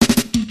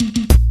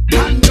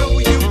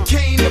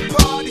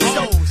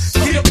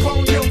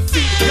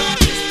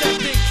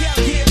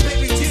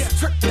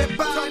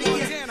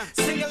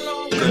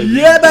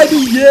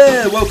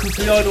welcome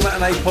to the Idle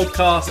Matinee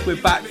podcast.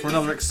 We're back for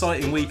another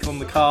exciting week on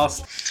the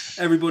cast.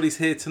 Everybody's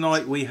here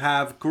tonight. We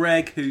have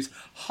Greg, who's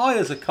high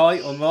as a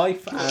kite on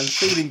life and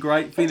feeling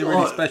great, feeling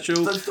really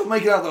special. Stop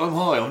making out that I'm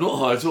high. I'm not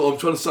high at all. I'm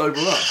trying to sober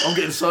up. I'm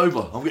getting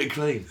sober. I'm getting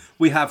clean.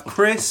 We have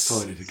Chris.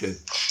 I'm trying it again.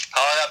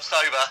 Hi, I'm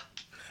sober.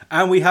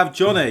 And we have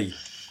Johnny.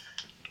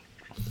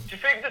 Do you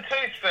think the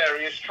Tooth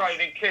Fairy is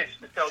training kids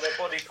to sell their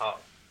body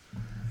parts?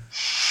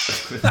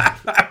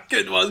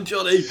 Good one,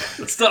 Johnny.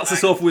 Starts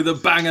us off with a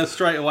banger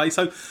straight away.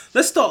 So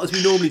let's start as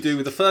we normally do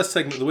with the first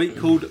segment of the week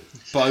called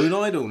Bone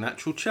Idle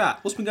Natural Chat.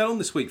 What's been going on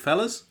this week,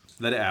 fellas?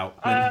 Let it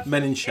out.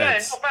 Men in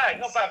sheds. Yeah,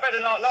 not bad. Better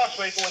than last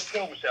week I want to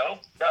kill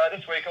myself.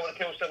 This week I want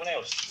to kill someone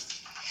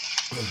else.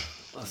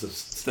 That's a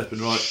step in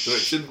the right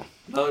direction.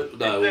 No.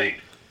 Indeed.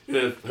 In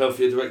a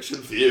healthier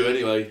direction for you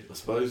anyway, I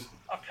suppose.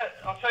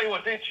 I'll tell you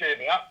what did cheer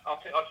me up.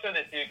 I'll send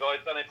it to you guys.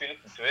 Don't know if you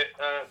listen to it.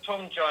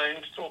 Tom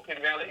Jones talking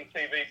reality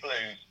TV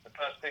blues, the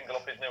first single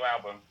off his new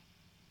album.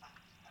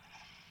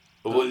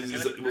 Was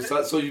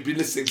that song you've been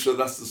listening to?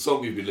 That's the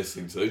song you've been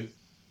listening to?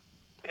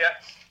 Yeah.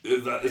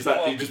 Is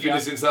that you've just been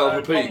listening to that on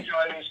repeat? Tom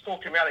Jones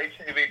talking reality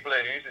TV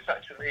blues. It's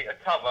actually a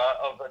cover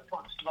of a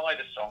Todd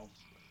Snyder song,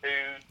 who,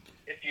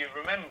 if you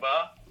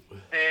remember,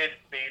 did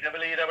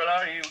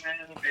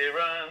B-double-E-double-R-U-N,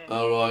 Run.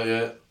 Oh, right,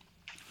 yeah.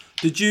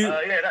 Did you...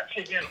 Yeah, that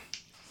chick, yeah.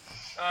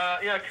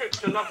 I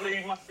cooked a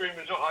lovely mushroom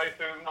risotto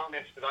for Mum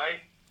yesterday,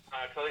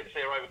 because I didn't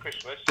see her over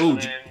Christmas. Oh,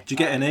 did you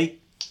get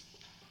any?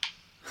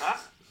 Huh?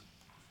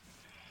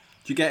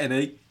 Did you get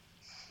any?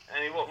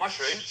 Any what,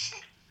 mushrooms?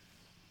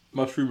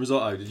 Mushroom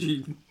risotto, did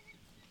you?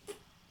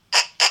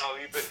 Oh,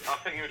 I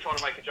think you were trying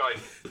to make a joke.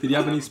 Did you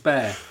have any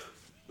spare?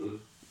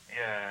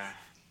 Yeah,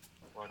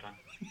 well done.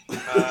 And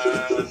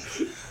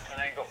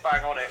then got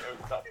bang on it,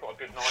 that's got a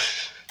good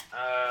night.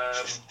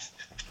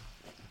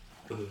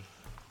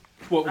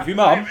 What, with your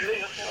mum? Really,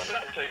 that's what I've been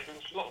up to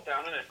since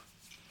lockdown, isn't it?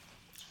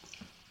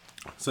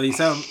 So you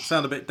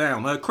sound a bit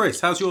down. Chris,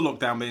 how's your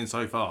lockdown been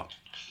so far?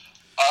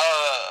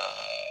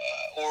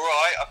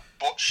 Alright, I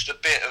watched a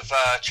bit of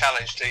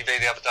Challenge TV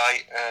the other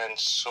day and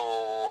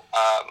saw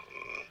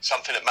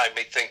something that made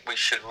me think we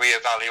should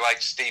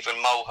reevaluate Stephen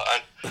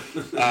Mulhern.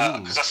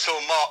 Because I saw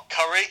Mark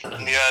Curry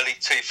in the early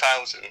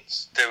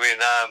 2000s doing,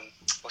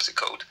 what's it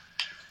called?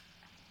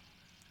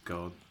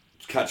 God.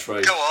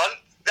 Catchphrase. Go on.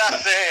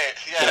 That's it.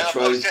 Yeah, I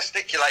was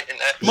gesticulating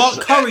it.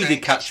 Mark Curry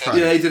did catchphrase.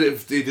 Yeah, he did it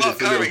for a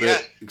Curry,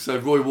 little bit. So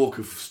Roy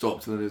Walker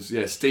stopped, and then it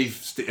was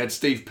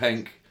Steve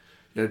Penk.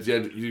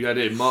 You had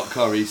it Mark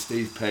Curry,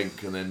 Steve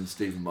Penk, and then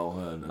Stephen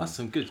Mulhern. That's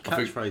some good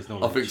catchphrase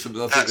knowledge.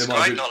 That's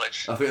great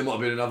knowledge. I think there might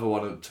have been another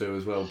one or two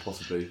as well,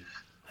 possibly.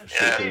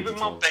 Yeah. Stephen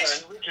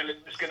Mulhern originally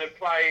was going to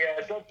play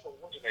dodgeball,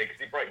 wasn't he? Because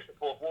he breaks the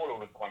fourth wall all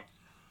the time.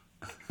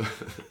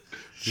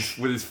 Just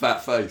with his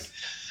fat face.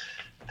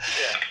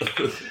 Yeah.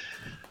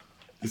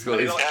 He's got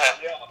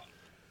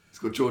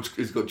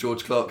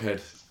George Clark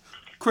head.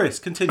 Chris,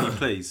 continue,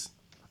 please.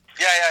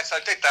 Yeah, so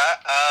I did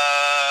that.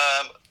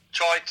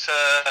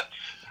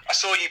 I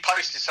saw you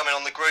posted something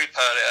on the group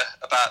earlier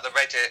about the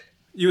Reddit.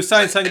 You were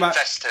saying something about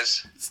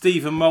investors.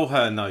 Stephen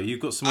Mulhern, though. You've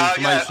got some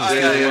information.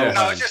 Yeah.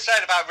 No, I was just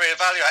saying about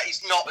reevaluate.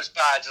 He's not as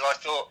bad as I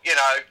thought,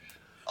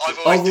 I've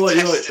always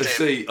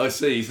detested him. I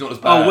see. He's not as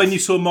bad. Oh, when you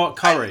saw Mark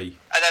Curry.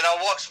 And then I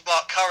watched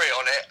Mark Curry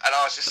on it, and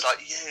I was just like,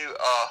 you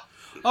are...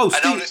 Oh,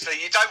 and honestly,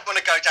 you don't want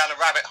to go down a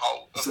rabbit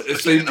hole of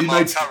looking at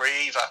Mark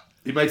Curry either.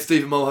 You made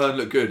Stephen Mulhern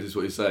look good, is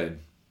what you're saying.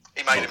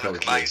 He made him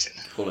look amazing.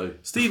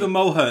 Stephen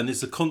Mulhern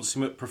is a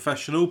consummate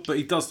professional, but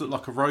he does look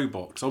like a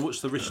robot. So I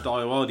watched the Rich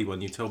Dioardi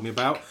one you told me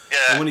about. Yeah.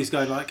 And when he's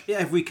going like,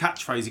 every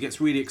catchphrase, he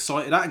gets really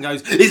excited at and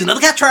goes, here's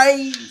another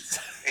catchphrase!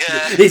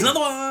 Yeah. Here's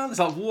another one! It's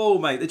like, whoa,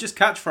 mate, they're just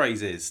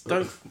catchphrases.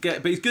 But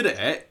he's good at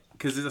it,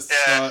 because it's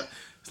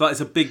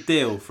a big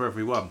deal for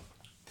everyone.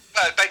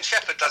 No, Ben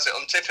Shepherd does it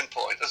on Tipping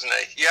Point, doesn't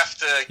he? You have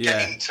to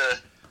get into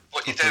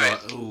what you're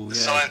doing, the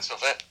science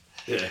of it.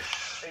 Yeah.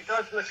 He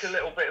does look a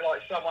little bit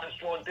like someone's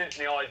drawn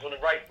Disney eyes on a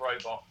rape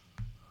robot.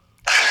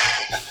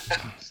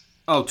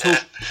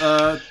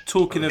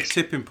 Talking of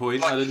Tipping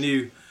Point, I had a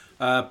new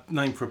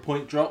name for a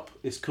point drop.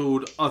 It's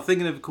called, I'm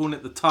thinking of calling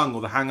it the tongue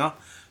or the hanger.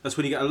 That's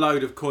when you get a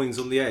load of coins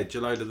on the edge, a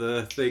load of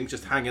the thing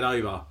just hanging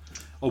over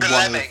on one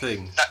of the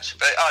things. That should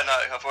be, oh no,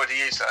 I've already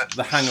used that.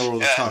 The hanger or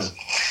the tongue.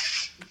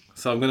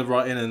 So I'm going to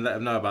write in and let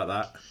them know about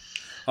that.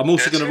 I'm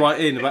also going to write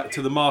in back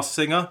to the Masked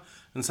Singer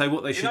and say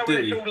what they should do.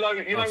 When it's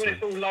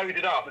all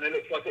loaded up and it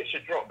looks like it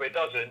should drop, but it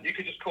doesn't, you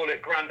could just call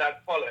it Grandad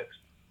Bollocks.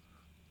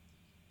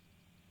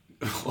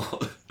 When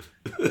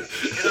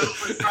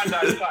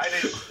Grandad sat in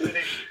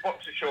his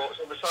boxer shorts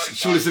on the side.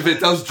 Sure, if it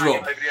does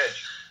drop.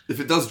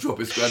 If it does drop,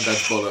 it's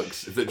Grandad's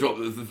bollocks. If it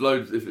drops,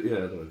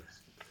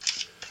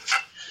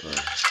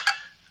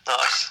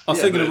 Nice. I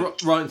was thinking of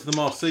writing to the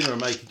Masked Singer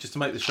and just to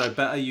make the show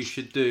better, you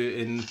should do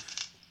it in...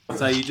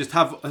 So you just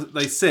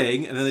they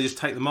sing and then they just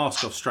take the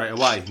mask off straight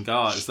away and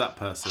go, it's that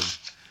person.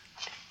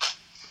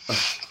 I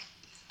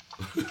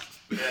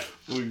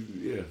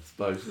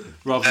suppose.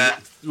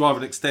 Rather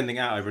than extending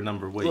out over a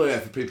number of weeks. Well,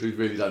 for people who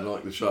really don't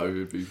like the show, it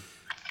would be...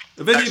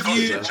 Have any of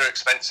you... Too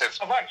expensive.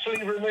 I've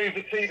actually removed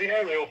the TV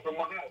aerial from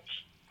my house.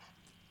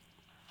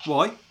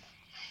 Why?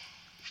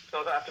 So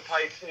I don't have to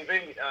pay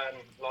TV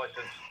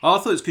licence. Oh, I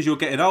thought it's because you're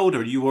getting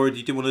older and you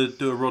already didn't want to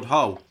do a Rod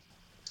Hull.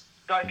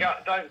 Don't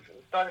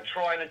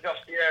try and adjust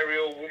the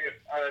aerial with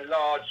a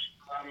large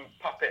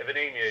puppet of an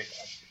emu.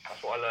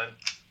 That's what I learned.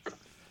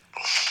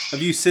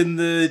 Have you seen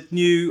the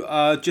new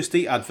Just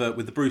Eat advert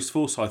with the Bruce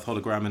Forsyth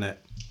hologram in it?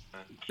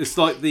 It's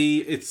like there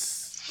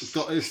used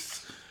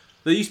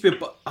to be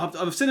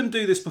I've seen them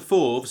do this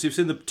before. Obviously, I've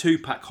seen the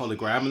 2-pack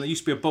hologram, and there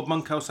used to be a Bob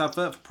Monkhouse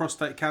advert for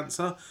prostate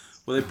cancer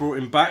where they brought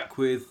him back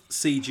with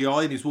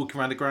CGI, and he's walking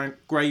around a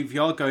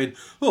graveyard going,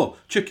 "Oh,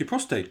 check your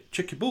prostate,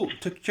 check your balls."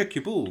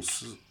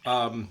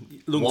 Long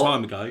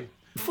time ago.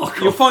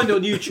 You'll find it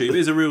on YouTube. It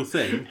is a real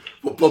thing.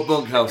 What, Bob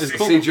Monkhouse?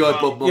 CGI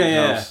Bob Monkhouse.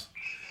 Yeah.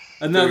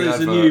 And now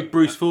there's a new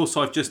Bruce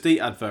Forsyth Just Eat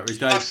advert. He's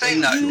going, I've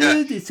seen that.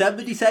 Yeah. Did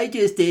somebody say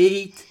Just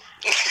Eat?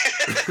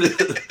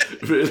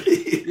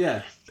 Really?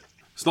 Yeah.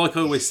 It's like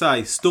I always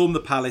say, storm the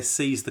palace,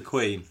 seize the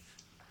queen.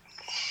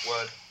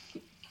 Word.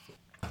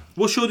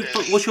 What's your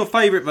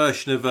favourite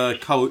version of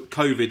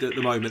COVID at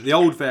the moment? The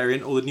old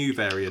variant or the new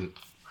variant?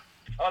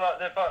 I like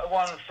the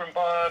one from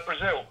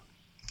Brazil.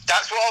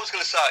 That's what I was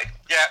going to say.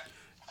 Yeah.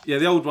 Yeah,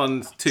 the old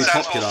one's too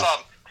Sounds popular. more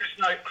fun.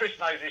 Chris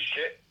knows his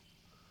shit.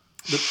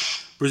 The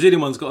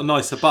Brazilian one's got a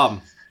nicer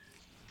bum.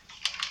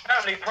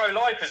 Apparently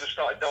pro-lifers have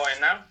started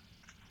dying now.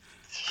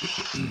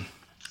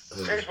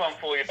 Here's one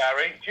for you,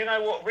 Barry. Do you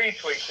know what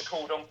retweets are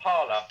called on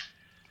Parler?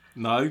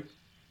 No.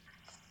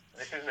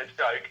 This isn't a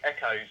joke.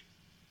 Echoes.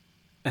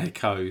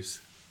 Echoes.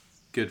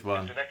 Good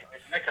one. It's an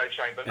echo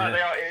chamber. No, Yeah.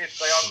 they are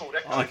called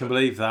echoes. I can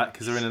believe that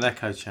because they're in an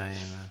echo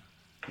chamber.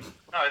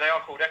 No, they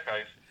are called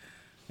echoes.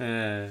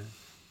 Yeah.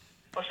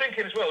 I was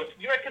thinking as well, do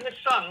you reckon the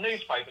Sun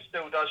newspaper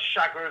still does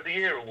Shagger of the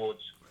Year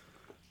awards?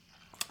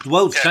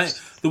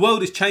 The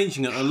world is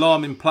changing at an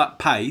alarming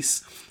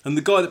pace, and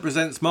the guy that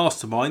presents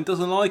Mastermind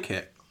doesn't like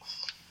it.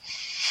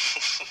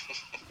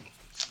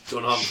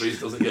 John Humphreys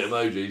doesn't get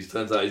emojis.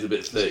 Turns out he's a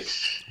bit thick.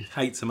 He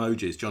hates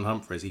emojis, John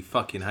Humphreys. He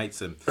fucking hates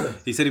them.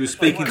 He said he was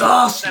speaking...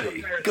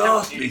 Ghastly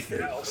Out things.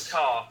 of a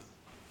car.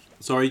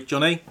 Sorry,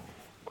 Johnny?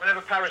 Whenever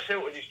Paris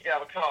Hilton used to get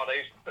out of a car, they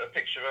used to put a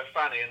picture of her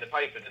fanny in the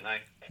paper, didn't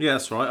they? Yeah,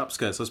 that's right.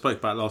 Upskirts. I spoke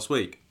about it last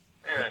week.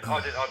 Yeah,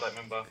 I don't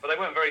remember. But they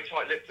weren't very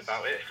tight-lipped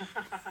about it.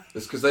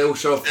 It's because they all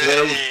show off.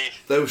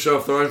 They all show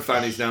off their own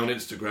fannies now on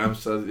Instagram.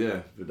 So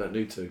yeah, we don't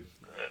need to.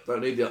 Don't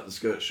need the up the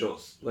skirt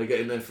shots. They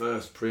get in there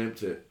first,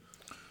 preempt it.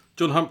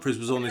 John Humphreys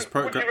was on this What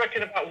programme. do you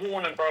reckon about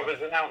Warner Brothers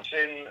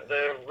announcing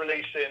they're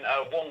releasing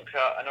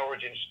Wonka: An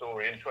Origin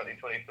Story in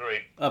 2023?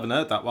 I haven't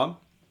heard that one.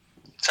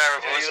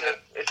 Terrible, isn't it?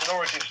 It's an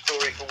origin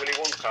story for Willy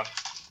Wonka.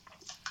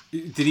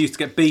 Did he used to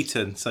get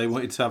beaten, so he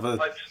wanted to have a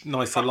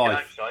nicer Fucking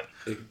life? hope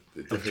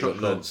It definitely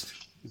got nonce.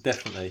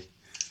 Definitely.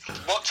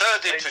 What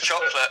turned into so.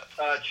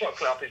 chocolate?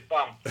 Chocolate up his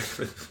bum.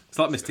 It's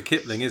like Mr.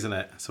 Kipling, isn't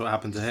it? That's what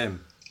happened to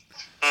him.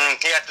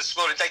 He had the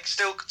small. They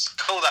still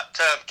call that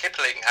term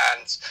Kipling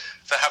hands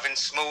for having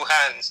small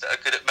hands that are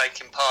good at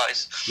making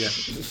pies. Yeah.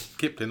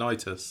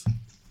 Kiplinitis.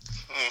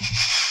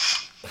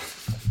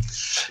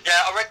 Yeah,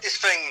 I read this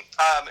thing.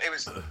 It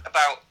was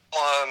about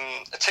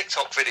a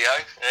TikTok video.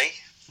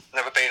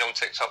 Never been on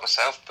TikTok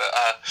myself, but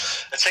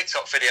a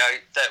TikTok video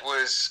that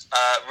was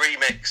a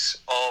remix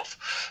of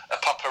a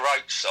Papa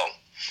Roach song,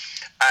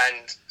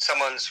 and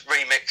someone's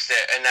remixed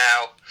it, and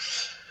now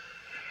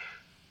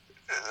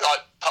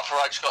like Papa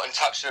Roach got in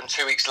touch with them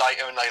 2 weeks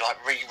later, and they like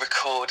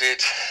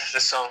re-recorded the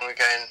song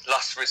again,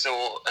 Last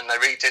Resort, and they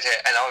redid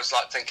it, and I was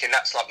like thinking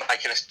that's like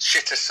making a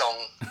shitter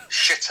song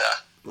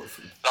shitter.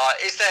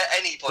 Like, is there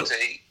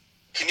anybody?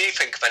 Can you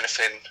think of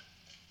anything?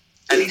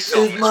 Any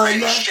song that's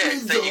really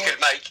shit that you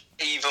could make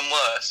even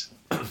worse?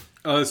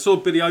 I saw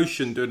Billy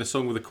Ocean doing a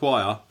song with a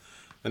choir,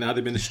 and had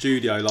him in the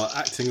studio, like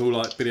acting all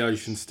like Billy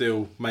Ocean,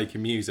 still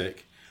making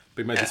music.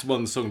 But he made this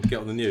one song to get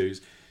on the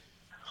news.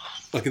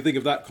 I can think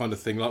of that kind of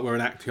thing, like where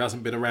an actor who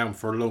hasn't been around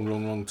for a long,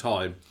 long, long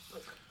time.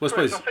 Well, I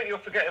Chris, suppose. I think you're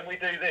forgetting we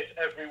do this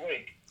every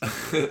week.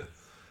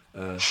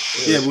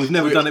 Yeah, but we've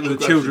never done it with a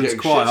children's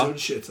choir,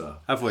 Shitter.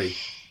 have we?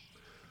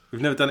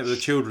 We've never done it with a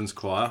children's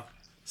choir,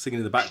 singing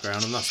in the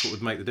background, and that's what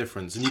would make the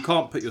difference. And you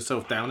can't put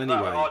yourself down anyway.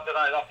 No, I don't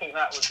know. I think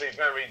that would be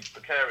very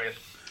precarious.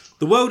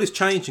 The world is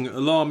changing at an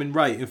alarming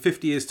rate. In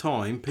 50 years'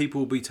 time,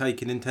 people will be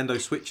taking Nintendo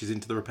Switches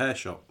into the repair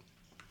shop,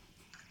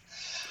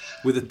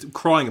 with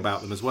crying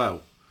about them as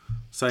well,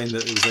 saying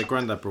that it was their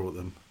granddad brought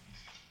them.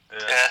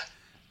 Yeah.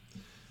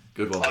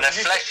 Good one. And their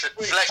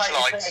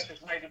flashlights.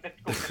 has made a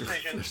difficult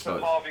decision to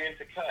put Harvey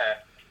into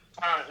care.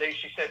 Apparently,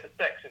 she said the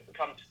sex has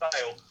become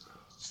stale.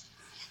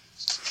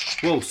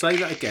 Well, say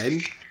that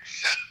again.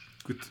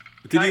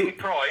 Katie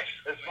Price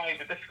has made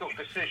the difficult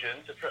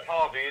decision to put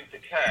Harvey into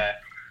care.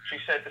 She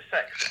said the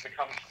sex has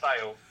become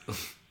stale.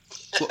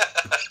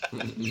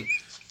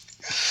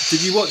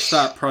 Did you watch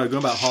that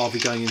programme about Harvey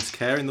going into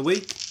care in the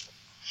week?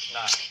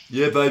 No.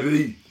 Yeah,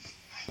 baby.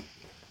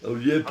 Oh,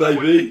 yeah,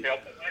 baby. I'll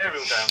put the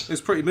aerial down.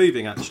 It's pretty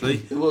moving,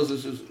 actually. It was.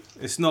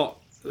 It's not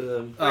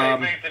Really moved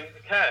him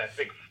to care,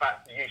 big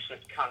fat useless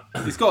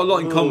cunt. He's got a lot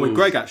in common with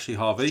Greg, actually,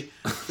 Harvey,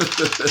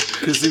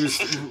 because he was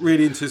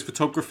really into his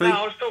photography. No,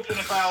 I was talking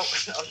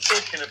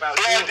about.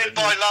 Blinded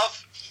by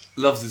love.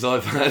 Loves his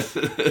iPad.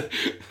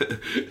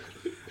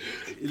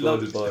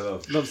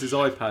 Loves his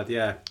iPad,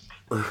 yeah.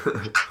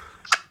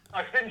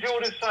 Didn't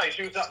Jordan say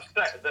she was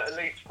upset that at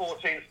least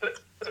 14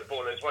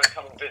 footballers won't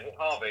come and visit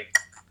Harvey?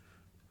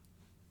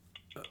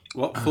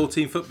 What,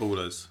 14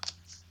 footballers?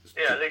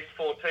 Yeah, at least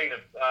 14 of.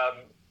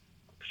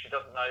 She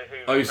doesn't know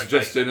who. Are you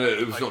suggesting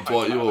it was not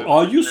Dwight York?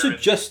 Are you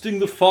suggesting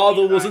the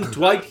father wasn't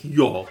Dwight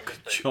York,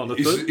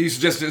 Jonathan? He's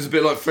suggesting it's a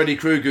bit like Freddy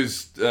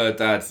Krueger's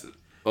dad,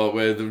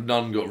 where the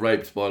nun got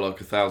raped by like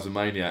 1,000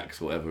 maniacs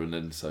or whatever, and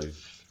then so.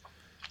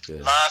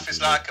 Yeah, Life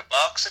is like a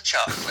box of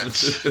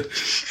chocolates.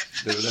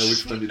 Never know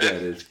which one your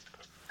dad is.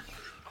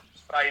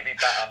 Baby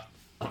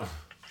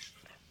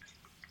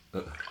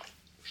better.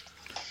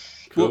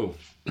 Cool.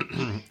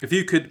 If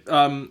you could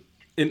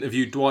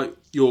interview Dwight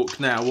York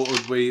now, what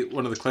would be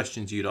one of the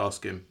questions you'd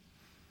ask him?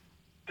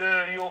 Do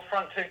your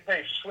front two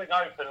teeth swing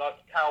open like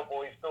a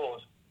cowboy's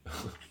doors?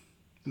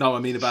 No, I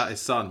mean about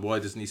his son. Why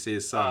doesn't he see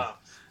his son?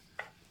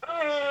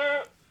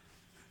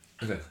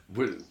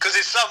 Because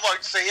his son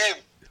won't see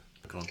him.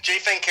 Do you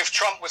think if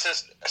Trump was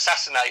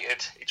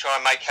assassinated, he'd try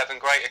and make heaven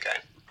great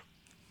again?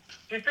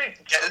 Do you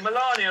think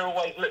Melania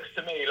always looks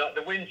to me like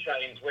the wind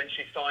chimes when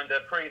she signed her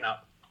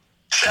prenup?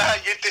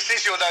 This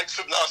is your notes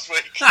from last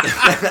week.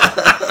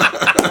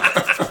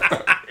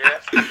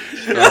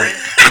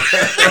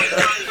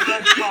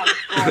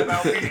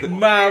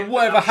 Man,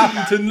 whatever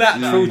happened to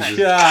natural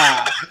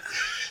chat?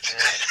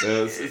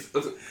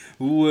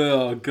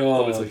 Oh,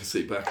 God. Take a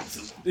seat back.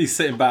 He's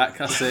sitting back,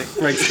 that's it.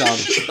 Greg's done.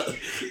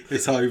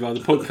 It's over.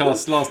 The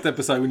podcast, last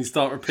episode, when you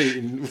start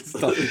repeating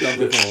stuff you've done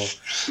before.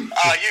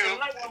 You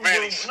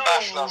really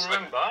smashed last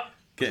week.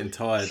 Getting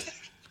tired,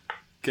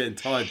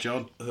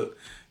 John.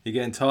 You're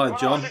getting tired,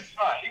 John.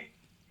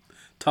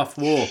 Tough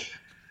war.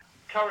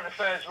 Current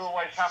affairs are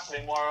always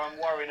happening while I'm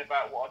worrying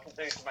about what I can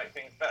do to make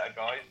things better,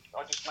 guys.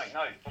 I just make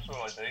notes. That's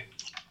all I do.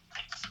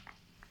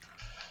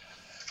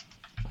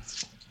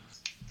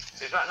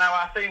 Is that now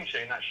our theme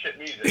tune, that shit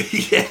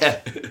music? Yeah.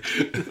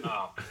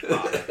 Oh,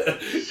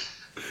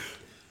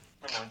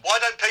 Why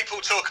don't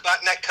people talk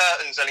about neck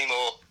curtains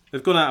anymore?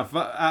 They've gone out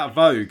of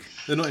vogue.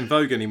 They're not in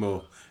vogue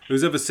anymore. It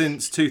was ever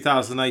since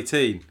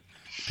 2018.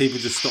 People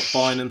just stopped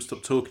buying them,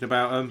 stopped talking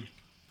about them.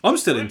 I'm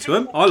still into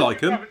them. I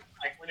like them.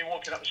 When you're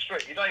walking up the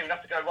street, you don't even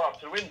have to go right up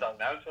to the window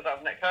now to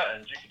have neck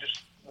curtains. You can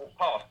just walk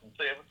past and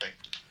see everything.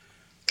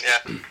 Yeah,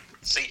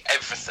 see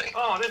everything.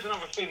 Oh, there's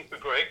another thing for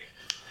Greg.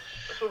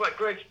 Let's talk about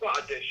Greg's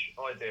butter dish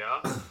idea.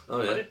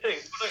 Oh, yeah. I did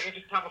think, why don't you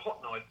just have a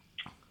hot knife?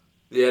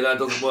 Yeah, that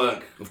doesn't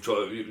work. I've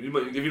tried. Have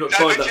you not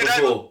tried that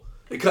before?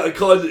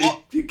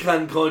 It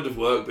can kind of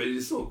work, but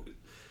it's not.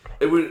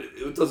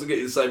 It doesn't get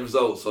you the same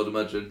results, I'd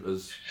imagine,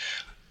 as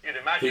You'd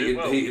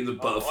imagine heating the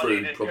butter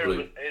through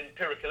properly.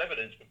 Empirical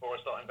evidence before I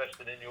start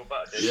investing in your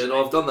butter dish. Yeah,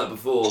 no, I've done that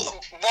before.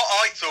 What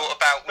I thought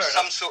about was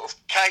some sort of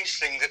cage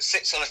thing that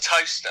sits on a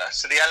toaster,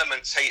 so the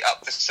elements heat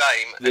up the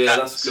same. And yeah,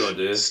 that's a good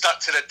idea. Stuck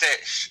to the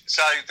dish,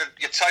 so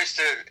your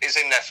toaster is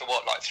in there for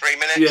what, like 3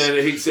 minutes? Yeah, and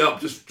it heats it up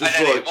just and right.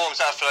 then it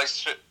warms up for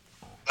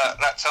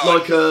that time.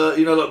 Like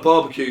like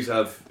barbecues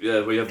have.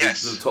 Yeah, we have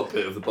the top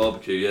bit of the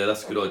barbecue. Yeah,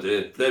 that's a good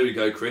idea. There we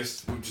go,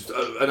 Chris. Just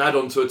an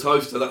add-on to a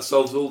toaster that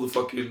solves all the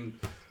fucking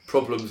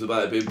problems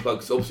about it being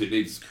plugged. So obviously, it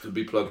needs to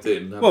be plugged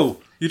in.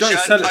 Well, you don't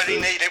sell it. You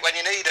only need it when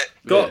you need it.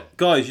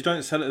 Guys, you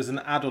don't sell it as an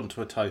add-on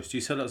to a toast.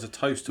 You sell it as a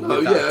toaster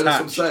with that that's attached.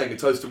 what I'm saying. A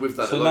toaster with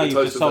that. So like now a you've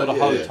toaster just sold a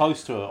whole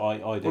toaster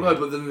idea. Well, no,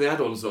 but then the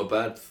add-on's not a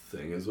bad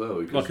thing as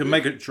well. Like a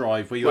Mega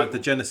Drive where you had the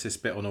Genesis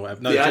bit on or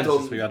whatever. No,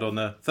 Genesis we had on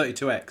the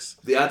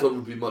 32X. The add-on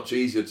would be much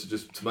easier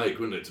to make,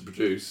 wouldn't it? To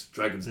produce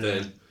Dragon's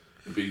Den.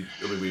 We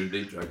would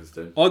need Dragon's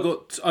Den. I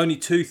got only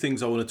 2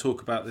 things I want to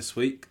talk about this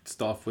week to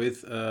start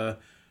with.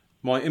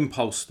 My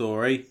Impulse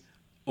story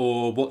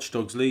or Watch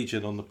Dogs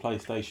Legion on the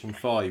PlayStation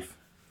 5.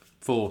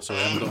 4, sorry,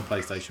 I haven't got a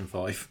PlayStation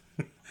 5.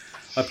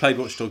 I played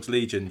Watch Dogs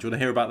Legion. Do you want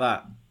to hear about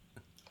that?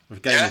 With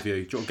a game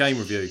review. Do you want a game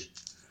review?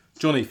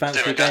 Johnny,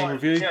 fancy a game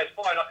review? Yeah, it's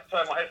fine. I can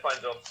turn my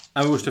headphones off.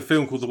 And we watched a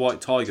film called The White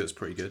Tiger. It's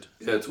pretty good.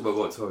 Yeah, talk about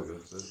White Tiger.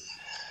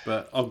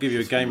 But I'll give you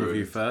a game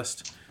review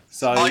first.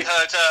 So I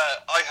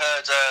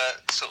heard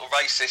a sort of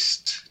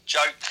racist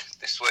joke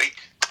this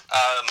week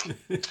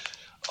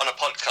on a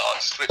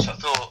podcast, which I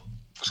thought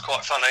was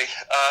quite funny.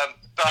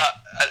 But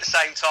at the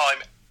same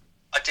time,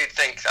 I did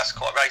think that's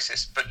quite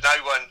racist. But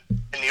no one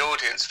in the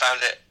audience found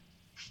it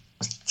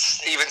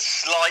even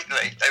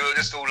slightly. They were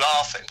just all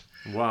laughing.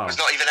 Wow. There was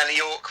not even any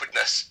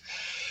awkwardness.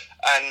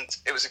 And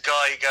it was a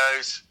guy who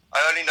goes,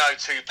 I only know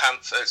 2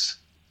 panthers,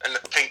 and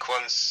the pink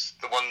one's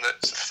the one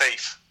that's a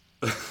thief.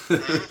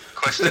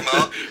 Question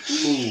mark.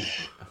 Ooh.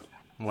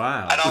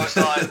 Wow. And I was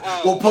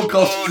like, what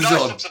podcast is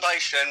nice on?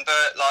 observation,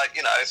 but like,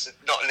 you know, it's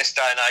not in this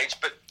day and age.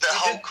 But the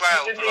whole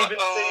crowd You didn't were even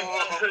like, see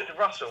one Hood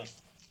Russell.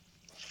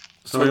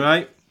 Sorry,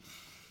 mate?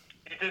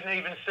 You didn't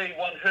even see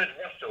one Hood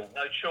Russell.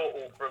 No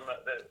chortle from the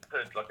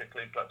Hood, like a Ku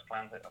Klux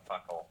Klan.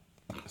 Fuck off.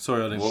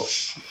 Sorry, I didn't.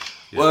 What?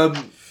 Yeah.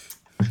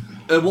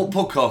 What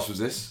podcast was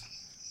this?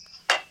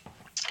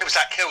 It was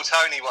that Kill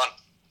Tony one.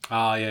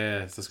 Ah, yeah,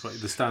 that's quite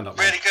the stand-up.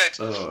 Really good.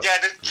 Oh. Yeah,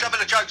 some of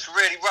the jokes are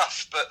really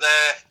rough, but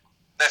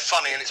they're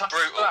funny and it's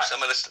brutal.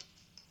 Some of the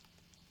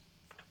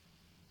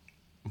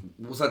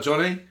What's that,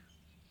 Johnny?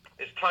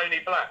 It's Tony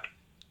Black.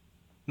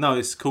 No,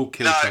 it's called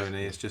Kill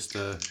Tony. It's just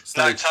a stage.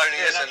 No, Tony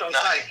Yeah, isn't. that's what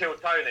I'm saying. Kill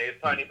Tony.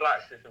 It's Tony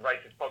Black's. It's a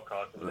racist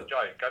podcast. It's a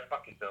joke. Go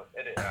fuck yourself.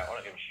 Edit it out. I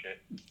don't give a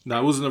shit. No,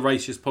 it wasn't a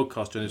racist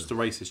podcast, John. It was just a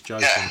racist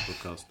joke on the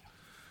podcast.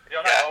 Yeah,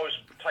 I know. I was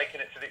taking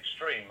it to the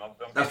extreme.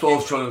 That's what I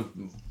was trying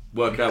to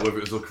work out, whether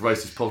it was like a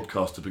racist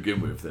podcast to begin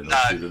with. Then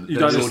You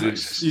don't listen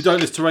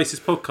to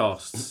racist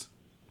podcasts.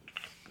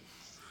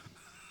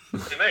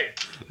 What do you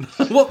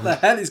mean? What the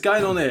hell is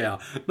going on here?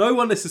 No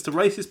one listens to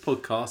racist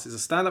podcasts. It's a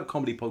stand-up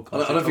comedy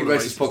podcast. I don't think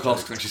racist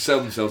podcasts can actually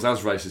sell themselves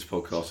as racist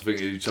podcasts. I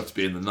think you just have to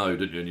be in the know,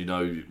 don't you? And you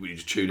know, when you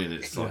just tune in,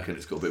 it's like, and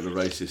it's got a bit of a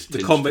racist.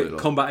 The tinge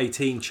Combat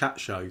 18 chat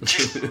show. Do you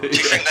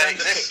think they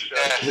exist?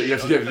 You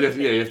have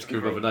to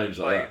give them other names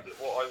like that.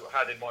 What I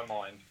had in my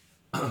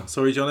mind.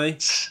 Sorry, Johnny.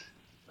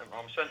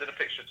 I'm sending a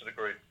picture to the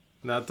group.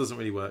 No, it doesn't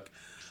really work.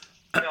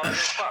 There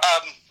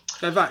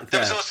Go back there.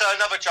 was also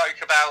another joke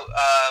about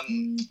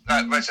I'm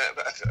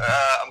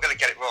going to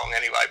get it wrong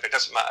anyway, but it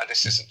doesn't matter.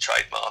 This isn't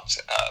trademarked,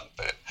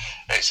 but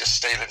it's just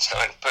stealing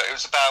something. But it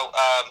was about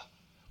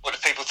what do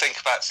people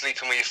think about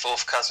sleeping with your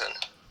fourth cousin?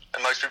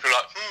 And most people are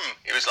like,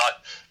 He was like,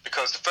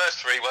 because the first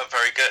three weren't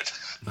very good.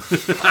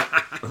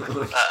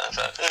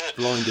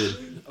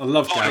 Blinded. I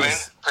love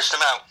gags. Pushed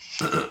them out.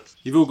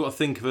 You've all got to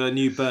think of a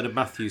new Bernard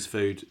Matthews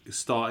food,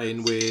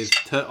 starting with.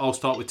 I'll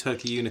start with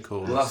turkey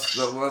unicorns. Well, that's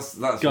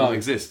what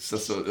exists.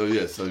 That's what,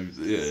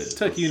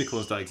 Turkey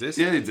unicorns don't exist.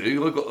 Yeah, they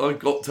do. I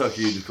got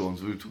turkey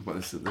unicorns. We were talking about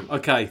this.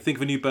 Okay, think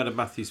of a new Bernard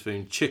Matthews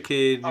food.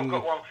 Chicken. I've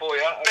got one for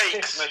you. At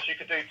Christmas, you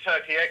could do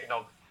turkey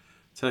eggnog.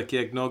 Turkey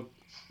eggnog.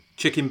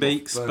 Chicken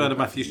beaks. Bernard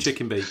Matthews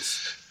chicken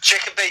beaks.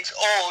 Chicken beaks,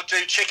 or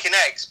do chicken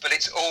eggs, but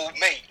it's all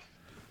meat.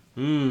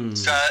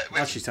 So,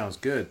 Actually sounds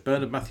good.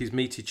 Bernard Matthews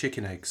meaty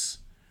chicken eggs.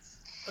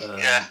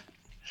 Yeah.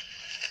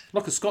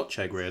 Like a Scotch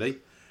egg, really.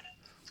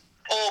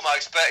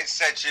 Almost, but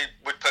instead you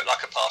would put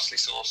like a parsley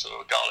sauce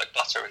or a garlic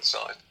butter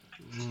inside.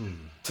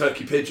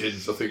 Turkey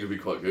pigeons, I think, would be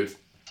quite good.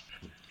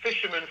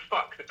 Fishermen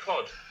fuck the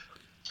cod.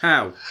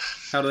 How?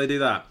 How do they do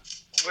that?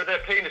 With their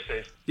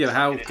penises. Yeah, but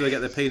how do they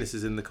get their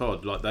penises in the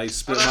cod? Like they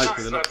split them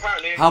open. So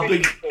apparently in How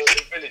big?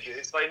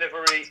 villages, they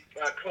never eat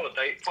cod,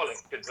 they eat pollock,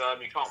 because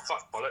you can't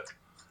fuck pollock.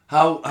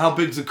 How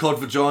big's a cod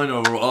vagina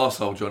or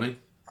arsehole, Johnny?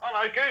 I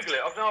don't know, Google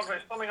it.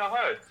 It's something I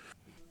heard.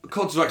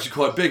 Cods are actually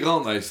quite big,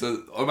 aren't they?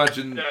 So I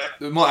imagine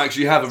they might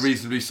actually have a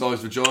reasonably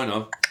sized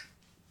vagina.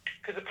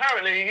 Because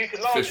apparently you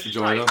can large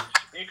vagina.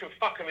 You can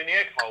fuck them in the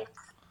egg hole.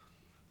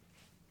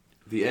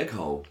 The egg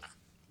hole?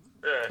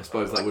 Yeah. I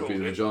suppose that would be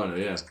the vagina,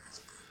 yeah.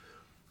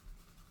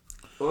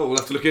 Well, we'll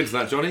have to look into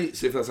that, Johnny,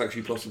 see if that's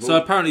actually possible. So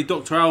apparently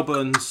Dr.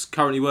 Alban's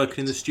currently working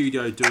in the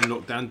studio during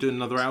lockdown, doing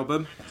another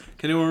album.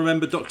 Can anyone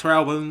remember Dr.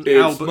 Alban?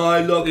 It's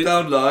my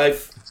lockdown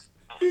life.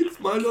 It's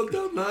my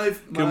lockdown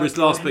life. Can we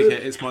last big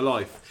hit? It's my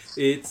life.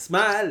 It's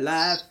my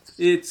life.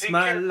 It's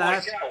my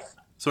life.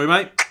 Sorry,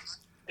 mate?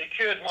 He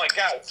cured my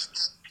gout.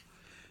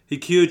 He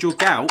cured your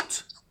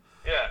gout?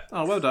 Yeah.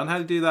 Oh, well done. How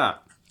did he do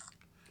that?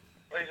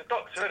 Well, he's a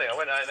doctor, isn't he? I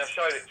went out and I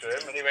showed it to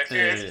him, and he went,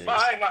 it's my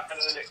life. And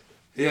then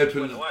He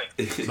opened.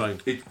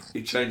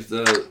 He changed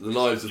the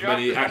lives of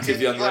many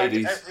active young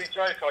ladies. Every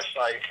joke I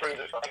say through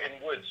the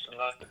fucking woods,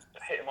 and I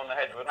hit him on the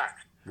head with an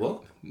axe.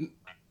 What?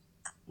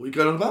 What are you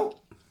going on about?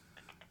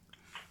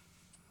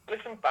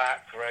 Listen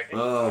back, Greg.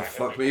 Oh,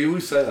 fuck me. You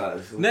always say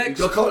that.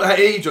 Next. I can't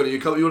hear you, Johnny.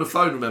 You're on the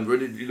phone, remember?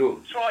 And you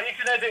look. That's right, you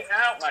can edit it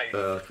out, mate.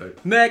 Okay.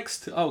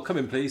 Next. Oh, come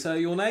in, please.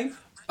 Your name?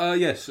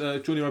 Yes,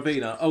 Johnny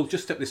Robina. Oh,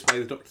 just step this way.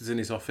 The doctor's in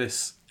his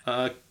office.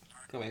 Come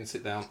in,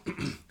 sit down.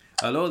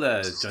 Hello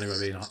there, Johnny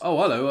Robina. Oh,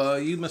 hello.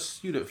 You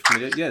look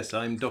familiar. Yes,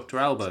 I'm Dr.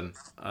 Alban.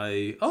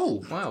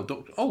 Oh,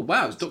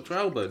 wow, it's Dr.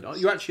 Alban. Are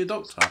you actually a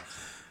doctor?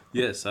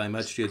 Yes, I'm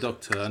actually a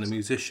doctor and a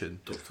musician.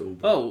 Dr. Alban.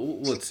 Oh,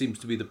 what seems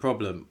to be the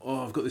problem?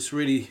 Oh, I've got this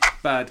really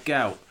bad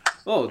gout.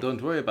 Oh,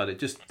 don't worry about it.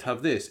 Just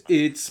have this.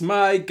 It's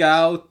my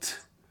gout.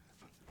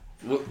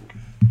 What?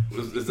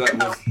 Was that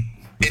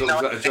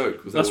a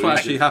joke? Was that That's what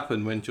actually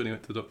happened when Johnny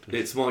went to the doctor.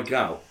 It's my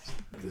gout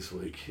this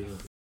week, yeah.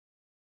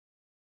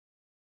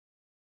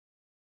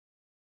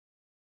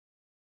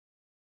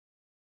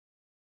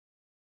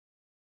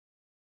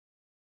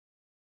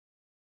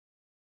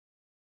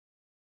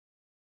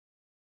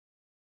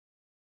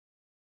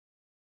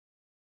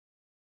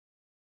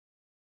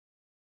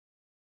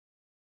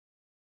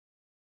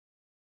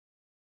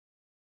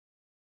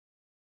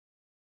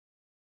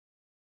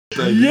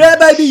 Yeah,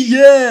 baby,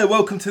 yeah!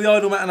 Welcome to the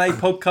Idle Matinee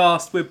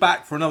podcast. We're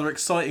back for another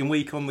exciting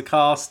week on the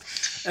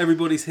cast.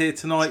 Everybody's here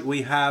tonight.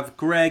 We have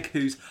Greg,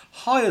 who's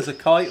high as a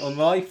kite on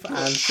life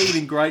and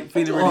feeling great,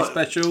 feeling really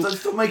special.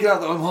 Stop making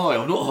out that I'm high.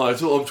 I'm not high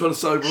at all. I'm trying to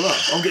sober up.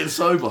 I'm getting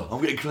sober.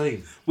 I'm getting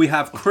clean. We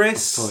have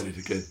Chris. I'm tired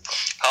again.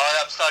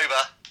 Hi, I'm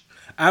sober.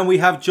 And we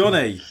have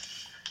Johnny.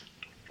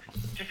 Do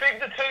you think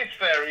the Tooth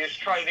Fairy is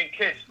training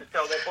kids to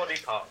sell their body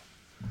parts?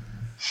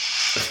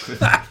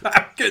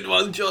 Good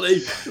one, Johnny.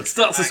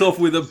 Starts us off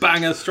with a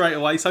banger straight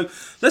away. So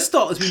let's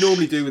start as we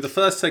normally do with the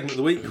first segment of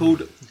the week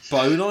called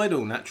Bone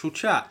Idol Natural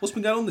Chat. What's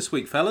been going on this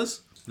week,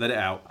 fellas? Let it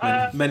out.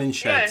 Men in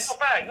sheds.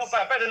 Yeah, not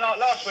bad. Better than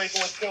last week I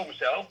want to kill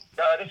myself.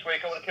 This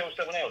week I want to kill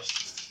someone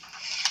else.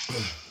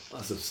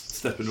 That's a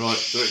step in the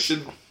right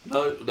direction.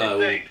 No.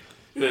 Indeed.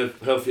 Yeah,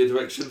 healthier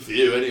direction for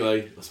you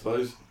anyway, I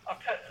suppose.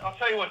 I'll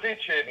tell you what did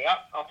cheer me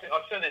up. I've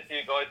sent it to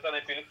you guys, don't know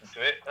if you listened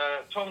to it.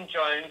 Tom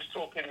Jones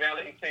talking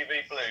reality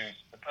TV blues,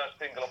 the first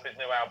single off his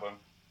new album.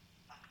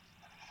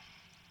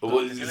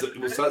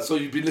 Was that song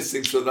you've been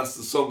listening to? That's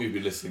the song you've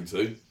been listening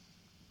to?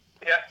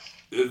 Yeah.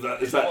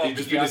 Is that you've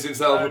just been listening to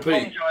that on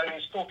repeat? Tom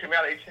Jones talking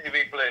reality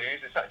TV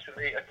blues. It's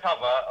actually a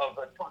cover of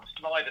a Todd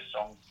Snyder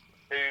song,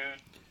 who,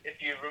 if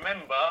you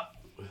remember,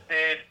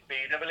 did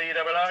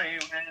BWRUN.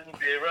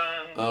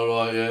 Oh,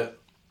 right, yeah.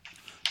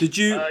 Did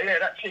you? Yeah,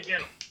 that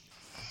chicken.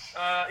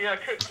 I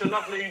cooked a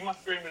lovely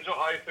mushroom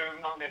risotto for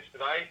Mum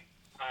yesterday,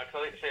 because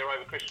I didn't see her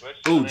over Christmas.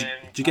 Oh,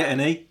 did you get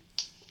any?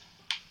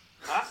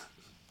 Huh?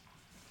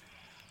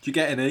 Did you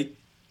get any?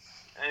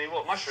 Any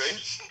what,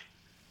 mushrooms?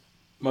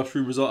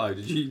 Mushroom risotto,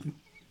 did you?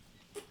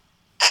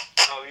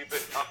 Oh,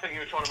 I think you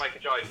were trying to make a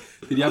joke.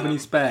 Did you have any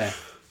spare?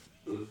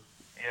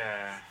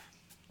 Yeah,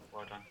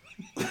 well done.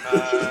 And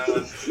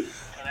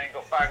then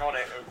got bang on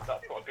it,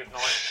 that's got a good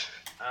night.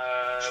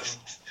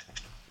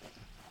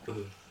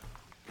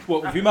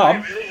 What, with your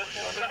mum? Really, that's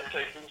what I've been up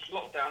to since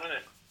lockdown, isn't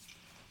it?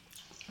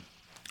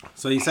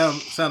 So you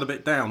sound a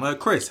bit down.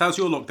 Chris, how's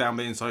your lockdown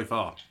been so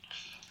far?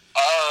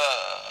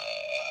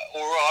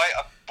 Alright,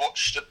 I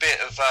watched a bit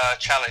of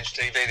Challenge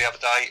TV the other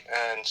day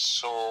and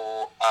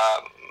saw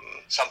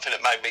something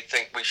that made me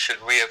think we should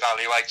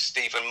reevaluate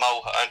Stephen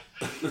Mulhern.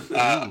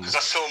 Because I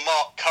saw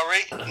Mark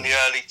Curry in the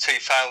early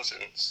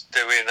 2000s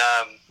doing,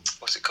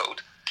 what's it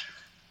called?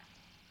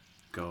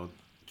 God.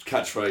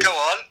 Catchphrase. Go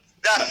on.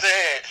 That's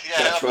it.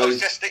 Yeah, I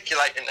was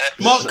gesticulating there.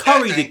 Mark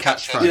Curry did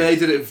catchphrase. Yeah, he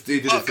did it for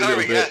Mark a little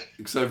Curry, bit.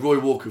 So Roy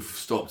Walker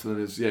stopped, and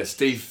then there's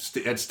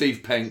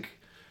Steve Penk.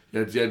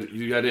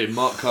 You had it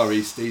Mark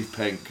Curry, Steve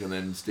Penk, and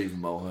then Stephen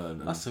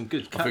Mulhern. That's some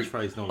good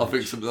catchphrase knowledge.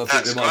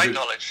 That's great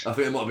knowledge. I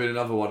think there might have been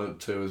another one or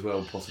two as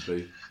well,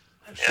 possibly.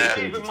 Yeah.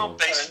 Stephen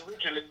Mulhern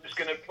originally was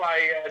going to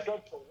play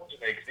dodgeball,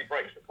 wasn't he? Because he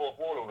breaks the fourth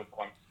wall all the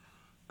time.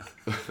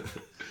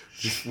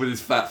 Just with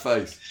his fat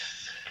face.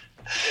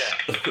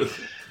 Yeah.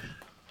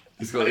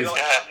 He's got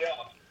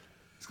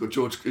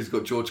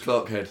George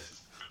Clark head.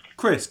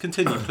 Chris,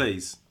 continue,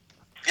 please.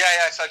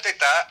 Yeah, so I did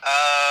that.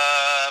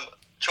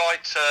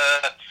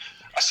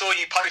 I saw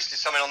you posted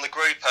something on the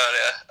group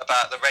earlier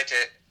about the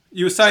Reddit.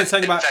 You were saying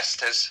something about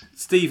investors.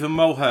 Stephen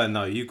Mulhern,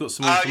 though. You've got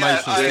some information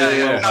on Stephen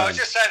Mulhern. No, I was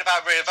just saying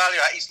about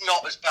reevaluate. He's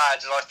not as bad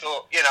as I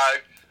thought,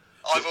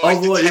 I've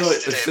always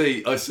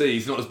detested him. I see.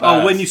 He's not as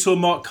bad. Oh, when you saw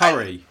Mark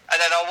Curry. And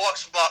then I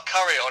watched Mark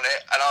Curry on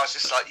it, and I was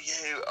just like,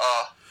 you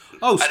are...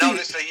 Oh, and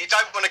honestly, you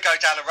don't want to go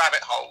down a rabbit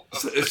hole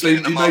of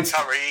Mark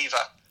Curry either.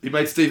 You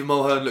made Stephen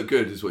Mulhern look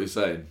good, is what you're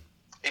saying.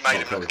 He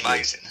made him look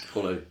amazing.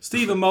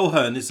 Stephen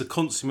Mulhern is a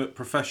consummate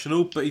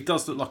professional, but he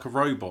does look like a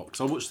robot. Because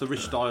I watched the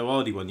Rich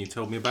Dioardi one you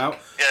told me about.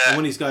 Yeah. And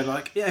when he's going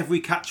like,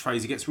 every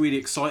catchphrase he gets really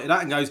excited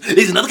at and goes,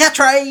 here's another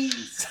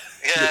catchphrase!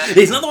 Yeah.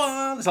 Here's another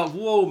one! It's like,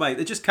 whoa, mate,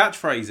 they're just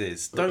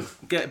catchphrases. But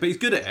he's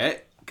good at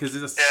it, because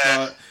it's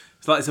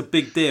it's a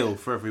big deal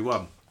for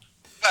everyone.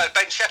 Well,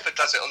 Ben Shepherd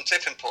does it on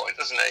Tipping Point,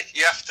 doesn't he?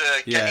 You have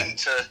to get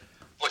into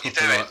what you're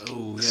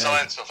doing, the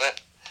science of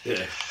it.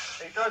 Yeah.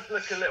 He does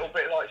look a little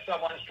bit like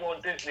someone's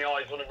drawn Disney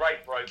eyes on a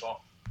rape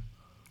robot.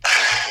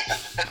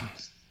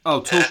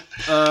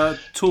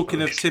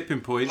 Talking of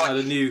Tipping Point, I had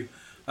a new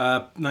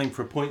name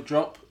for a point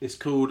drop. It's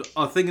called,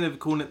 I'm thinking of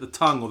calling it the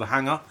tongue or the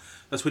hanger.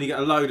 That's when you get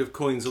a load of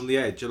coins on the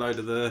edge, a load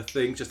of the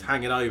thing just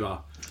hanging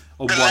over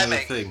on one of the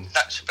things.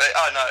 That should be,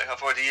 oh no,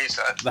 I've already used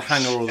that. The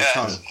hanger or the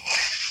tongue.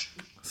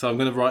 So I'm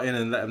going to write in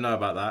and let them know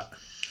about that.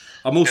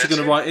 I'm also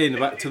going to write in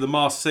back to the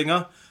Masked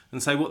Singer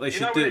and say what they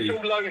should do. When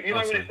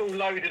it's all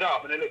loaded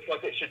up and it looks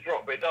like it should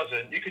drop, but it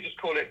doesn't, you could just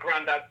call it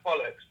Grandad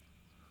Bollocks.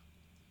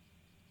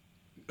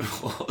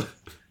 What?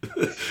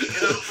 When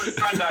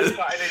Grandad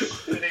sat in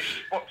his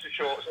boxer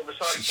shorts on the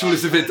side. Sure,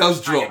 if it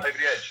does drop.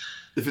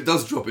 If it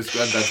does drop, it's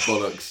Grandad's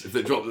bollocks. If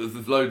it drops, I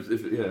don't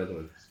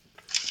know.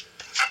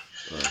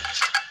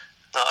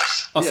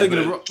 Nice. I was thinking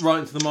of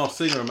writing to the Masked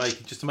Singer and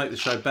just to make the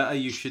show better,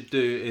 you should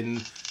do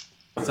in...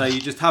 So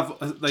you just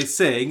they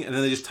sing and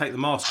then they just take the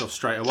mask off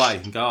straight away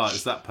and go,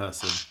 it's that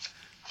person.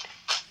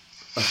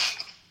 I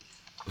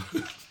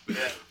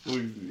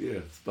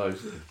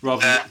suppose.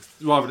 Yeah.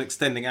 Rather than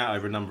extending out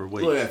over a number of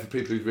weeks. Well, yeah, for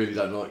people who really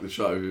don't like the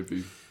show, it would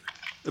be...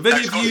 Have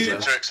any of you...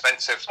 Are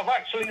expensive. I've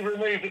actually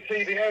removed the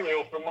TV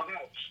aerial from my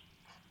house.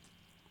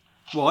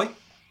 Why?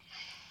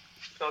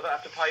 So I don't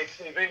have to pay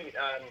TV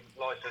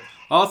licence.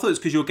 I thought it's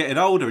because you're getting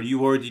older and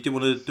you already didn't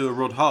want to do a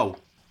Rod Hull.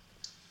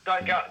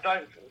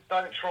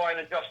 Don't try and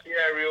adjust the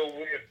aerial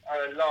with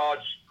a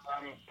large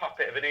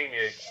puppet of an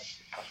emu.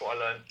 That's what I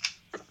learned.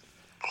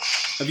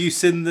 Have you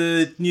seen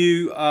the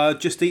new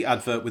Just Eat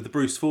advert with the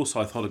Bruce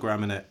Forsyth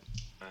hologram in it?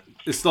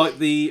 It's like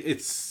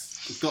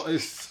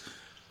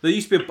There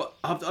used to be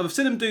I've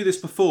seen them do this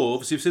before.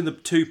 Obviously, I've seen the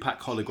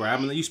 2-pack hologram,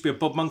 and there used to be a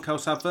Bob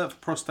Monkhouse advert for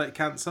prostate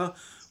cancer,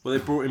 where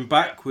they brought him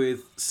back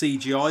with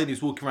CGI, and he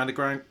was walking around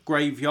a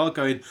graveyard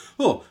going,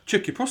 "Oh,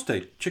 check your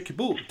prostate, check your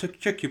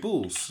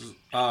balls."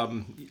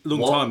 Long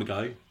time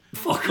ago.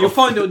 You'll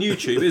find it on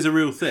YouTube. It is a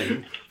real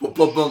thing. What,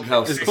 Bob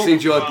Monkhouse?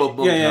 CGI Bob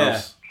Monkhouse.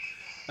 Yeah.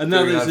 And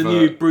now there's a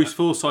new Bruce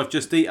Forsyth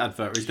Just Eat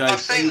advert. He's going, I've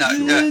seen that.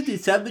 Yeah.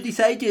 Did somebody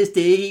say Just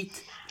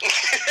Eat?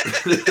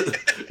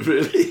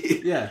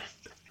 Really? Yeah.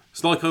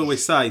 It's like I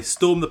always say,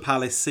 storm the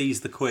palace, seize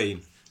the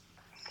queen.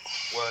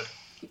 Word.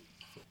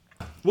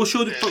 What's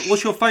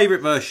your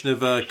favourite version of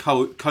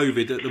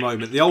COVID at the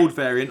moment? The old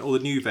variant or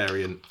the new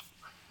variant?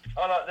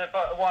 I like the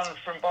one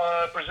from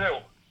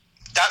Brazil.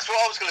 That's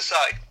what I was going to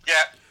say.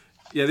 Yeah.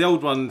 Yeah, the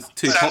old one's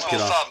too Sounds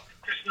popular. more fun.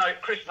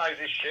 Chris knows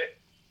his shit.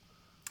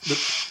 The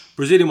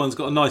Brazilian one's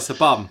got a nicer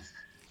bum.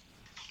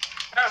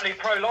 Apparently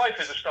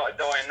pro-lifers have started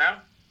dying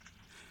now.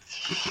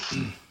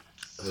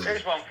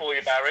 Here's one for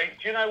you, Barry.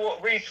 Do you know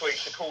what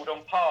retweets are called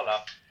on Parler?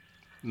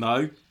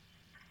 No.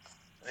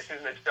 This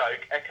isn't a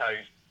joke.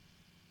 Echoes.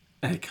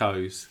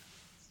 Echoes.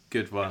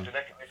 Good one. It's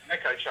an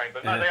echo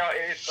chamber. No, Yeah. they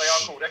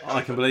are called echoes.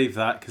 I can believe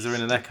that because they're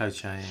in an echo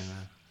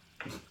chamber.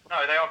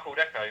 No, they are called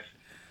echoes.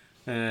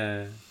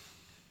 Yeah.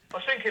 I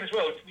was thinking as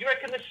well, do you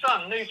reckon the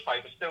Sun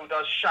newspaper still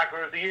does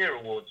Shagger of the Year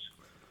awards?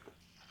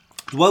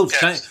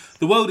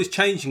 The world is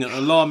changing at an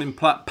alarming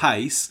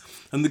pace,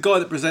 and the guy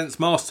that presents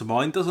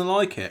Mastermind doesn't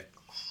like it.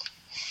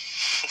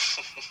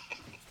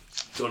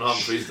 John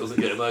Humphreys doesn't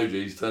get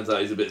emojis. Turns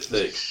out he's a bit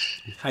thick.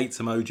 He hates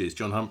emojis,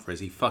 John Humphreys.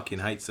 He fucking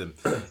hates them.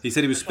 He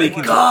said he was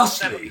speaking...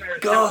 Ghastly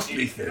Out of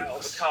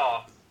things. a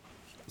car.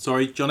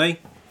 Sorry, Johnny?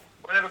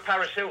 Whenever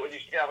Paris Hilton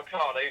used to get out of a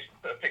car, they used to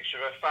put a picture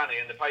of her fanny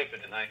in the paper,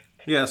 didn't they?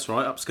 Yeah, that's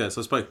right. Upskirts.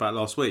 I spoke about it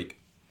last week.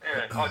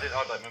 Yeah, I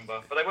don't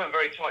remember. But they weren't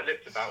very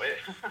tight-lipped about it.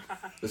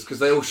 It's because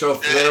they all show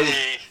off.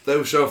 They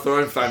all show off their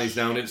own fannies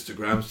now on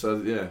Instagram.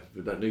 So yeah,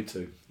 we don't need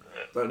to.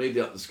 Don't need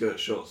the up the skirt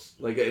shots.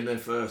 They get in there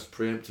first,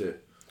 preempt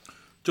it.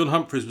 John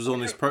Humphreys was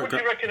on this What programme.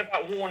 do you reckon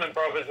about Warner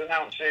Brothers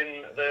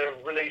announcing they're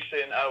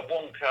releasing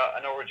Wonka: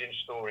 An Origin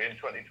Story in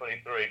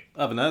 2023?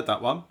 I haven't heard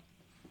that one.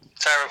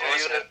 Terrible,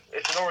 isn't it?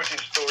 It's an origin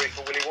story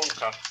for Willy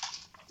Wonka.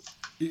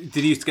 Did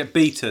he used to get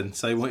beaten,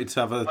 so he wanted to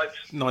have a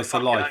nicer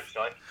Fucking life?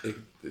 hope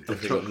It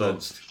definitely got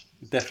nudged.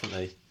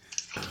 Definitely.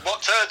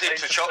 What turned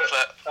into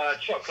chocolate?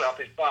 Chocolate up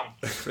his bum.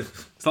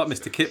 It's like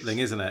Mr. Kipling,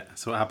 isn't it?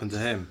 That's what happened to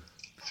him.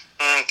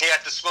 He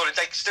had the small.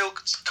 They still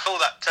call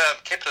that term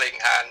Kipling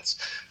hands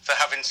for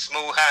having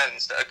small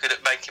hands that are good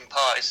at making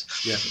pies.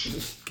 Yeah.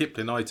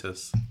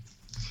 Kiplinitis.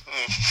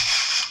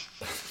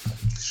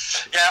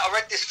 Yeah, I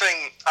read this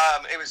thing.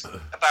 It was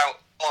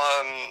about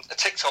a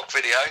TikTok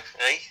video.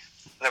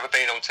 Never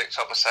been on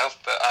TikTok myself,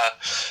 but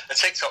a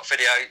TikTok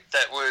video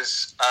that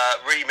was a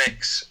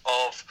remix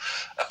of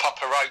a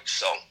Papa Roach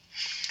song,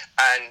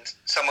 and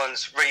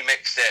someone's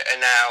remixed it, and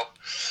now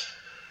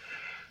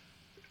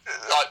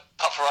like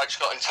Papa Roach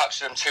got in touch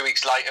with them 2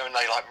 weeks later, and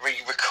they like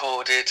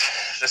re-recorded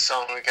the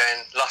song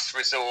again, Last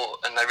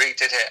Resort, and they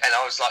redid it, and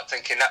I was like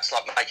thinking that's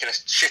like making a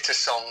shitter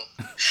song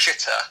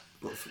shitter.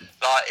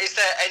 Like, is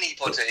there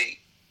anybody?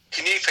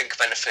 Can you think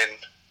of anything?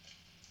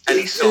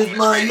 Any song that's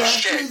really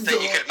shit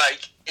that you could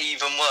make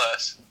even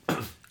worse?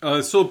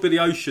 I saw Billy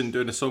Ocean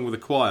doing a song with a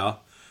choir,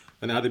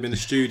 and it had him in the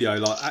studio,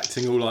 like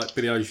acting all like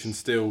Billy Ocean,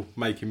 still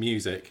making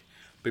music.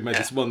 But he made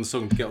this one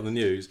song to get on the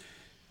news.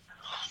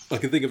 I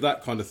can think of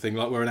that kind of thing,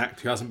 like where an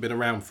actor who hasn't been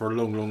around for a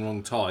long, long,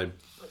 long time.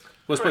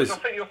 Well, Chris, I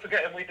think you're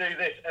forgetting we do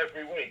this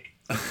every week.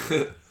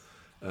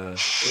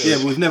 Yeah,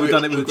 but we've never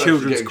done it with a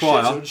children's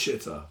choir,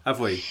 Shitter. have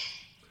we?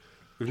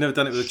 We've never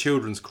done it with a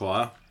children's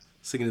choir,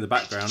 singing in the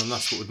background, and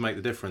that's what would make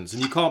the difference.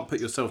 And you can't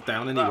put yourself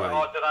down anyway. No,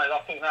 I don't know.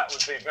 I think that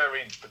would be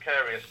very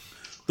precarious.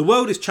 The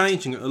world is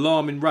changing at an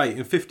alarming rate.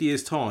 In 50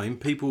 years' time,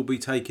 people will be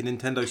taking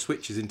Nintendo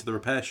Switches into the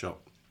repair shop,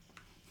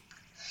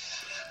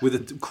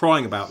 with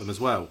crying about them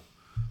as well,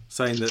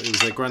 saying that it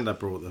was their granddad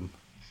brought them.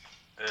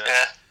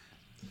 Yeah.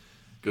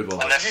 Good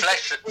one. And their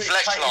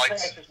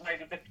flashlights. Has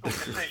made a difficult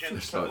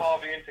decision to put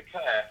Harvey into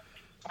care.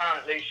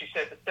 Apparently, she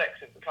said the sex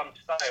has become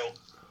stale.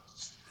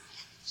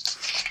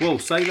 Well,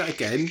 say that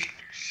again.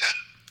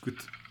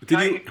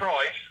 Katie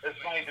Price has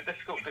made a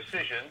difficult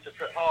decision to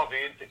put Harvey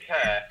into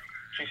care.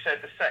 She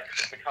said the sex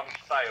has become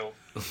stale.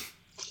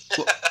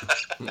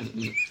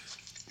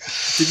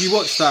 Did you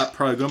watch that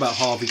programme about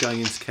Harvey going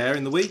into care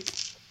in the week?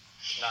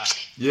 No.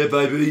 Yeah,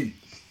 baby.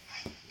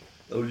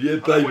 Oh, yeah,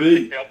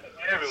 baby. I'll put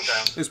my aerial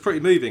down. It was pretty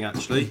moving,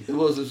 actually. It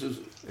was.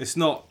 It's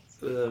not...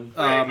 He moved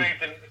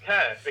into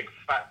care, big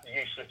fat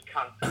useless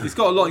cunt. He's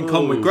got a lot in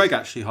common with Greg,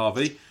 actually,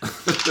 Harvey,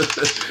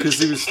 because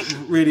he was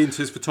really into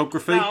his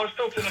photography. No, I was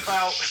talking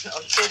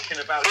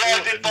about.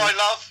 Blinded by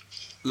love.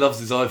 Loves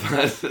his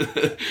iPad.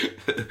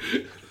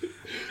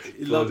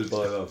 He Blinded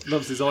by love.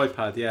 loves his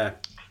iPad, yeah.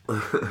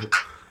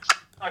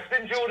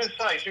 Didn't Jordan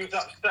say she was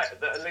upset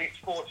that at least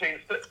 14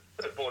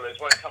 footballers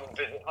won't come and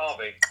visit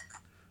Harvey?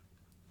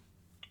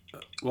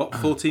 What,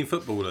 14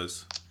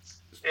 footballers?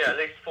 Yeah, at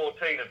least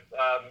 14 of.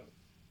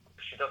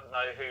 She doesn't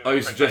know who... Are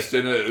you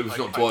suggesting it was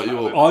not Dwight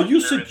York? Are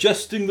you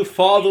suggesting the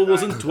father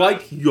wasn't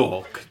Dwight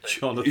York,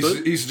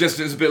 Jonathan? He's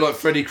suggesting it's a bit like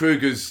Freddy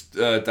Krueger's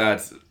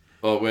dad,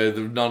 where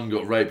the nun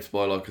got raped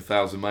by like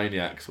 1,000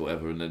 maniacs or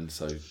whatever, and then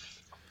so...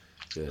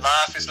 Yeah.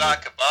 Life is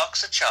like a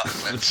box of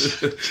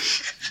chocolates.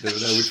 Never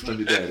know which one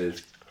your dad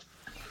is.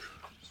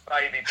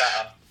 Baby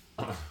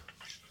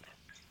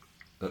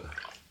better.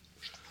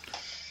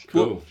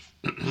 Cool.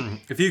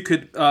 If you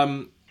could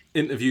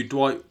interview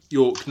Dwight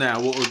York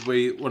now, what would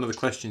be one of the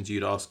questions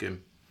you'd ask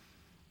him?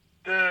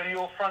 Do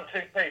your front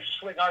two teeth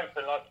swing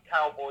open like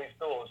cowboys'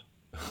 doors?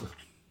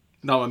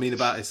 No, I mean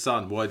about his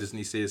son. Why doesn't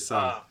he see his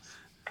son?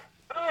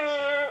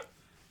 Because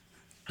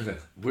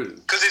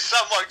his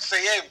son won't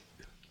see him.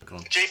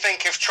 Do you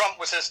think if Trump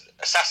was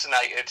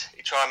assassinated,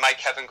 he'd try and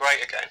make heaven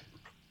great again?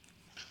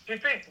 Do you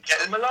think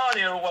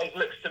Melania always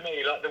looks to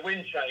me like the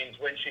wind chains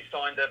when she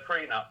signed her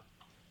prenup?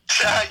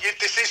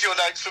 This is your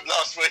notes from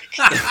last week.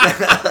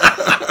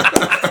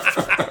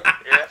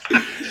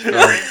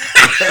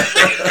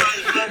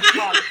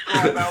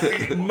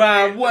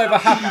 Man, whatever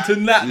happened to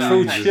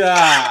natural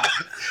chat?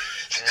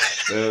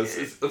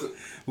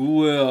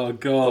 Oh,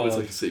 God.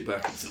 I can sit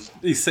back.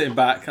 He's sitting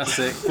back, that's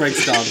it.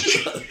 Greg's done.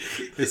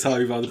 It's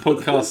over. The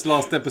podcast,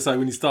 last episode,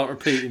 when you start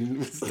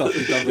repeating stuff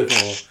you've done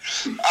before.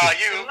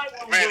 You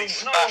really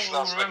smashed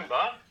last week.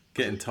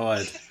 Getting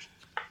tired.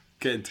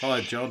 Getting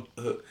tired, John.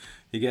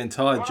 You're getting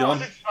tired,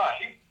 John.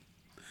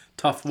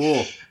 Tough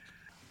war.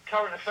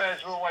 Current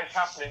affairs are always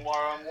happening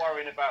while I'm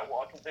worrying about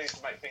what I can do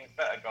to make things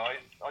better, guys.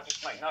 I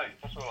just make notes,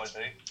 that's all I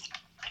do.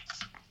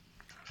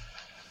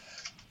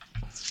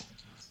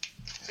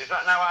 Is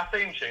that now our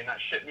theme tune, that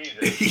shit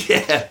music?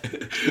 Yeah.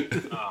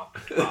 Oh,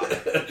 fuck.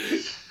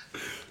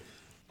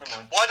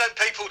 Why don't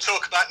people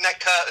talk about neck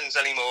curtains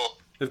anymore?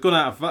 They've gone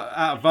out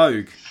of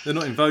vogue. They're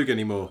not in vogue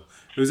anymore.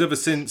 It was ever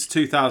since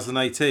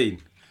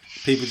 2018.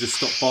 People just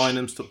stopped buying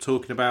them, stopped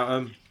talking about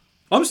them.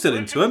 I'm still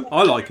into them.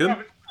 I like them.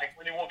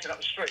 When you're walking up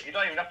the street, you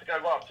don't even have to go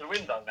right up to the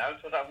window now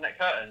to have neck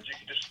curtains. You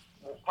can just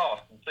walk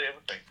past and see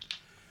everything.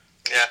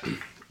 Yeah,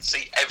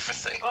 see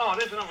everything. Oh,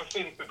 there's another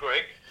thing for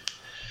Greg.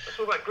 Let's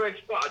talk about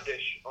Greg's butter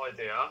dish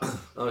idea.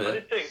 Oh, yeah. I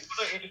did think,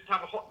 why don't you just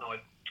have a hot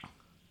knife?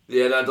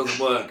 Yeah, that doesn't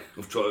work.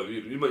 I've tried. Have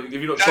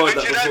you not tried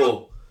that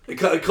before?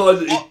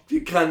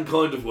 It can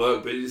kind of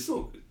work, but it's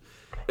not.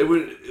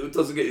 It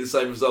doesn't get you the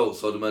same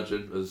results, I'd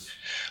imagine, as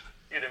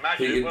You'd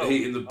imagine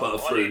heating the butter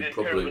through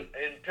properly.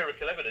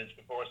 Empirical evidence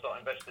before I start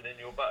investing in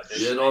your butter dish.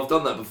 Yeah, no, I've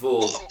done that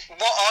before. What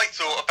I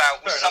thought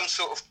about was some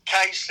sort of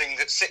cage thing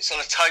that sits on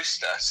a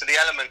toaster, so the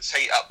elements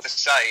heat up the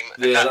same.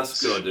 Yeah,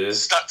 that's a good idea.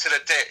 Stuck to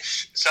the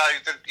dish, so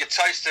your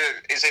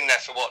toaster is in there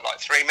for what, like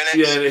 3 minutes?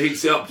 Yeah, and it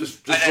heats it up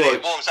just and right. then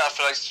it warms up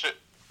for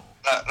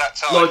that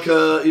time. Like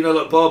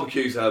like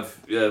barbecues have.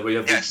 Yeah, we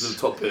have Yes. the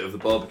top bit of the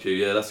barbecue.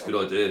 Yeah, that's a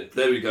good idea.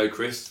 There we go,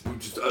 Chris.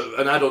 Just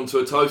an add-on to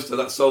a toaster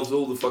that solves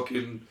all the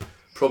fucking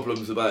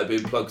problems about it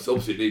being plugged. So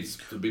obviously, it needs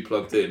to be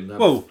plugged in.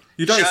 Well,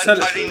 you don't sell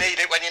it. You only need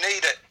it when you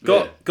need it.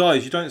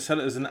 Guys, you don't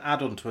sell it as an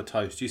add-on to a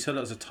toast. You sell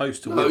it as a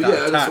toaster with that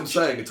yeah, attached. that's what I'm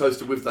saying. A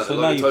toaster with that. So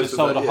like now you've just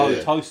sold a whole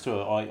toaster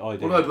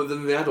idea. Well, no, but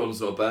then the add-on's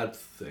not a bad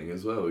thing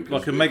as well.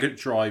 Like a Mega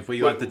Drive where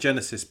you had the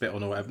Genesis bit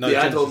on or whatever. No, the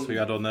Genesis we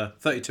had on the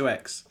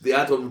 32X. The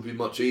add-on would be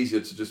much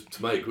easier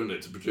to make, wouldn't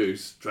it? To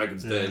produce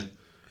Dragon's Den.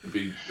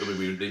 We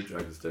would need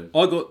Dragon's Den.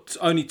 I got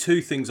only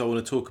two things I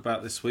want to talk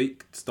about this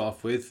week to start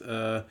off with.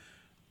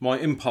 My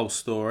Impulse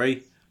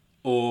story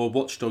or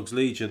Watch Dogs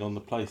Legion on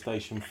the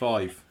PlayStation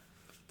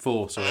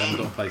 4, sorry, I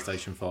haven't got a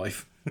PlayStation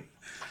 5.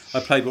 I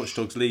played Watch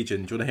Dogs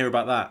Legion. Do you want to hear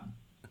about that?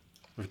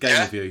 With a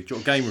game review. Do you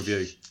want a game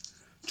review?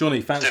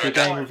 Johnny, fancy a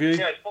game review?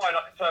 Yeah, it's fine.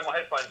 I can turn my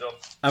headphones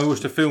off. And we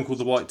watched a film called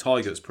The White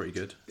Tiger. It's pretty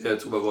good. Yeah,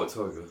 talk about White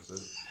Tiger.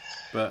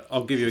 But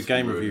I'll give you a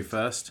game review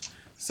first.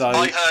 So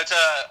I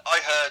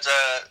heard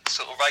a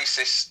sort of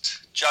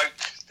racist joke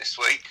this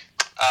week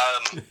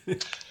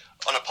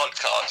on a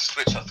podcast,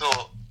 which I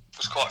thought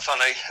was quite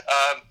funny.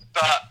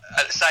 But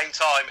at the same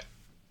time,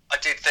 I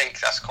did think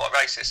that's quite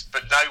racist.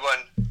 But no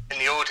one in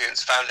the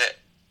audience found it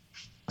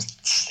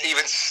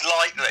even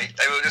slightly.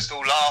 They were just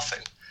all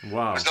laughing.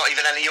 Wow. There was not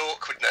even any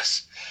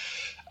awkwardness.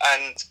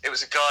 And it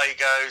was a guy who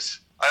goes,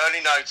 I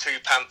only know 2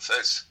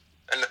 panthers,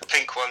 and the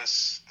pink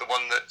one's the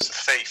one that's a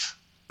thief.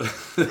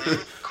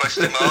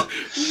 Question mark.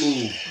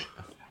 Ooh.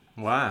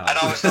 Wow. And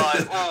I was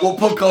like, what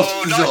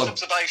podcast was nice on?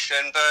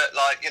 observation, but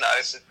like, you know,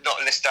 it's not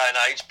in this day and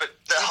age. But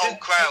the whole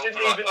crowd You were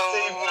didn't like, even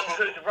see one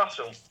Hood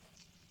Russell.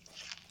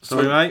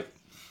 Sorry, mate?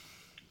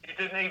 You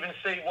didn't even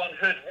see one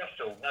Hood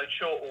Russell. No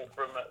chortle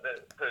from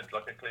the Hood,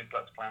 like a Ku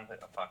Klux Klan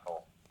hit a fuck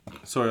off.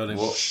 Sorry, I didn't.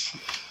 What?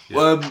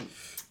 Yeah.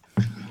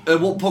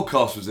 What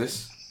podcast was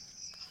this?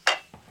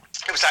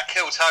 it was that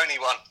Kill Tony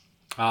one.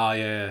 Ah,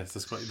 yeah,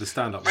 that's quite the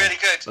stand-up one. Really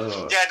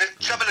good. Yeah,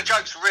 some of the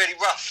jokes are really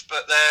rough,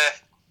 but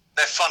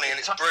they're funny and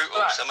it's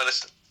brutal. Some of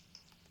the.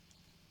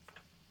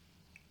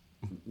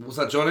 What's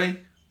that, Johnny?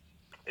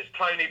 It's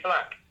Tony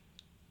Black.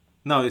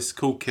 No, it's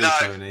called Kill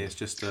Tony. It's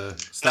just a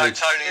stage. No,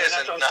 Tony Yeah, isn't.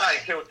 that's what I'm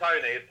saying. Kill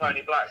Tony. It's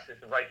Tony Black's.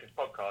 It's a racist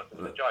podcast.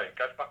 It's a joke.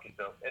 Go fuck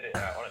yourself. Edit it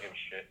out. I don't give a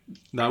shit.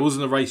 No, it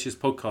wasn't a racist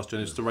podcast, John.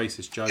 It's the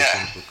racist joke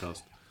on the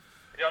podcast.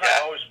 Yeah, I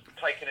know, I was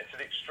taking it to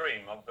the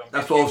extreme.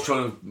 That's what I was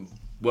trying to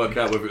work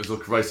out, whether it was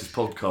like a racist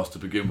podcast to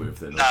begin with.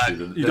 Then No.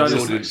 You don't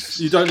listen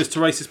to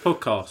racist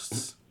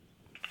podcasts.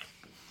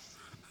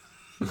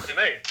 What do you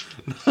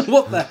mean?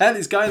 What the hell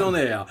is going on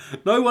here?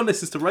 No one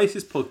listens to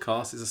racist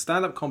podcasts. It's a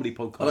stand-up comedy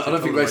podcast. I don't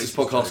think racist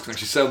podcasts can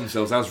actually sell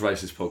themselves as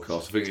racist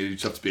podcasts. I think you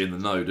just have to be in the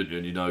know, don't you?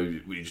 And you know,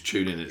 you just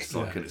tune in. It's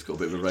like, and it's got a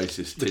bit of a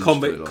racist. The tinge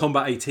Combat, to it, like.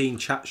 Combat 18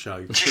 chat show.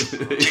 Do you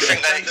think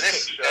that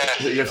exists?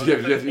 You have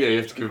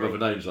to give them other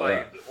names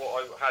like that.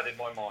 What I had in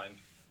my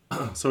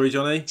mind. Sorry,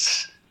 Johnny.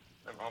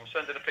 I'm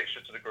sending a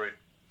picture to the group.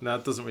 No,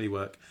 it doesn't really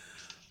work.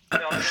 No,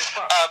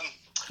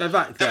 Go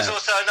back There there. was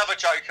also another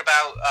joke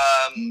about.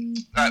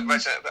 I'm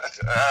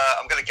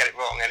going to get it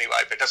wrong anyway,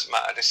 but it doesn't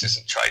matter. This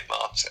isn't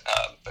trademarked,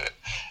 but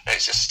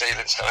it's just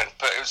stealing something.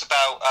 But it was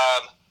about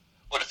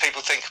what do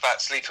people think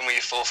about sleeping with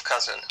your fourth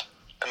cousin?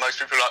 And most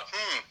people are like,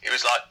 He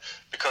was like,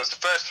 because the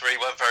first three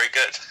weren't very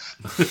good.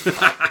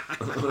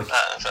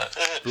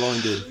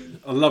 Blinded.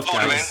 I love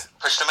Pulled them in, games.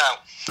 pushed them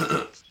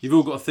out. You've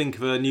all got to think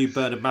of a new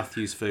Bernard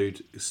Matthews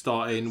food,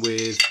 starting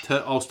with.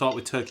 I'll start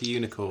with turkey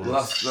unicorns.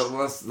 Well, that's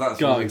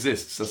Go. what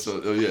exists. That's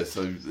what,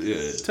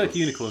 Turkey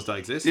unicorns don't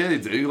exist. Yeah, they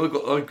do.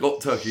 I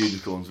got turkey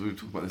unicorns. We were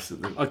talking about this.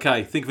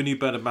 Okay, think of a new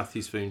Bernard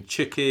Matthews food.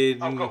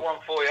 Chicken. I've got one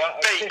for you.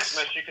 At Beaks.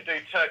 Christmas, you could do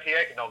turkey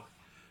eggnog.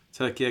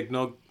 Turkey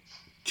eggnog.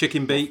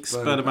 Chicken beaks.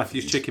 Bernard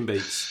Matthews chicken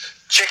beaks.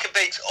 Chicken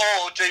beaks,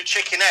 or do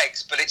chicken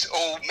eggs, but it's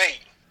all meat.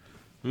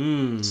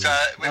 So,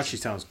 Actually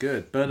sounds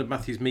good. Bernard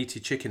Matthews meaty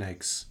chicken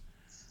eggs.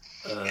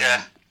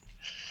 yeah.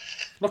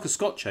 Like a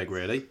Scotch egg,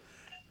 really.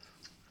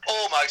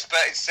 Almost, but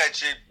instead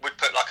you would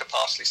put like a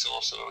parsley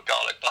sauce or a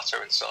garlic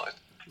butter inside.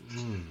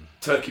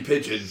 Turkey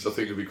pigeons, I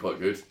think would be quite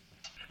good.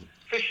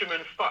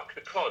 Fishermen fuck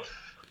the cod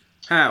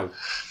How?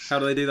 How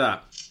do they do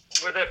that?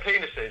 with their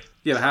penises.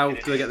 Yeah, but how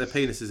do they get their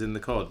penises in the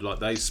cod? Like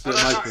they split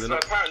them open. So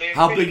apparently in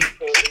How fishing big-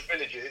 ports in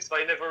villages,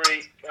 they never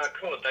eat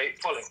cod, they eat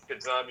pollock,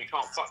 because you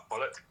can't fuck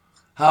pollock.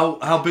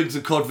 How big's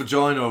a cod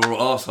vagina or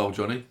arsehole,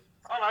 Johnny?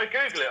 Oh no,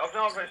 Google it.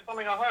 It's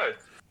something I heard.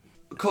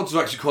 Cods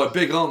are actually quite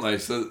big, aren't they?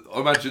 So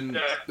I imagine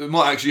Yeah. they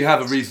might actually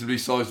have a reasonably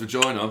sized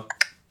vagina.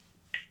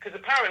 Because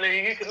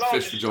apparently you can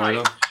Fish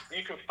vagina.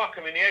 you can fuck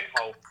them in the egg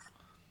hole.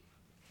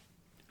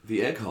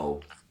 The egg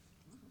hole.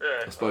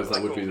 Yeah, I suppose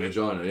that would be the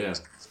vagina, yeah.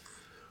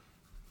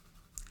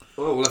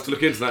 Well, we'll have to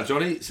look into that,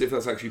 Johnny, see if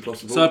that's actually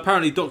possible. So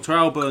apparently Dr.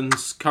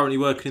 Alban's currently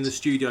working in the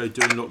studio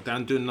during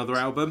lockdown, doing another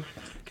album.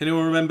 Can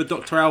anyone remember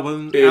Dr.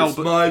 Alban? It's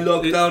my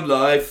lockdown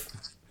life.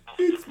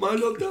 It's my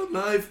lockdown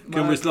life.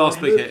 Can we last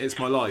bit here? It's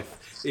my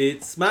life.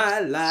 It's my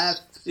life.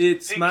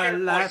 It's He my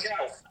cured life.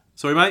 gout.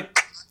 Sorry, mate.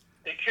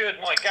 He cured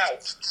my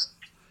gout.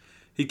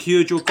 He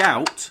cured your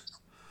gout.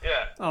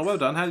 Yeah. Oh, well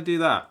done. How did he do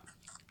that?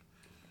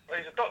 Well,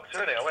 he's a doctor,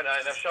 isn't he? I went out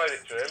and I showed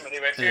it to him, and he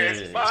went, Yeah.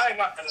 "Here's my," and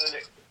then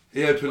it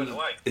He opened. went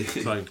away.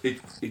 Sorry.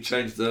 he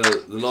changed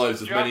the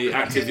lives of You have many to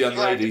active young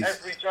drag ladies.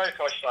 Every joke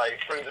I say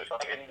through the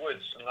fucking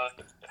woods, and I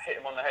hit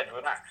him on the head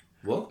with an axe.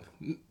 What?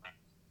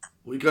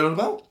 What are you going on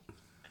about?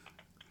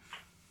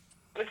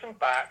 Listen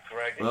back,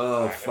 Greg. listen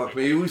Oh, back. fuck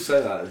me. You always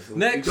say that.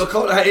 Next. I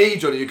can't hear you,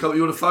 Johnny. You're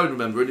on the phone,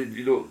 remember? And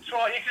you look. That's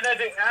right, you can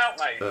edit it out,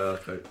 mate.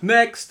 Okay.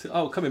 Next.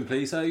 Oh, come in,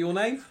 please. Your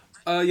name?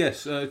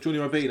 Yes, Johnny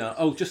Robina.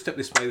 Oh, just step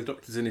this way. The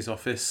doctor's in his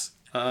office.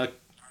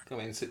 Come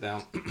in, sit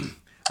down.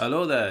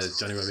 Hello there,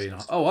 Johnny Robina.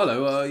 Oh,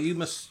 hello. You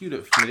look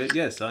familiar.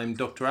 Yes, I'm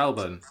Dr.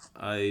 Alban.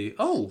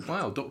 Oh,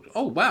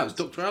 wow, it's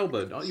Dr.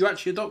 Alban. Are you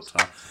actually a doctor?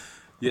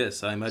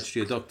 Yes, I'm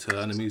actually a doctor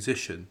and a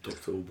musician.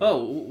 Dr. Alban.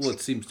 Oh, what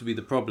seems to be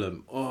the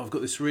problem? Oh, I've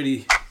got this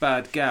really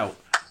bad gout.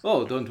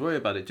 Oh, don't worry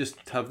about it. Just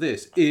have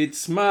this.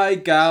 It's my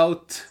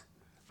gout.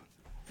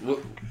 What?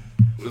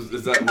 Was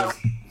that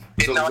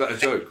a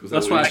joke? Was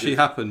That's that what you actually did?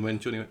 happened when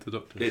Johnny went to the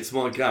doctor. It's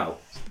my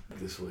gout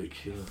this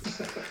week. Yeah.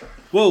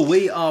 Well,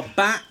 we are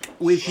back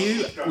with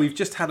you. We've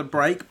just had a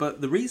break,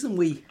 but the reason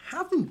we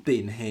haven't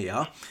been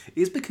here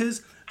is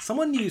because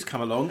someone new's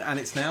come along, and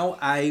it's now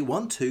a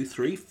 1, 2,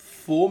 3,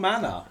 4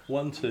 manor.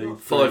 1, 2, 3,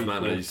 5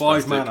 manor, you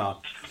 5 spastic. manor.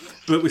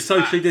 But we're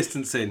socially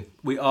distancing.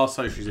 We are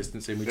socially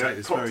distancing. We take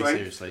this very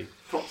seriously.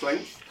 Cock's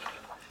length.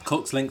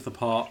 Cock's length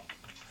apart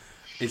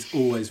is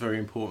always very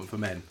important for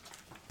men.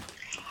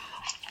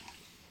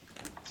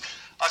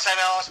 I say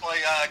now, ask my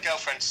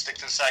girlfriend to stick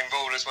to the same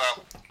rule as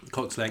well.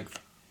 Cock's length.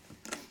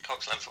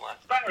 Cock's length away.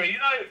 Barry,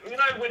 you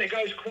know when it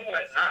goes quiet and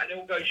that, and it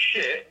all goes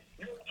shit,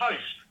 you're a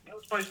host. You're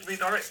not supposed to be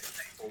directing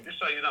people, just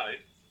so you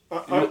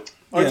know.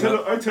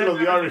 I tell all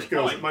the Irish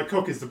girls that my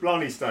cock is the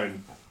Blarney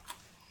Stone.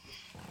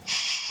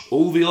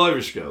 All the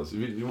Irish girls,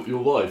 your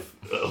wife,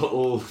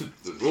 or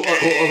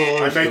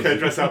I make her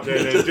dress up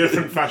in a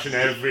different fashion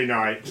every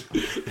night.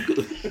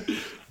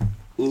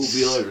 all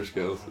the Irish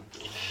girls,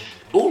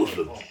 all of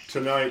them.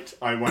 Tonight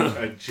I want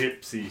a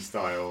gypsy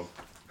style.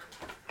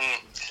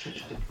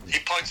 He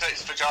points at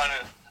his vagina.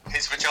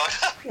 His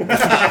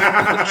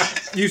vagina.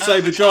 You say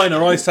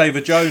vagina, I say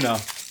vagina.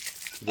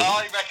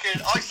 I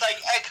reckon. I say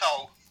egg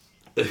hole.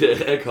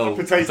 Egg hole.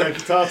 Potato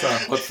patata.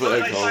 I'd put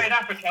They egg hole. say in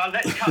Africa,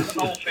 let's cut the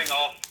whole thing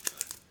off.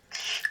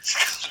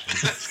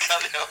 Let's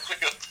cut it off.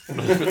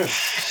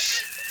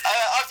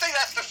 I think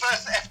that's the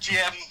first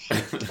FGM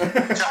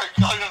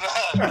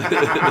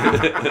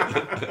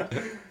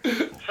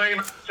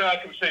Female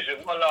circumcision,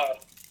 my love.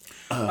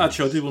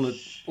 Actually, I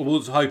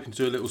was hoping to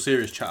do a little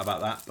serious chat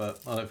about that, but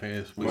I don't think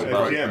it's. Well,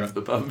 About yeah. it.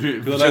 But I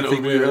don't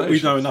think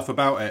we know enough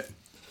about it.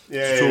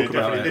 Yeah, to talk about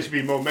definitely. it. There should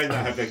be more men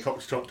that have their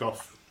cocks chopped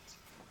off.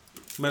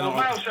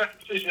 Male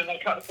circumcision, they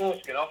cut the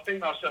foreskin off.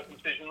 Female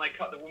circumcision, they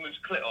cut the woman's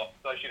clit off,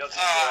 so she doesn't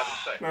have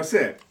sex. That's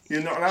it.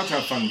 You're not allowed to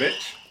have fun,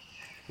 bitch.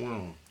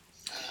 Wow.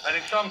 And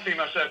in some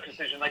female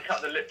circumcision, they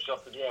cut the lips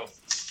off as well.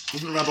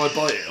 Doesn't the rabbi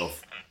bite it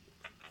off?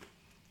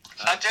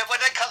 And when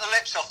they cut the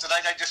lips off, do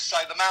they just sew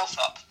the mouth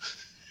up?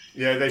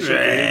 Yeah, they should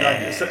be.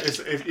 Like,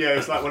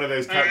 it's like one of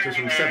those characters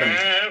from Seven.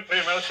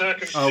 Female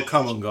circumcision. Oh,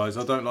 come on, guys.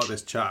 I don't like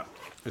this chat.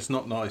 It's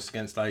not nice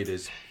against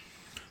ladies.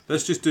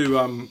 Let's just do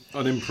an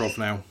improv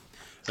now.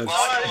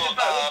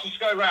 Let's just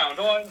go round.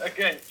 I'm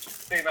against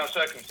female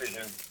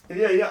circumcision.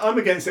 Yeah, I'm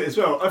against it as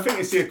well. I think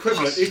it's the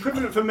equivalent. The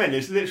equivalent for men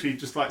is literally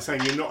just like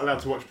saying you're not allowed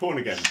to watch porn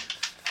again.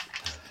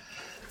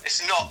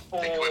 It's not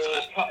Or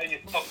equivalent. cutting your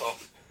cock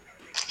off.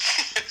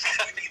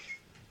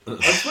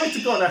 I swear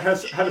to God, I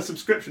had a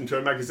subscription to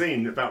a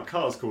magazine about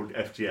cars called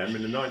FGM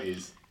in the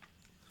 90s.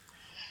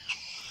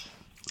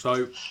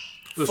 So,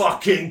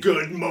 Fucking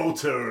good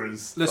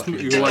motors. let's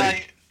move you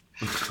away.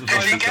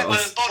 Can you get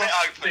the bonnet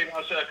open?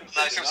 Female No,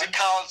 circumcision. so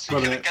cars,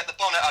 you're going to get the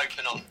bonnet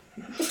open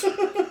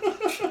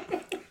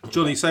on.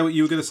 Johnny, say what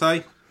you were going to say. I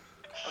was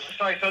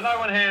going to say, so no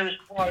one here is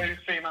pro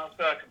female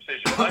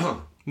circumcision, right?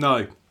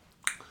 No.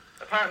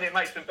 Apparently it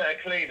makes them better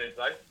cleaners,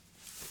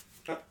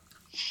 though.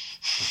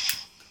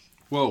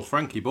 Well,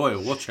 Frankie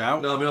Boyle, watch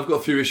out. No, I mean, I've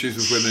got a few issues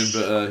with women,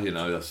 but,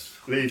 that's...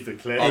 Leave the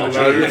clip.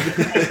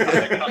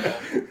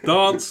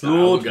 Dance, Nah,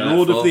 Lord, we'll go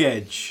Lord that of far. the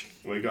Edge.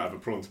 Well, you got to have a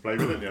prawn to play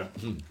with, haven't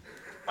you?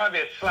 Maybe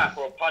a slap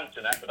or a punch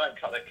in that, but don't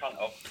cut their cunt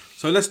off.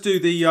 So let's do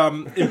the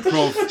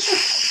improv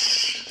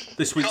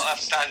this week. Got to have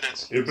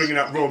standards. You're bringing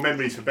up raw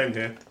memories for Ben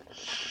here.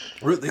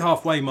 We're at the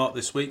halfway mark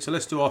this week, so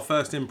let's do our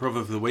first improv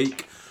of the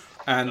week.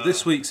 And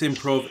this week's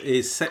improv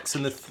is Sex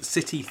and the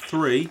City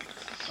 3.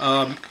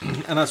 And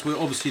as we're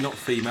obviously not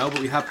female,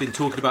 but we have been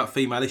talking about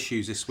female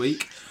issues this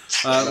week,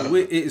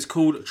 it is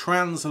called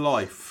Trans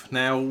Life.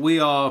 Now, we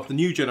are the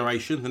new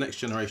generation, the next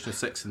generation of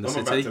Sex in the I'm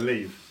City. about to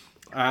leave.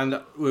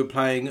 And we're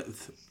playing,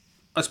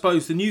 I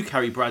suppose, the new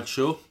Carrie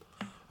Bradshaw,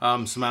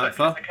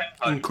 Samantha,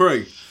 and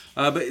crew.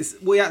 But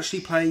we actually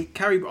play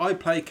I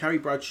play Carrie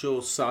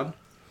Bradshaw's son,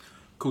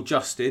 called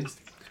Justin,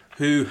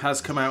 who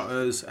has come out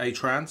as a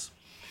trans.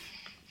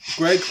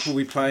 Greg will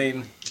be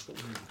playing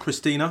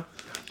Christina,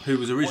 who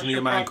was originally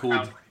a man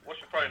called.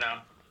 What's your pronoun?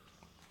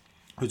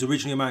 Who was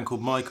originally a man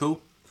called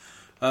Michael.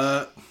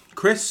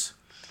 Chris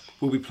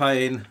will be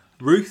playing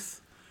Ruth,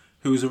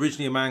 who was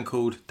originally a man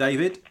called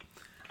David.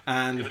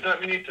 And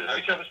Don't we need to know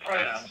each other's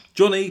pronouns?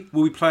 Johnny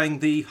will be playing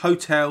the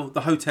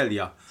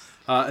hotelier.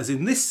 As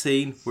in this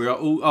scene, we are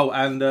all... Oh,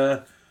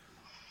 and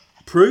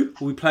Prue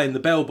will be playing the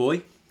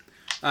bellboy.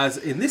 As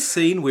in this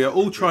scene, we are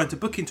all trying to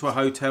book into a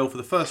hotel for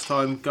the first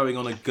time, going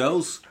on a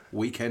girls'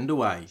 weekend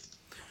away.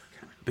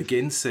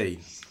 Begin scene.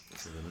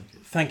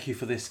 Thank you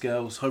for this,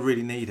 girls. I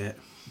really need it.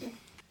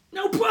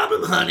 No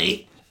problem,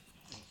 honey.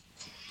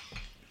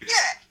 Yeah,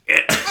 we'll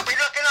be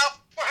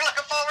we're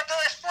looking forward to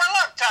this for a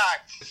long time.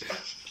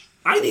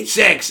 I need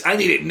sex. I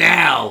need it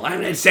now. I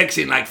haven't had sex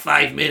in like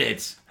 5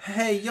 minutes.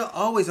 Hey, you're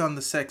always on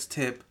the sex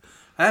tip.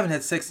 I haven't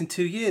had sex in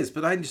 2 years,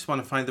 but I just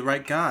want to find the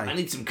right I guy.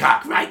 need some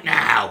cock right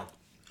now.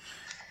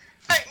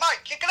 Hey,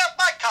 Mike, you can have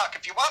my cock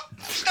if you want.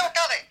 I've still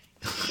got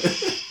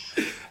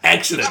it.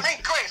 Excellent. I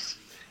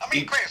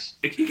mean, Chris.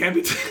 You can't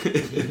be...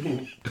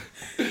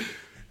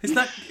 It's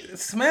not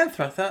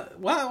Samantha. I thought,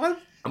 what?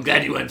 I'm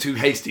glad you weren't too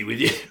hasty with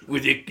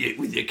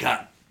your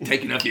cock.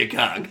 Taking up your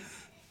cock.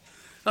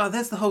 Oh,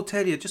 there's the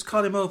hotelier. Just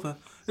call him over.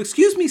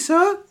 Excuse me,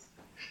 sir.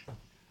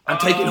 I'm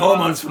taking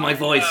hormones for my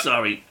voice,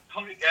 sorry.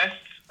 Hi, guests.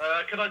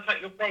 Could I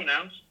take your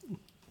pronouns?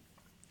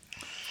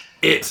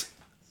 It.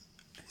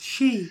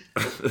 She.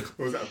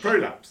 Or was that a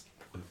prolapse?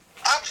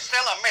 I'm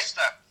still a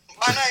mister.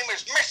 My name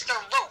is Mr.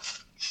 Roof.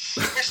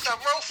 Mr.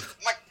 Roof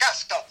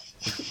McGusto.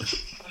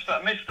 What's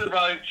that? Mr.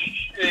 Roach,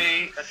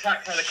 she,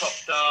 Attack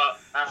Helicopter,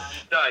 and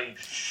Dave.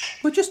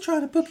 We're just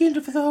trying to book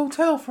into for the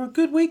hotel for a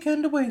good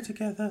weekend away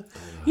together.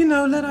 You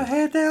know, let our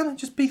hair down and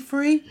just be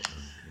free.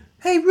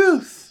 Hey,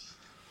 Ruth.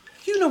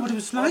 You know what it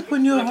was like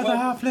when your other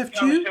half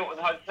left you? Hilton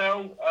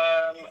Hotel.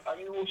 Are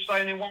you all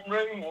staying in one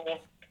room, or...?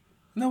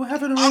 No, we're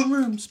having our own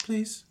rooms,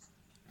 please.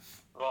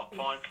 Right,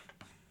 fine.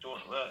 Do you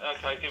want,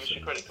 okay, give us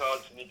your credit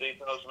cards and your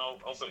details, and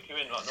I'll book you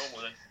in like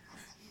normal then.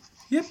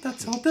 Yep,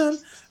 that's all done.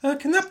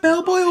 Can that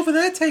bellboy over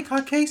there take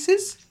our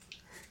cases?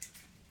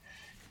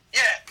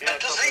 Yeah,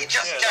 does he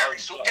just carry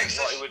suitcases?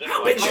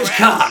 How big's your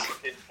cock?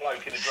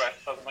 Bloke in a dress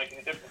doesn't make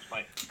any difference,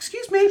 mate.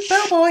 Excuse me,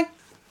 bellboy.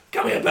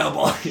 Come here,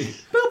 bellboy.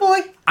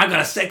 Bellboy. I got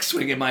a sex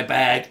swing in my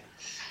bag.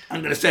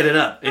 I'm gonna set it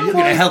up, and you're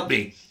gonna help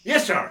me.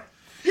 Yes, sir.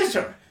 Yes,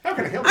 sir. How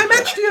can I help I'm you?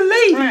 actually a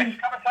lady.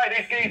 Chris, come and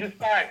take these geezers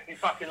back, you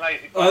fucking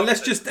lazy Let's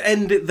bastard. just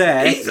end it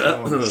there.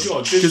 Oh,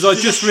 God. Because I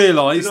just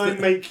realised Did I that...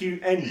 make you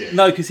end it?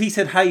 No, because he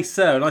said, "Hey,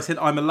 sir," and I said,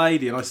 "I'm a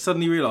lady," and I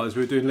suddenly realised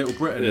we were doing Little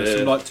Britain. It's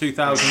from like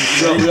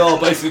 2003. Well, we are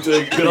basically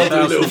doing a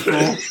little 2004.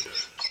 bit.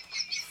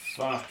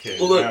 Fucking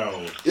Although-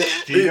 hell. Yeah,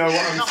 Do you know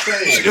what I'm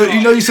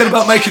saying? You said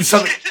about making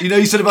something.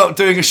 You said about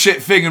doing a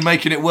shit thing and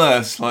making it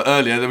worse. Like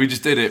earlier, that we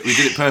just did it. We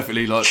did it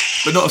perfectly. Like,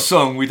 but not a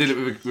song. We did it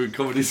with a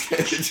comedy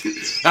sketch.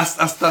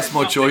 That's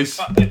my choice.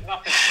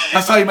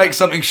 That's how you make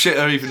something shit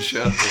or even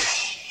shitter.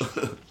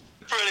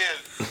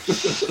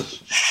 Brilliant.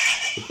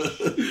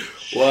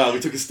 Wow, we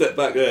took a step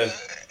back there.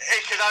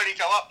 It can only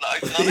go up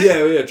though, can't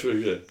it? Yeah, true,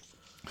 yeah.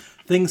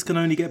 Things can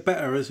only get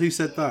better. As who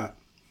said that?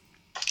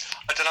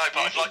 I don't know, but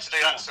I'd like to do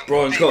that. Some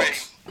Brian TV.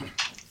 Cox.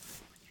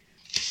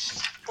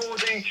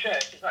 4D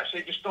check is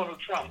actually just Donald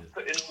Trump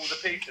putting all the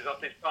pieces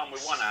off his bum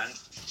with one hand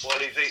while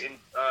he's eating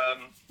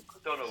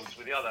McDonald's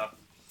with the other.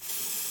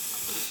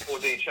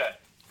 4D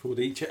check.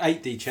 4D,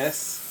 8D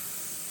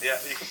chess. Yeah,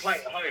 you can play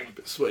it at home.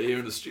 Bit sweaty here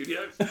in the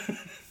studio.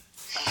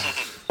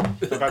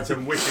 I've had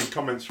some wicked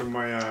comments from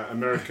my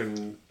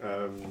American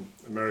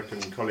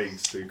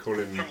colleagues who call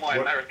him. From my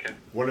American.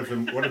 One of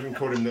them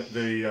called him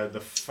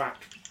the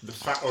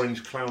fat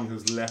orange clown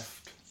has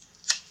left.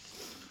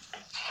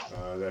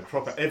 They're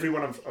proper.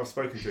 Everyone I've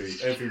spoken to,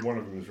 every one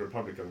of them is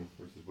Republican,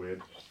 which is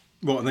weird.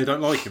 What? And they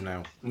don't like him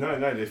now. No,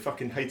 they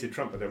fucking hated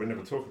Trump, but they would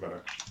never talk about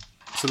it.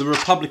 So the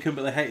Republican,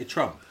 but they hated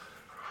Trump.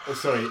 Oh,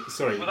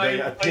 sorry. Well, They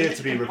they appear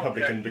to be did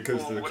Republican project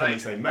because of the or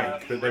comments they, they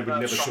make, but they would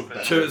never talk about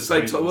it. Two at the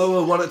same time.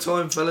 Well, one at a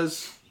time,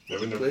 fellas. They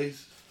would never.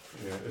 Please.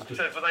 Yeah, it's just,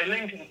 So were they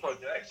Lincoln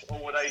project or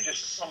were they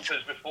just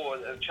Trumpers before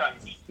it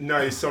changed?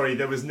 no, sorry,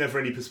 there was never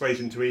any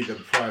persuasion to either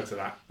prior to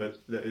that. But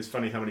it's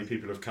funny how many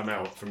people have come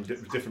out from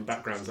different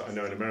backgrounds that I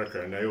know in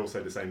America, and they all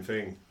say the same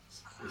thing.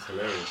 It's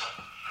hilarious.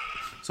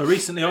 So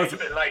recently, It's I've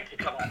a bit late to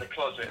come out of the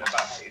closet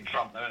about hating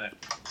Trump, though,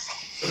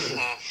 isn't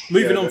it?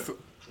 moving Yeah, on.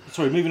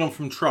 Moving on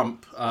from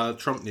Trump.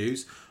 Trump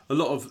news. A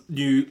lot of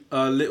new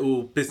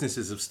little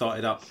businesses have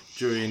started up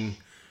during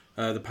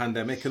the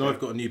pandemic, and I've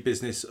got a new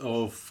business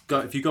of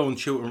if you go on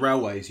Chiltern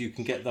Railways, you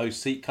can get those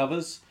seat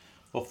covers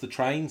off the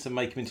trains and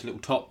make them into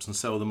little tops and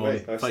sell them on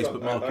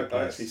Facebook Marketplace.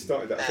 I actually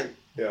started that.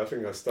 I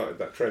think I started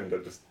that trend.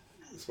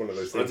 It's one of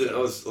those I things.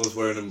 was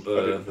wearing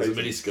a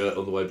mini skirt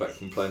on the way back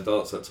from playing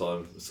darts that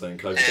time, saying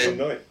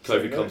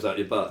COVID comes out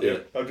your butt. Yeah.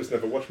 I've just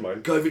never watched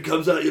mine. COVID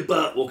comes out your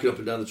butt, walking up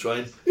and down the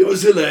train. It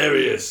was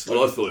hilarious.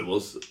 Well, I thought it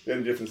was. The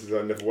only difference is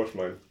I never watched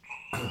mine.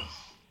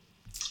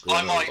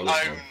 I might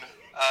own,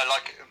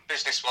 like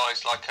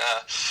business-wise, like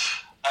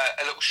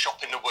a little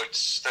shop in the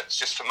woods that's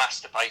just for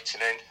masturbating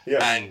in.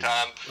 Yeah. And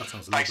That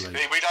sounds lovely.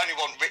 basically, we'd only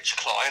want rich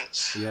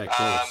clients. Yeah, of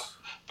course.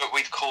 But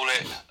we'd call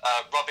it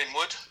Robin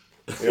Wood.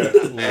 Yeah.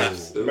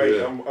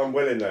 Mate, I'm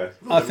well in there.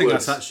 I think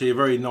that's actually a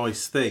very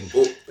nice thing.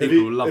 Well,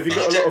 People will love have you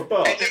that. got a lot of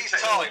bark? In these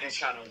Technology times,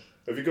 channel.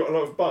 Have you got a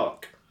lot of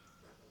bark?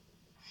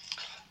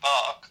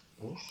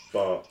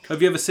 Bark.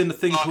 Have you ever seen a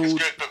thing bark is called?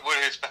 good, but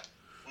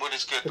wood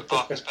is good, but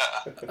bark is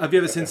better. Have you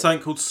ever seen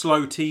something called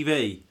Slow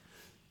TV?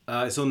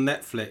 It's on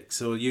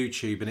Netflix or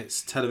YouTube, and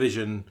it's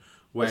television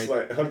where It's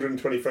like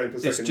 120 frames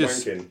per it's second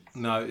just wanking.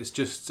 no, it's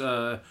just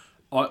a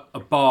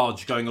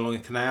barge going along a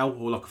canal,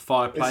 or like a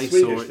fireplace,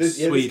 It's or Swedish. it's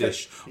This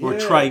Swedish, or a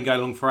yeah. train going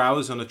along for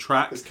hours on a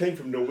track. This came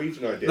from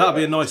Norwegian idea. That'd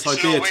be a nice It's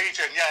idea.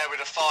 Norwegian, yeah,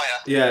 with a fire.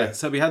 Yeah,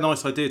 so we had a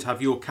nice idea to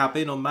have your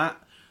cabin on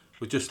that,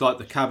 with just like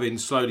the cabin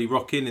slowly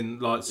rocking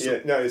and like. Yeah,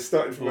 no, it's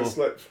starting from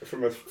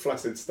a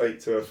flaccid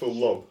state to a full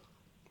lob.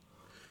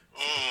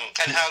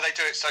 And how they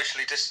do it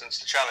socially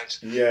distanced, the challenge.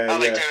 Yeah, How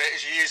they yeah. do it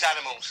is you use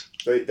animals.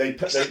 They The thing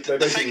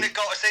basically. that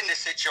got us in this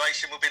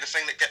situation will be the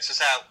thing that gets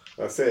us out.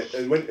 That's it.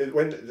 And when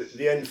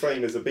the end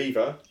frame is a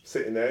beaver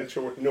sitting there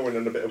gnawing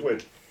on a bit of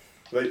wood,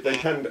 they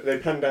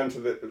pan down to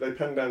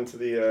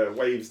the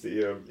waves that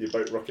your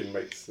boat rocking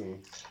makes, and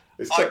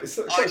it's quite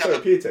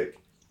therapeutic.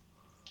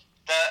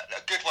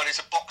 A good one is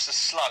a box of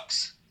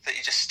slugs that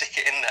you just stick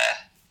it in there,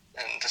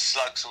 and the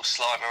slugs will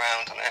slime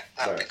around on it.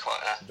 That'd be quite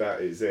a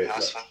That is it.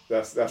 nice one.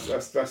 That's that's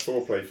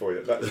foreplay for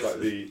you. That's like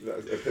the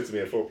epitome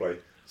of foreplay.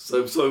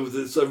 So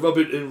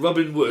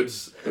Robin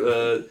Woods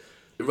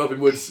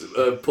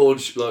porn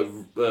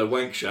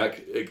wank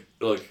shack,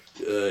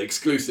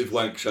 exclusive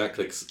wank shack,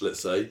 let's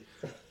say.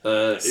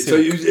 So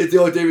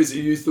the idea is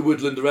you use the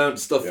woodland around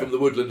stuff from the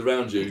woodland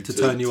around you to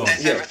turn you on.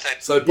 There's everything.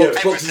 So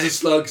boxes of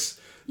slugs,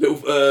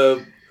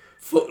 little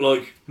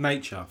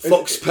Nature.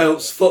 fox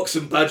pelts, fox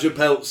and badger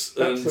pelts,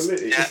 and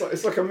Absolutely,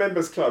 it's like a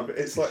members club.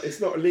 It's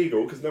not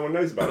illegal because no one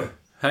knows about it.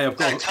 Hey, I've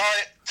No, got.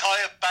 tie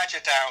a badger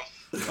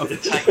down.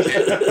 Take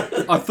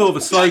it. I thought of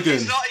a slogan.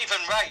 It's not even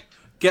rape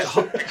Get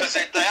because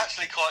they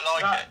actually quite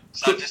like it.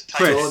 So just take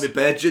Chris. it. Draw the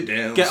badger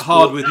down. Get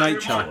hard with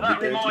nature. That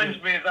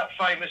reminds me of that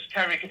famous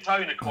Terry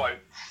Katona quote.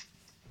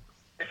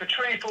 If a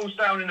tree falls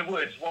down in the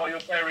woods while you're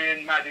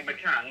burying Maddie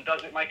McCann,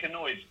 does it make a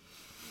noise?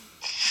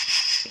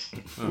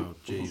 Oh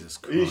Jesus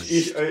Christ!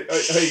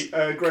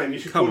 Hey, Graham, you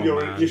should Come call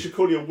on, man. you should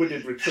call your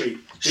wooded retreat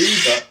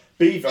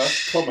beaver,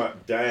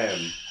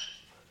 damn.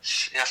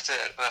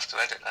 We'll have to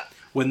edit that.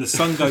 When the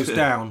sun goes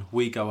down,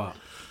 we go up.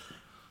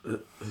 Yeah,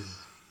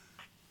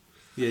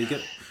 you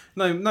get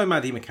no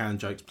Maddie McCann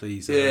jokes,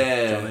 please.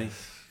 Johnny.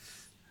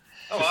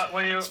 All right,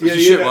 well,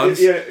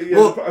 Yeah.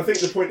 Well, I think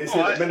the point is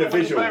here that men are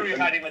visual. When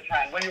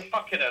you're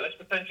fucking her, let's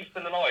pretend she's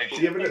still alive.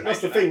 Yeah, but that's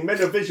the thing. Men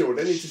are visual.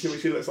 They need to see what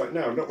she looks like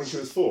now, not when she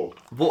was 4.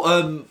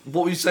 What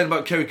were you saying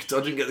about Kerry?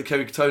 I didn't get the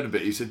Kerry Katona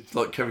bit. You said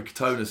like Kerry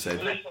Katona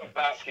said. Listen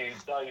back, you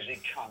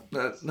dozy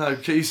cunt. No.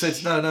 You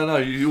said no.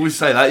 You always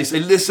say that. You say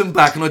listen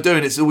back, and I do,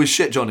 and it's always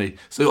shit, Johnny.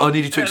 So I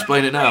need you to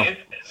explain it now.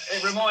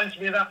 It reminds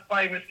me of that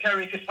famous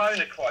Kerry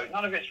Katona quote.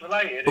 None of it's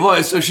related.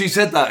 Right, so she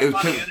said that.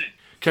 Funny,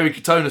 Kerry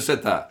Katona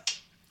said that.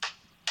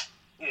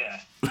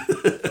 Yeah.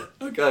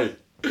 Okay.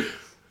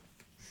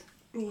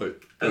 Right.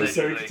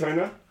 Sarah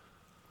Katona?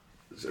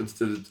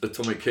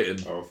 Atomic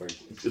Kitten. Oh, thank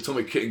you.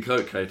 Atomic Kitten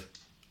Coatcade.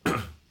 They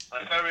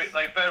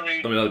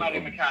buried Maddie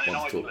McCann in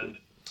Iceland.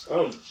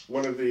 Oh,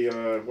 one of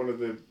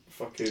the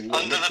fucking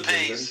Under the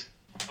peas.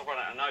 I've run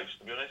out of notes,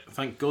 to be honest.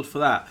 Thank God for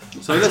that.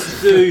 So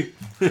let's do.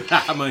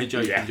 I'm only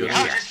joking, Johnny.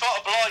 I just fought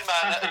a blind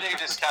man at a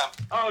nudist camp.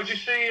 Oh, did you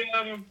see?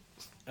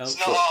 It's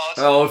not hard.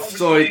 Oh,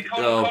 sorry.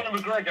 Conor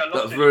McGregor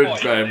That's ruined,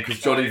 Graham, because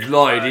Johnny's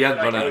lied. He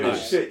hadn't run out of Oh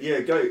notes. shit!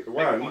 Yeah, go.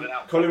 One.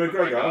 Colin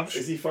McGregor,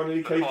 is he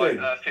finally caved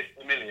in?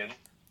 50 million.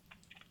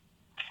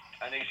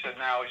 And he said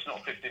now it's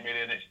not 50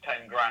 million, it's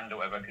 10 grand or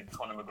whatever, because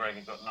Conor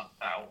McGregor got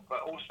knocked out.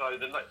 But also,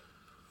 they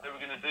were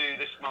going to do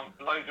this month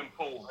Logan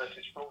Paul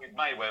versus Floyd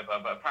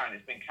Mayweather, but apparently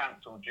it's been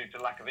cancelled due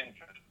to lack of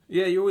interest.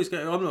 Yeah, you always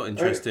go. I'm not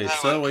interested,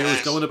 so I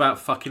always go on about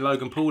fucking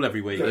Logan Paul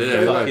every week.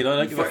 Yeah, Fucking, I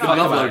don't give a fuck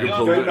love about Logan it.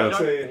 Paul. Going back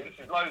This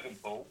is Logan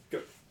Paul.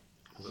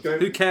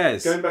 Who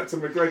cares? Going back to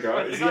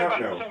McGregor, is he out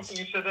now? Something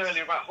you said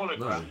earlier about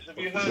holograms. Have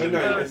you heard No,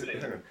 of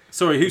hang on.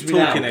 Sorry, who's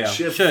talking here?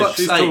 Shit, Shush, fuck's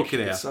who's sake. talking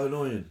here? It's so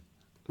annoying.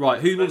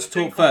 Right, who wants to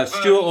talk first?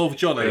 Stuart or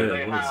Johnny?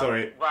 They have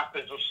Sorry.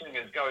 rappers or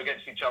singers go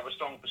against each other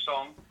song for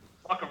song.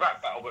 Like a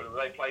rap battle, but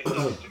they play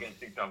songs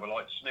against each other.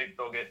 Like Snoop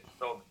Dogg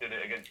did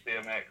it against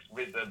DMX,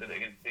 RZA did it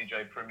against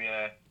DJ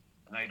Premier,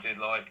 and they did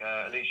like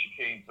Alicia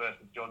Keys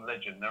versus John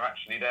Legend. They're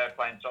actually there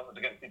playing songs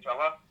against each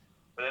other.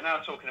 But they're now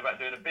talking about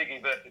doing a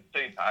Biggie versus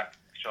Tupac,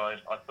 which I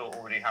thought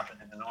already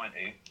happened in the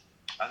 90s.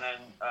 And then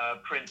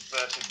Prince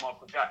versus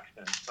Michael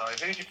Jackson. So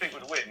who do you think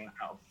would win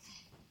out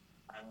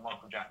and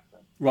Michael Jackson?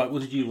 Right,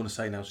 what did you want to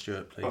say now,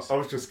 Stuart, please? I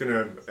was just going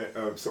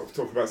to sort of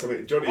talk about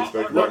something Johnny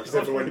spoke about, because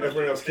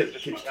everyone else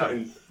keeps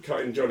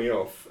cutting Johnny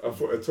off. I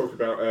thought I'd talk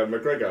about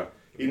McGregor.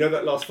 You know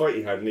that last fight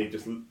he had and he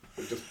just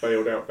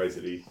bailed out,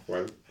 basically,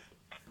 Wang?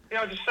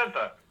 Yeah, I just said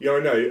that. Yeah, I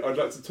know. I'd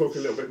like to talk a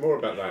little bit more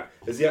about that.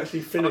 Has he actually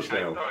finished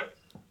now? Sorry.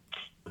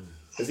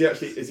 Is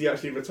he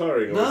actually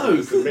retiring? Or No,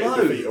 is he just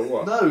admitted defeat or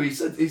what? No, he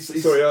said.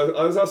 He's Sorry,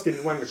 I was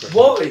asking Wang the question.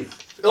 Why?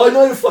 I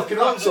know the fucking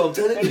answer. I'm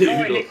telling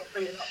you.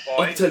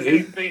 I'm telling you.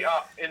 He beat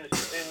up in the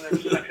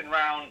second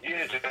round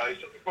years ago, so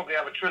he'll probably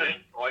have a trilogy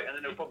fight, and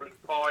then he'll probably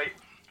fight.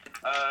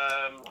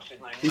 What's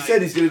his name? He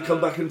said he's going to come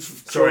back and.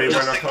 Sorry, Wang, I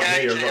Justin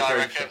can't hear you. Gaethje, I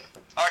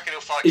reckon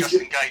he'll fight He's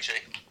Justin Gaethje.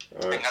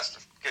 I think that's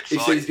the good He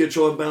fight. said he's going to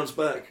try and bounce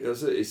back.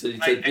 That's it. He said,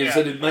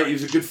 mate, he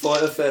was a good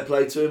fighter, fair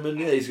play to him, and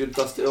yeah, he's going to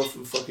dust it off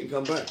and fucking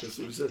come back. That's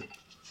what he said.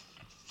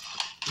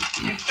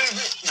 He's too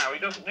rich now, he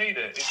doesn't need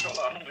it. He's got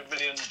like 100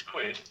 million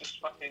quid, just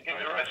fucking give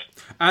it a rest.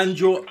 And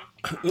you're...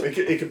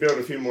 He could build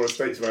a few more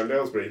estates around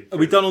Aylesbury. Are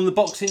we done on the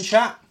boxing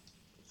chat?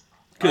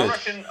 Good. I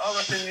reckon,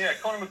 yeah,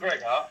 Conor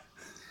McGregor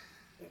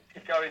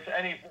could go into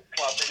any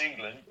club in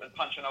England and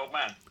punch an old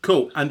man.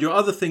 Cool. And your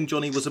other thing,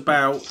 Johnny, was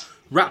about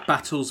rap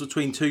battles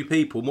between two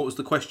people. What was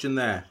the question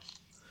there?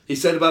 He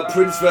said about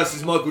Prince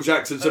versus Michael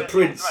Jackson. So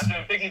Prince.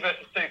 Biggie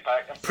versus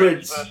Tupac and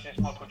Prince versus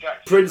Michael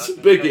Jackson. Prince and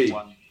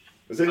Biggie.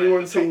 Has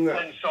anyone seen that?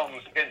 10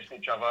 songs against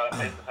each other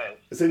head to head.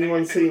 Has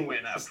anyone seen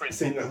Prince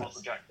that?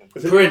 Michael Jackson.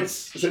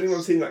 Has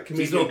anyone seen that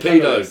comedian He's not a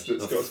pedo.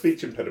 that's got a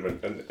speech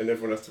impediment and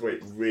everyone has to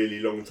wait a really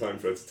long time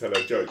for her to tell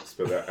her jokes,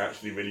 but they're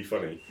actually really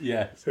funny?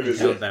 Yeah. Who is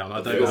Count it? down.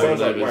 I don't It know. sounds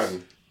like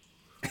Wang.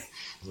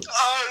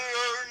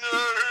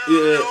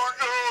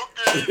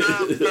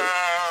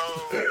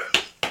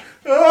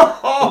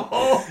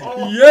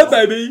 Yeah,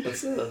 baby.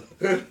 That's her.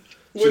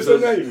 What's her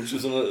name?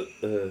 She's on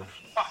a.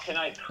 Fucking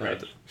hate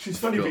Chris. She's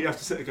funny, but you have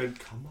to sit there going,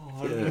 come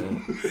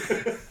on.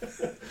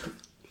 Yeah.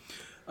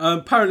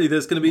 Apparently,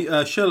 there's going to be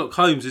Sherlock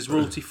Holmes is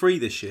royalty free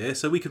this year,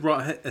 so we could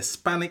write a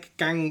Hispanic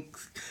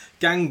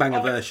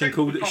gangbanger version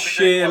called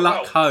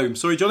Sherlock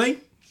Holmes. Sorry, Johnny.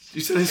 You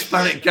said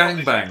Hispanic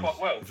gangbang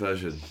Quite well.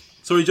 version.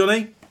 Sorry,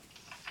 Johnny.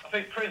 I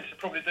think Prince would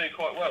probably do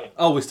quite well.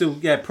 Oh, we're still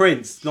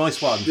Prince.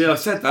 Nice one. Yeah, I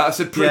said that. I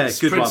said Prince.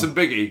 Yeah, good Prince one. and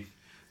Biggie.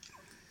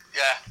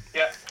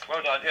 Yeah,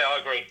 well done. Yeah, I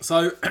agree.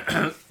 So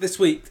this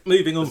week,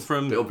 moving on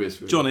from bit obvious,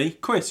 really. Johnny,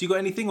 Chris, you got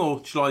anything,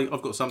 or shall I?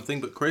 I've got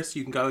something, but Chris,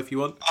 you can go if you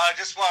want. I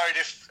just worried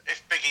if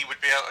Biggie would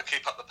be able to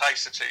keep up the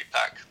pace of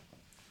Tupac.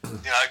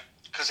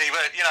 Because he would,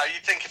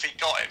 you'd think if he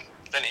got him,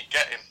 then he'd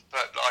get him.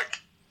 But like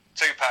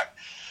Tupac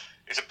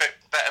is a bit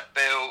better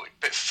built, a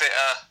bit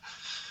fitter.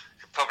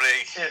 Could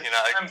probably,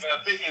 Remember,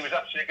 Biggie was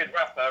actually a good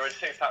rapper, and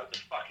Tupac was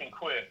fucking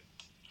queer.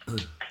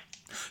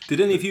 Did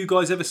any of you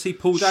guys ever see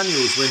Paul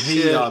Daniels when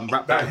he rapped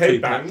That about Tupac?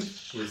 headband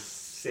was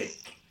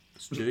sick.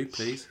 Stu,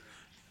 please.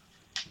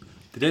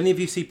 Did any of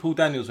you see Paul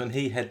Daniels when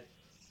he rap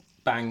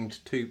battled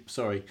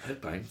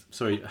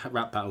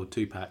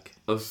Tupac?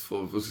 I was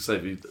going to say,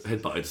 if he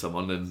headbutted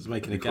someone, then He's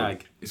making a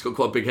gag. He's got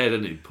quite a big head,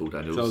 hasn't he, Paul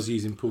Daniels? So I was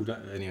using Paul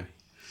Daniels anyway.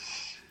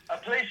 A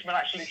policeman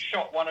actually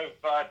shot one of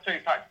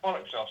Tupac's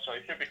bollocks off, so he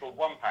should be called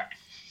One Pack.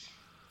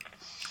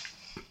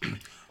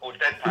 Or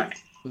Dead Pack.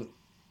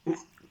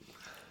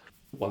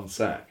 One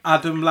sack.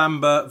 Adam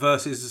Lambert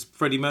versus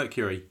Freddie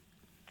Mercury.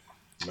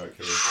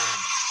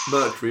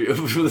 Mercury,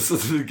 for the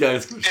sort of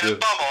gayest Get a question.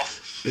 bum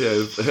off.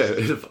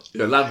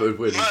 Yeah, Lambert would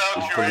win.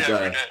 Mercury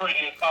every day. Putting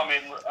his thumb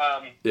in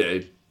Yeah,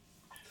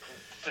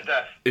 to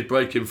death. he'd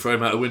break him, throw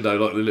him out a window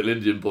like the little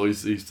Indian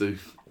boys used to.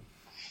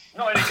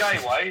 Not in a gay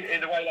way,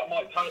 in the way that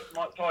Mike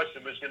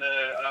Tyson was going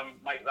to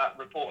make that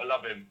reporter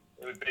love him.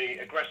 It would be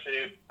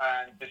aggressive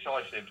and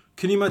decisive.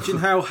 Can you imagine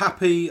how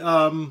happy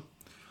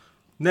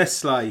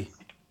Nestle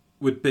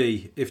would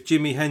be if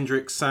Jimi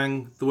Hendrix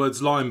sang the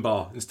words Lion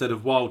Bar instead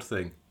of Wild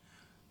Thing?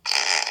 Oh,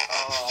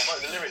 I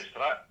wrote the lyrics for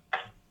that.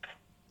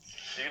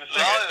 You're going to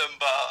sing it? Lion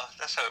Bar.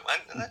 That's how it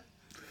went, isn't it?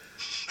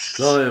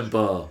 Lion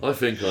Bar, I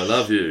think I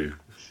love you.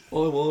 I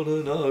want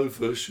to know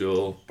for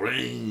sure.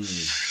 Bring.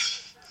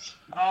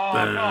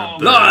 Oh,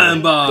 no.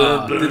 Lion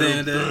Bar! He's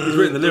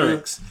written the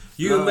lyrics.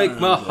 You make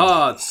my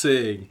heart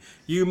sing.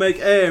 You make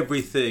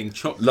everything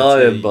chocolatey.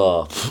 Lion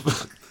Bar.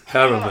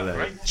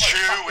 Caramelly.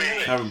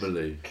 Chewy.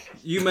 Caramelly.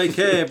 You make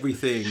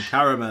everything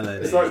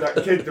caramelly. It's like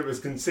that kid that was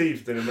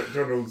conceived in a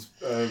McDonald's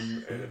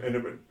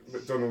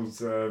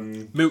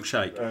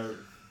Milkshake.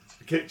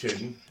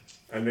 Kitchen,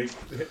 and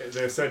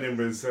their surname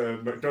was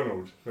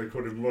McDonald. They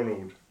called him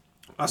Ronald.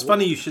 That's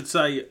funny you should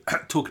say,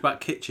 talk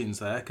about kitchens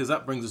there, because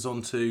that brings us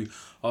on to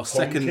our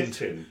second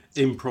kitchen.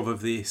 improv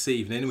of this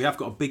evening. We have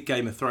got a big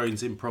Game of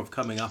Thrones improv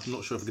coming up. I'm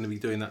not sure if we're going to be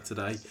doing that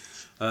today.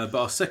 But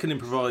our second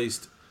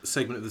improvised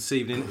segment of this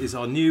evening is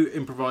our new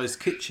improvised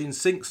kitchen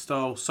sink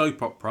style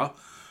soap opera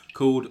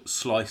called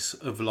Slice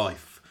of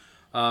Life.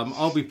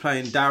 I'll be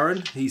playing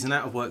Darren. He's an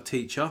out of work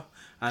teacher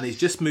and he's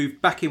just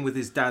moved back in with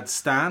his dad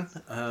Stan,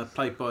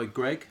 played by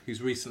Greg,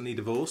 who's recently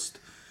divorced.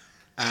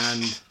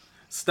 And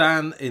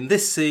Stan, in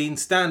this scene,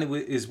 Stan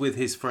is with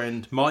his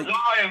friend Mike.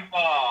 Lion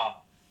Bar!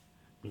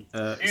 You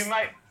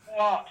make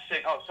what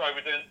sick? Oh, sorry,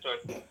 we're doing...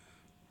 Sorry.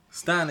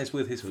 Stan is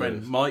with his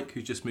friend Mike,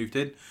 who's just moved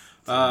in.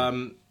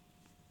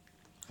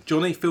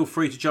 Johnny, feel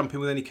free to jump in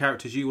with any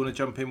characters you want to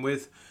jump in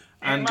with.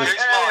 And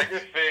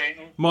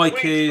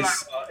Mike is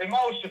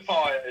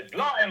emulsifiers,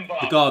 Lion Bar.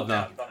 the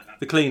gardener,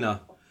 the cleaner.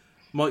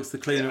 Mike's the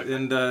cleaner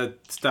and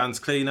Stan's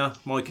cleaner.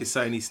 Mike is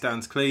saying he's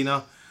Stan's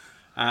cleaner.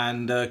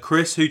 And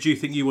Chris, who do you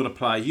think you want to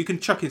play? You can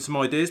chuck in some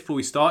ideas before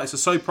we start. It's a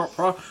soap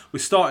opera. We're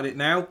starting it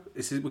now.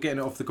 We're getting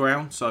it off the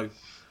ground. So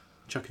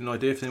chuck in an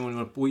idea if anyone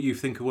what you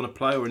think I want to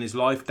play, or in his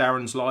life,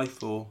 Darren's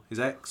life, or his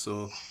ex,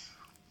 or.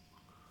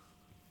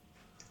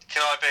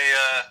 Can I be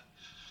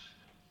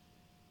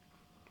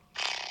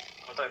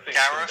I don't think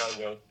Gareth? it's gonna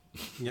go well.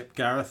 Yep,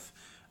 Gareth.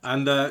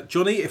 And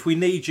Johnny, if we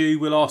need you,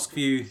 we'll ask for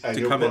you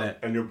to come in it.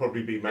 And you'll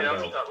probably be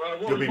Manuel. Yeah,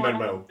 You'll be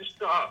Manuel. Just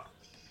start.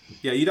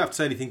 Yeah, you don't have to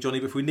say anything, Johnny,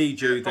 but if we need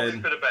you, Probably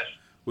then for the best.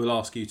 we'll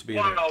ask you to be in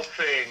One it. old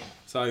thing.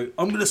 So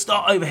I'm going to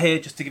start over here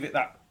just to give it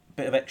that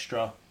bit of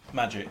extra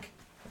magic.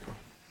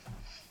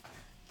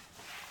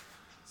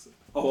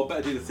 Oh, I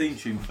better do the theme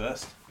tune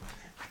first.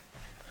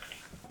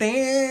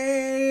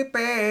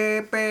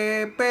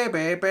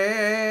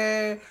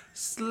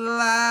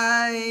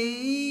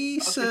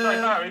 Slice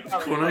of...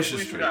 Coronation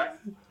Street.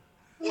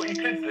 What you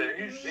could do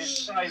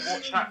is say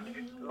what's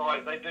happening,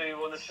 like they do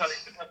on the telly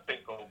to deaf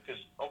people,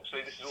 because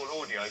obviously this is all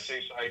audio, so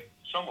you say,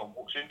 someone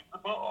walks into the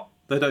bar.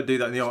 They don't do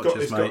that in the Archers,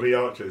 It's mate. got to be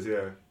Archers,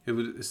 yeah.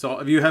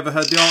 Have you ever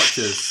heard the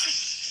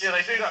Archers? Yeah,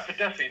 they do that for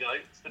deafy, though.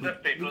 For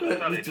deaf people on the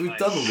telly. We've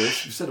done all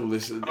this. We've said all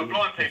this. For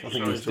blind people, I think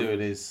sorry. he's doing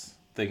his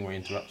thing where he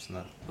interrupts and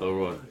that. Oh,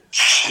 right.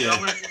 Yeah.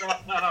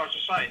 No, I was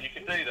just saying, you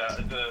could do that as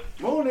a...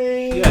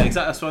 Morning! Yeah, exactly.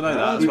 That's what I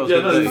know. That's what I was Yeah,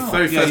 going to do. the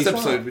very first he's,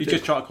 episode we He did.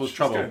 just tried to cause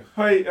trouble.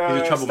 Hi, He's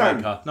a troublemaker.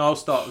 Stan. No, I'll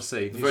start the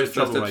scene. The He's very a first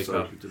troublemaker.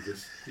 episode we did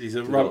this. He's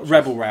a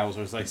rebel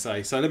rouser, as they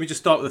say. So let me just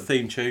start with the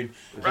theme tune.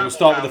 So we'll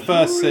start with the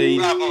first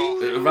scene.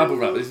 Rabble?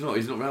 Rabble. He's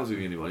not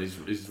rousing anyone.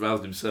 He's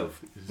roused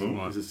himself.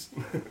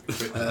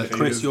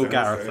 Chris, you're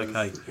Gareth.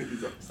 Okay.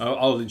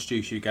 I'll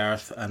introduce you,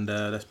 Gareth, and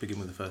let's begin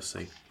with the first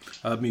scene.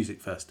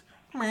 Music first.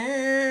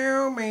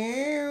 Meow,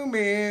 meow,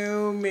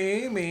 meow,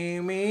 meow,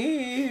 meow,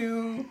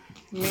 meow.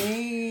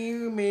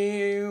 Meow,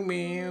 meow,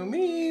 meow,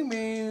 meow,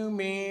 meow,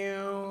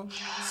 meow.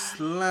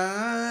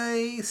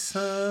 Slice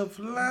of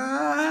life.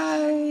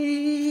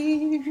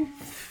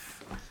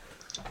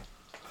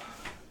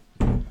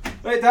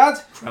 Hey, Dad.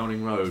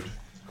 Crowning Road.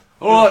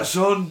 All right,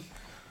 son.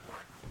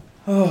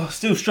 Oh,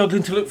 still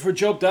struggling to look for a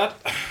job, Dad.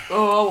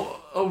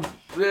 Oh,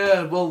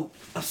 yeah. Well,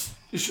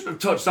 you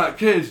shouldn't have touched that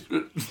kid.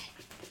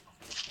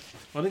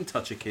 I didn't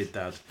touch a kid,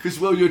 Dad. Because,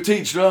 well, you're a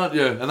teacher, aren't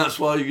you? And that's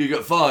why you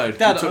got fired.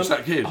 Dad, you touched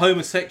that kid.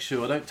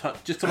 Homosexual. I don't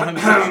touch. Just I'm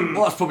homosexual.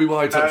 Well, that's probably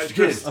why I touched the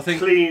kid. Just I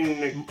think- clean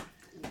the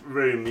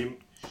room.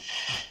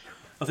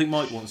 I think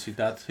Mike wants you,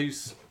 Dad.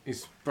 He's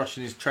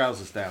brushing his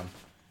trousers down.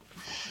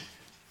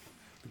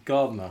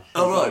 Gardener.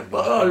 Oh, right.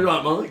 Oh,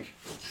 right, Mike.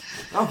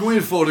 How can we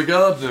afford a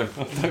gardener?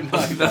 I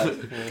don't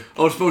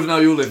know. I suppose now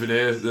you're living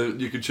here,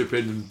 you can chip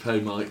in and pay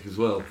Mike as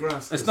well.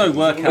 There's no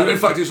work out. In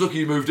fact, it's lucky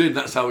you moved in.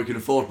 That's how we can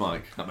afford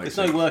Mike. That makes There's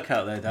sense. no work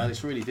out there, Dad.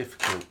 It's really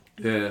difficult.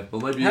 Yeah.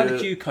 Well, maybe. How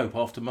did you cope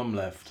after Mum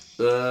left?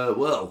 I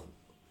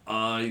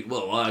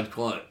had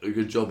quite a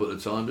good job at the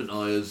time, didn't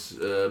I, as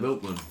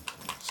milkman?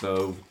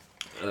 So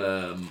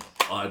I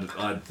had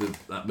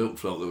that milk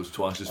float that was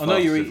twice as fast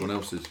as everyone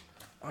else's.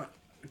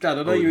 Dad,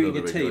 I know you're eating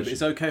your tea, but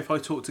it's okay if I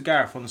talk to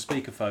Gareth on the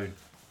speakerphone.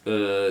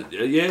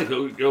 Yeah,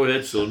 go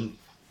ahead, son.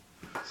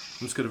 I'm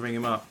just going to ring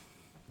him up.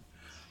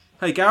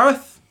 Hey,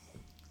 Gareth.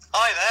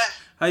 Hi there.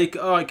 Hey,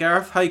 all right,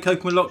 Gareth. How you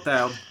coping with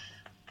lockdown?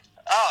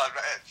 Oh,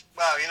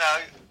 well, you know,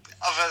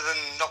 other than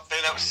not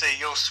being able to see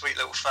your sweet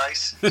little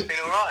face, it's been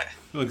all right.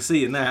 Well, I can see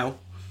you now.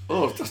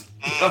 Oh, can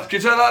you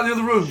turn that in the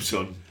other room,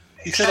 son?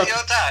 Is that your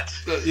dad?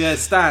 Yeah,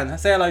 Stan.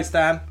 Say hello,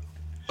 Stan.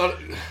 Oh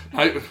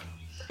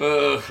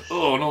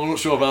no, I'm not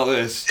sure about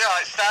this. Yeah,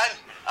 right, Stan.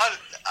 I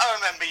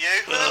remember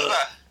you. Remember?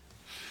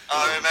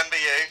 I remember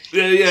you.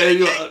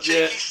 Yeah.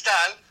 Cheeky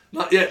Stan.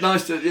 Yeah,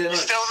 nice to. Yeah, You're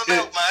still the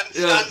milkman.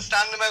 Yeah.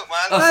 Stan the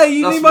milkman. Hey,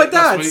 you that's mean my me,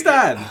 that's dad, me.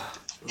 Stan?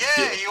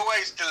 Yeah, he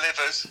always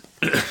delivers.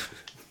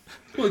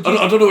 I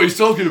don't know what he's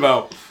talking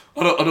about.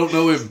 I don't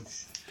know him.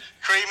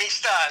 Creamy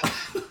Stan.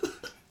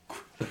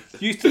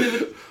 You used to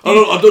live at... I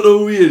don't know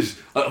who he is.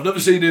 I've never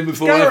seen him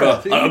before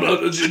Gareth, ever.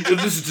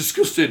 This is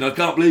disgusting. I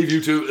can't believe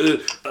you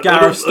two.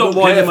 Gareth, stop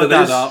winding my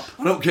dad up.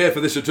 I don't care for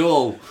this at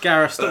all.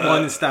 Gareth, stop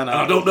winding Stan up.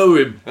 I don't know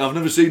him. I've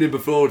never seen him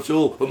before at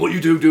all. And what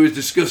you do is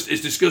disgusting.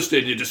 It's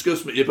disgusting. You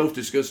disgust me. You're both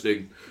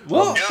disgusting.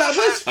 What? You're Dad,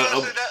 the first person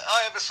that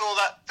I ever saw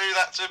do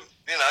that to,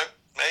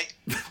 me.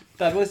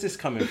 Dad, where's this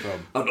coming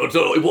from? I don't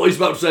know, what he's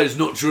about to say is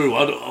not true.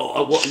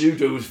 What you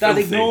do is Dad,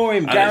 filthy. ignore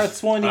him. And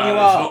Gareth's winding you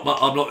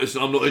it's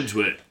up. I'm not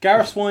into it.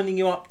 Gareth's winding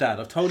you up, Dad.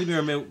 I've told him you're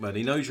a milkman.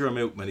 He knows you're a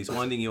milkman. He's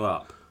winding you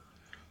up.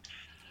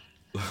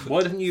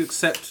 Why don't you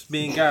accept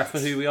me and Gareth for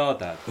who we are,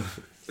 Dad?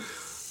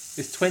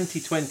 It's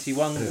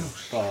 2021,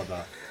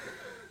 Father.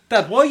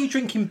 Dad, why are you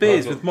drinking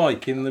beers with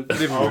Mike in the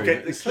living room?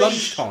 It's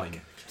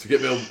lunchtime. To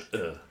get me on.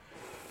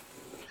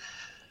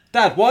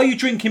 Dad, why are you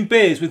drinking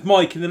beers with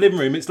Mike in the living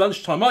room? It's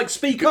lunchtime. Mike,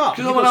 speak up.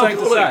 Because You've I'm got an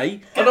something to say.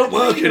 alcoholic. I don't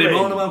work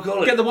anymore. I'm an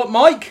alcoholic. Get the what,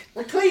 Mike?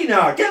 The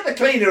cleaner! Get the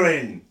cleaner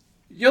in!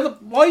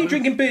 Why are you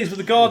drinking beers with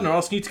the gardener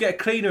asking you to get a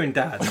cleaner in,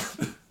 Dad?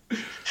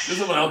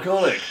 Because I'm an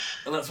alcoholic,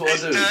 and that's what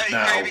It's I do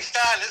now. creamy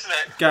Stan, isn't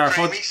it? Gareth,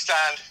 creamy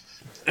Stan.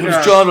 It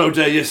was Gyro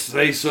Day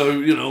yesterday,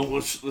 so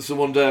that's the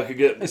one day I could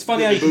get. It's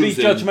funny how you can be booze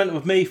in. judgmental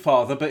of me,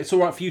 Father, but it's all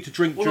right for you to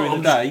drink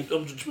during the day.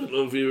 I'm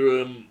judgmental of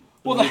your.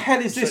 What the hell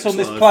is this sex on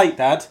this life. plate,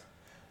 Dad?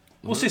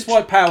 What's this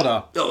white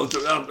powder? Oh,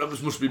 that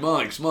must be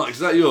Mike's. Mike, is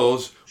that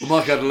yours? Well,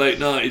 Mike had a late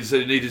night. He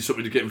said he needed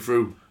something to get him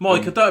through.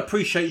 Mike, I don't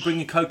appreciate you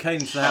bringing cocaine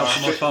into the house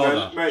of my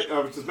father. Mate, I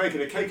was just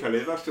making a cake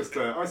earlier. That's just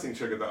icing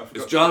sugar that I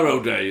forgot. It's Gyro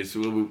Day.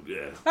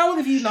 Yeah. How long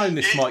have you known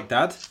this Mike,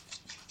 Dad?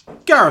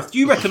 Gareth, do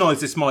you recognise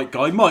this Mike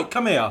guy? Mike,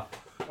 come here.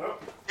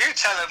 You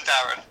tell him,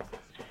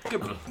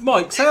 Darren.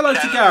 Mike, say hello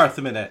to Gareth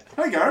a minute.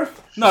 Hey,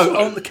 Gareth. No,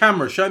 on the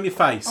camera. Show him your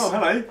face. Oh,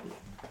 hello.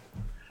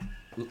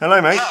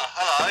 Hello, mate. Oh,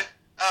 hello.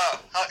 Oh,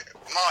 hi,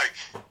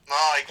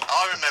 Mike,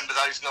 I remember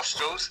those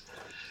nostrils.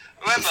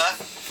 Remember,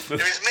 it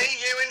was me,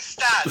 you and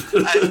Stan,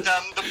 and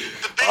the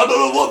beast. I don't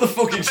know what the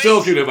fuck he's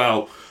talking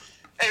about.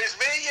 It was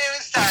me, you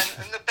and Stan,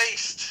 and the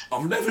beast.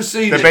 I've never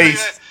seen The it.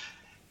 beast.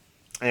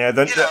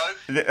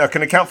 Yeah, I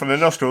can account for the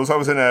nostrils. I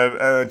was in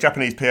a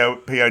Japanese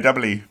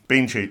POW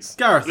bean sheets.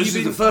 Gareth, This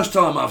is the first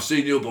time I've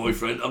seen your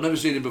boyfriend. I've never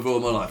seen him before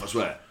in my life, I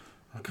swear.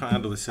 I can't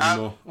handle this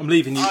anymore. I'm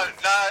leaving you. Oh,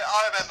 no,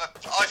 I remember,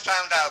 I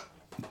found out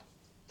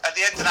at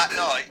the end of that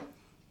night,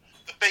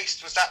 the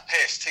beast was that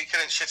pissed, he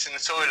couldn't shit in the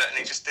toilet and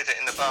he just did it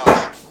in the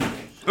bath.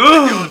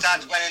 Your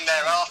dad went in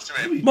there after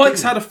him.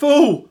 Mike's had a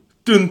fall.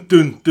 Dun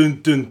dun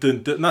dun dun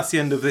dun dun. And that's the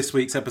end of this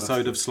week's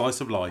episode of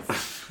Slice of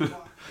Life.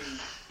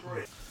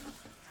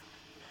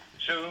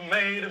 Soon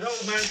may the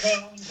roadman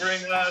come,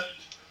 bring us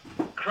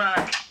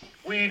crack,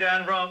 weed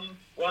and rum.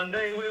 One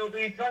day we'll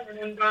be done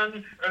and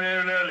done,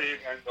 and early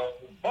and go.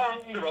 Bong,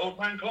 the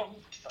roadman comes.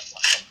 That's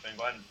something,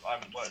 but I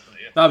haven't worked on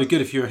it yet. That'd be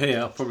good if you were here.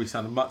 I'll probably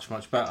sound much,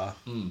 much better.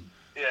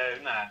 Yeah,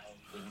 nah.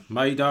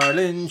 My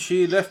darling,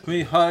 she left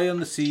me high on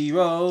the sea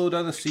road,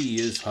 and the sea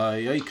is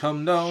high. I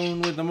come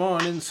down with the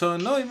morning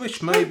sun. I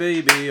wish my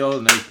baby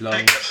all night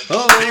long.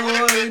 Oh,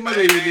 my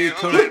baby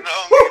come.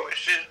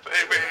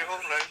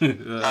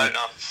 No,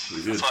 that's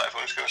like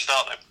everyone's going to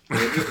start then.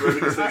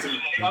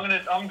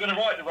 I'm gonna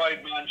write the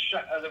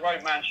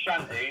roadman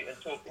shanty and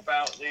talk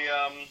about the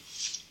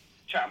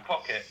Chatham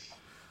Pocket.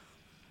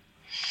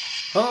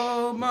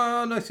 Oh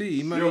man, I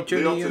see my The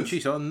Jenny and otters.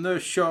 she's on the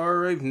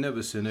shore. I've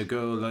never seen a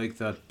girl like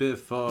that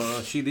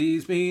before. She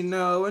leaves me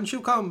now and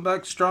she'll come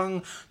back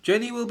strong.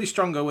 Jenny will be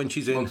stronger when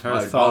she's in Wants her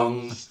my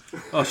thong.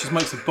 Oh, she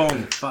smokes a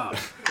bong. Fuck.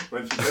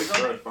 When she takes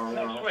her phone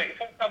Next out. week,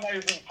 if I come over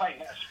and paint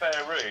that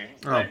spare room.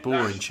 Oh, then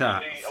boring that's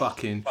chat. the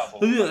Fucking. bubble.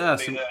 Yeah, That'll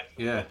be some- the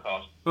yeah.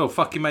 podcast. Well,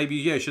 fucking maybe,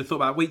 yeah, should have thought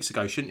about weeks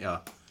ago, shouldn't you?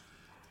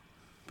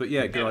 But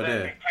yeah, good Yeah, idea.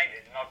 then we paint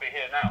it and I'll be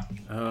here now.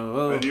 Oh,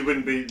 well. And you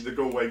wouldn't be the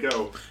Galway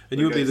girl. And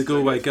you would be the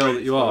Galway girl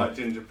that you are. Like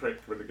ginger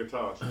prick with the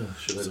guitar.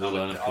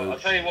 I'll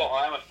tell you what,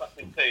 I am a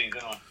fucking tease,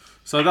 aren't I?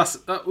 So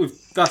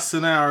that's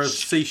an hour of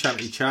sea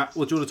shanty chat.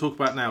 What do you want to talk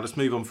about now? Let's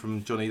move on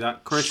from Johnny.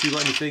 That Chris, you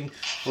got anything?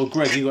 Or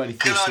Greg, you got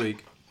anything this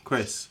week?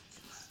 Chris.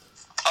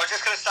 I was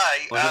just going to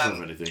say, I don't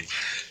have anything.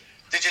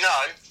 did you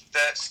know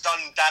that Stun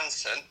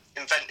Danson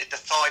invented the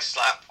thigh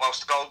slap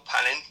whilst gold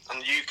panning on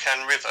the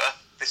Yukon River?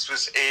 This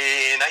was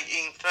in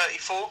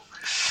 1834.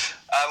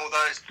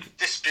 Although it's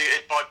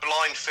disputed by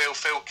blind Phil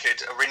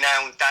Philkidd, a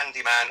renowned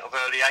dandy man of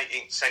early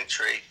 18th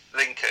century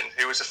Lincoln,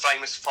 who was a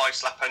famous thigh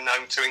slapper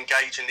known to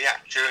engage in the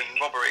act during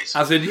robberies.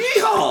 As in,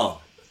 yeehaw!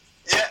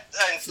 Yeah,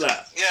 and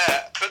Slap.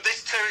 yeah, but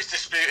this too is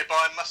disputed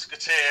by a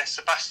musketeer,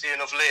 Sebastian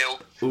of Lille,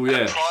 Oh, and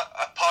yeah.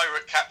 a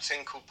pirate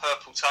captain called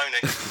Purple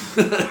Tony.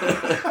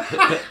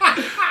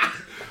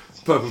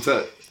 Purple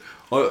Tony.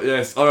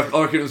 Yes, I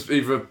reckon it was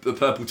either the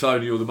Purple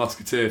Tony or the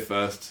Musketeer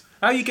first.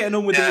 How are you getting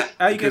on with Yeah. the?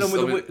 How are you getting on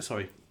with Because, the? I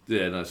mean- Sorry,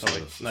 Yeah, no,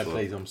 sorry. No,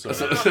 please, I'm sorry.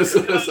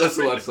 That's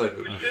all I'd say.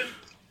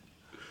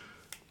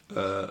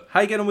 How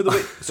are you getting on with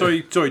the?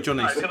 Sorry,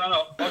 Johnny. Right, can I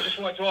not? I just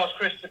wanted to ask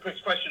Chris a quick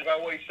question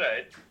about what he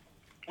said.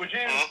 Would you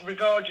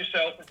regard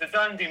yourself as a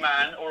dandy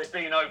man or a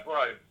Beano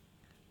bro?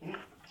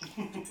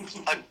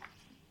 I'd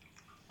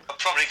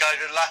probably go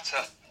to the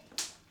latter.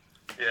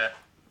 Yeah.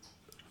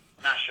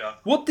 Nasher.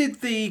 What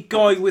did the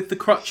guy with the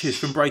crutches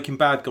from Breaking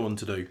Bad go on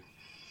to do?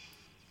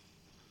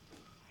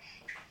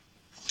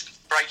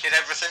 Breaking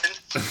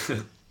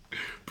everything.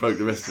 Broke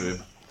the rest of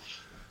him.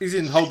 He's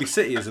in Holby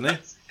City, isn't he?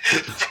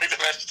 Break the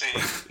rest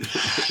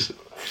of you.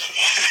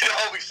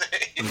 Holby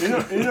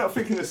City. You're not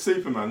thinking of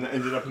Superman that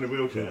ended up in a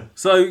wheelchair?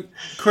 So,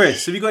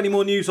 Chris, have you got any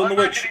more news on the I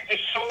witch? imagine he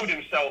just sold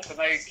himself and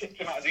they kicked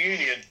him out of the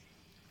union.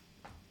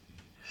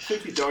 I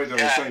think he died on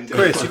the same day.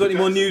 Chris, you got any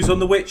more news on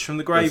the witch from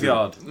the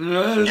graveyard?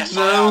 Yes, I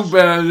No, have.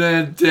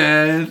 better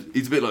dead.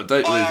 He's a bit like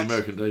David, I the have.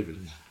 American David.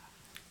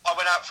 I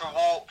went out for a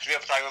walk the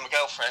other day with my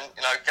girlfriend,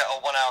 get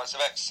on 1 hour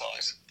of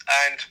exercise,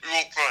 and we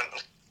walked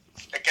around.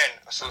 Again,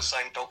 I saw the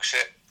same dog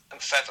shit and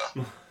feather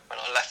when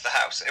I left the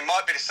house. It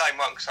might be the same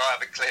one because I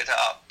haven't cleared it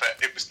up, but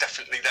it was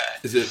definitely there.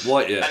 Is it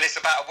white yet? And it's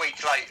about a week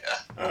later.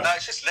 No,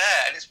 it's just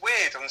there, and it's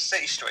weird on the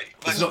city street.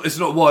 It's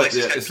not white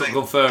yet. It's not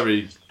gone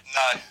furry.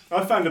 No.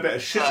 I found a bit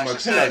of shit on my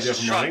it's pillow just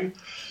the there, it's other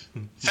just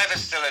morning.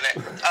 Feather's still in it.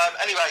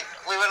 Anyway,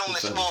 we went on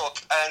this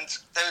walk, and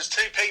there was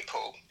two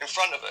people in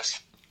front of us,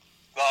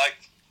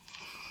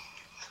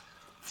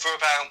 for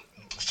about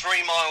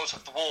 3 miles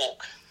of the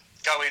walk,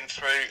 going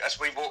through as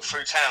we walked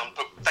through town.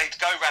 But they'd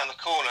go round the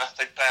corner,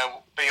 they'd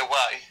be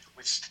away.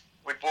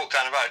 We'd walk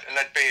down the road, and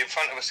they'd be in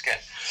front of us again.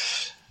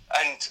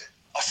 And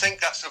I think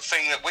that's the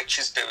thing that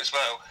witches do as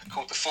well,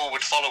 called the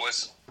forward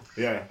followers.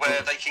 Yeah.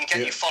 Where they can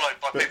get you followed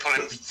by people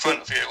in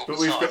front of you all But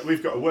the time.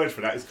 we've got a word for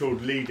that. It's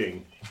called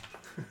leading.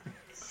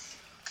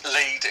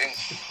 Leading.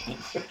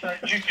 So,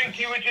 do you think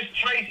you were just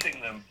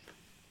chasing them?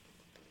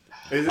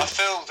 Is I it?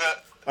 feel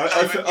that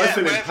I feel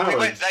wherever empowered. we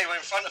went, they were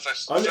in front of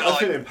us. I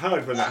feel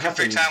empowered when that walking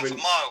through happens. town for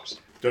When miles.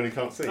 Johnny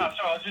can't see. No,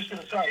 sorry, I was just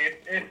going to say,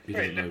 if You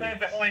Chris, don't know. if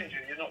they're behind you,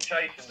 you're not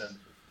chasing them.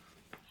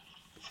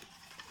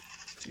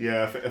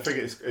 Yeah, I think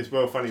it's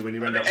well funny when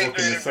you end up They're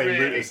walking the doing same route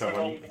really as someone.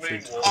 prolonged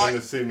moonwalk. I'm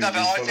assuming No, but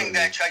you I follow think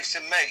they're them.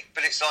 chasing me,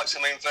 but it's like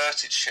some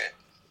inverted shit.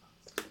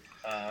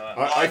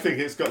 I think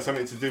it's got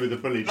something to do with the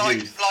bully Like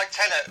Jews.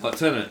 Tenet, Like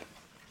Tenet.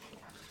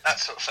 that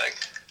sort of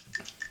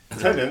thing.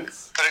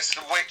 Tenants. But it's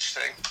the witch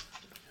thing.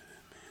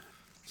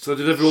 So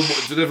did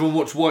everyone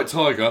watch White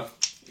Tiger?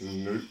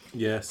 Nope.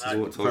 Yes,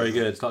 No. it's very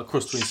good. It's like a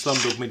cross between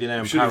Slumdog Millionaire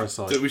and Should've-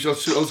 Parasite I was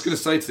going to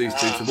say to these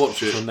two to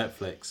watch it. on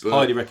Netflix. But-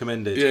 Highly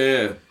recommended.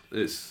 Yeah,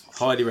 it's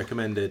Highly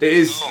recommended. it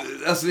is.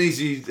 That's an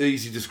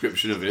easy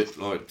description of it.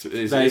 Like it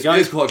is, There you it's, go.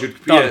 it's quite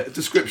good. Done. Yeah,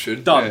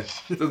 description. Done.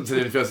 Yeah. Doesn't tell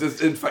you anything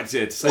else. In fact,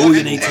 yeah. To say All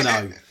you need to know.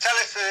 Tell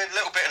us a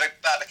little bit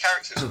about the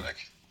characters, Greg.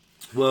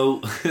 Well,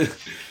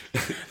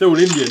 They're all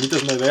Indian. He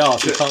doesn't know who they are,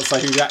 so he can't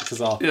say who the actors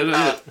are.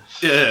 yeah,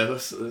 yeah.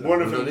 That's,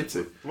 One of I don't need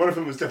them. to. One of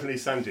them was definitely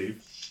Sanjeev.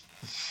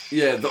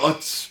 Yeah,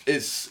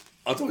 it's.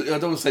 I don't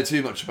want to say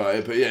too much about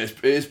it, but yeah,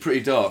 it is pretty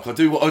dark. That's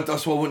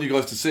why I want you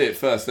guys to see it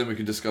first, then we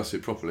can discuss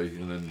it properly,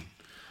 and then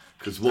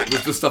because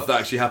with the stuff that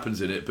actually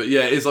happens in it. But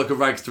yeah, it is like a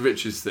rags to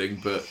riches thing,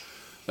 but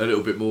a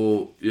little bit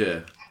more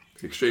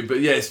extreme.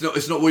 But yeah, it's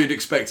not what you'd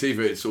expect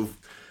either. It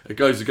it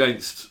goes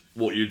against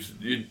what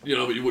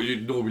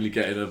you'd normally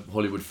get in a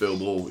Hollywood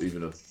film or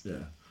even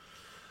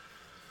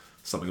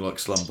something like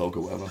Slumdog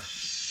or whatever.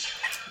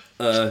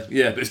 But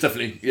it's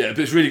definitely but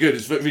it's really good.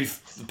 It's really,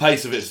 the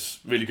pace of it's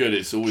really good.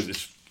 It's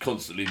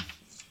constantly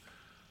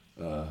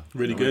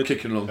Really good.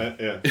 kicking along.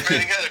 Yeah.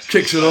 Really good.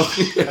 Kicks along.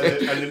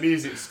 And the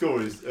music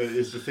score is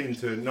the theme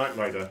to Knight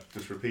Rider,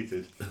 just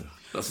repeated.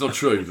 That's not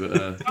true, but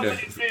How yeah.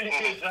 many really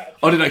goods out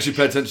I didn't actually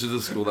pay attention to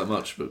the score that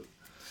much, but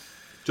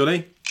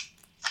Johnny?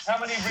 How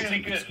many really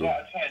goods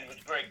out of 10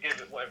 would Greg give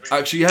it? Whatever.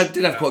 actually, he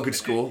did have quite a good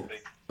score.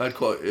 I had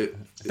quite it.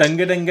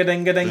 Denga denga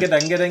denga denga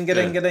denga denga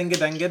denga denga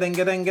denga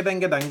denga denga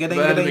denga denga They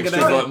had a mixture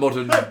of denga. like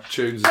modern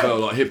tunes as well,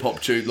 like hip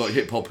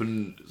hop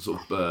and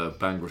sort of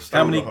Bhangra stuff.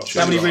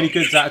 How many really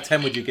goods out of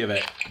 10 would you give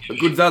it? A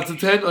good out of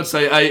 10? I'd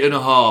say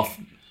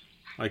 8.5.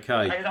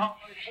 Okay.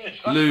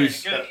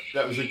 Lose.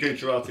 That was a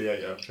Gujarati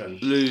 8 out of 10.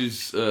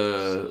 Lose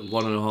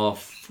 1.5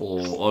 for.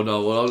 Oh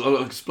no, well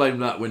I'll explain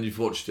that when you've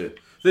watched it.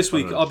 This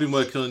week I've been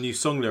working on a new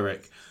song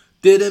lyric.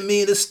 Didn't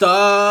mean to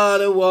start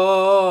a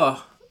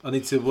war. I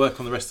need to work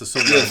on the rest of the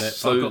song on it.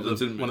 so I've got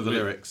one of the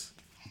lyrics.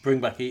 Bring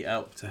back Eat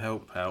Out to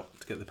help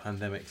out to get the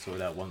pandemic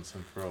sorted out once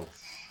and for all.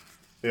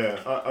 Yeah,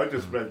 I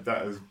just read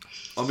that as...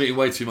 I'm eating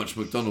way too much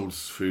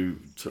McDonald's food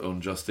on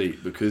Just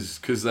Eat because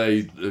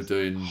they've got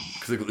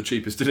the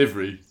cheapest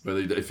delivery. Where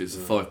if it's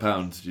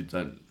 £5, you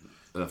don't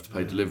have to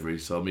pay delivery.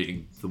 So I'm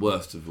eating the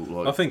worst of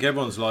all. I think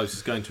everyone's lives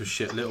is going to a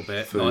shit a little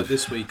bit. Food. Like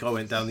this week, I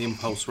went down the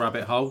impulse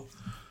rabbit hole.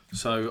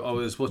 So I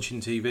was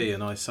watching TV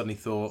and I suddenly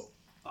thought,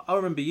 I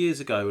remember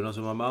years ago when I was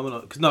with my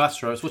mum, that's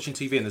true. I was watching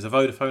TV and there's a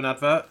Vodafone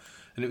advert,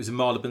 and it was in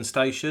Marylebone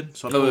Station.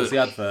 So I paused the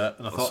advert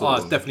and I thought,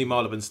 it's definitely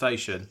Marylebone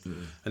Station,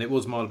 and it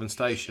was Marylebone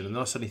Station. And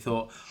then I suddenly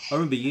thought, I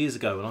remember years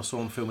ago when I saw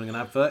him filming an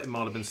advert in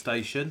Marylebone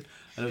Station, and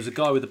there was a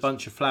guy with a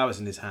bunch of flowers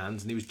in his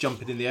hands, and he was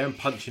jumping in the air and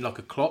punching like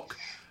a clock,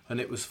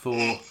 and it was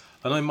for.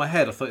 And in my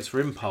head, I thought it's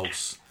for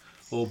Impulse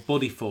or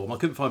Body Form. I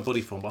couldn't find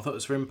Body Form, but I thought it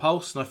was for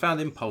Impulse, and I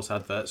found Impulse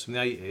adverts from the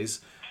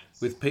 80s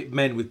with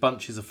men with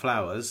bunches of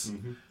flowers.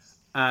 Mm-hmm.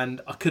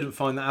 And I couldn't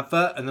find the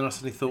advert, and then I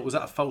suddenly thought, was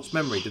that a false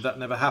memory? Did that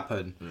never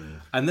happen?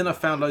 And then I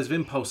found loads of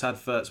Impulse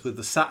adverts with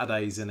the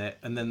Saturdays in it,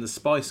 and then the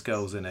Spice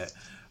Girls in it.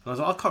 And I was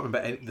like, I can't remember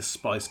any of the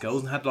Spice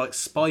Girls, and had like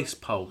Spice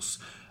Pulse.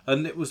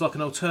 And it was like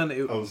an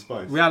alternative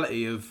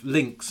reality of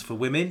links for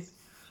women.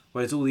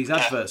 Whereas all these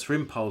adverts for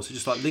Impulse are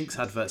just like links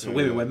adverts for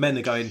women, where men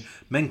are going,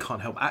 men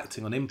can't help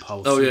acting on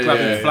Impulse.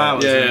 Grabbing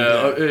flowers. I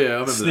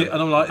remember that.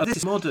 And I'm like, this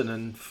is modern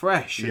and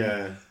fresh.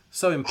 And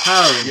so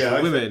empowering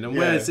for women. And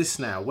where is this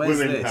now? Where's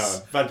women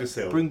this? Power.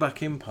 Vagisil. Bring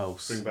back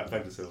Impulse. Bring back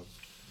Vagisil.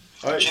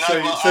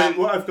 So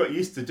what I've got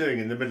used to doing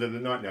in the middle of the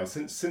night now,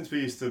 since we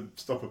used to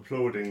stop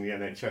applauding the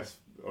NHS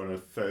on a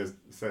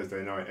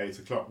Thursday night, 8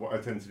 o'clock, what I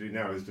tend to do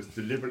now is just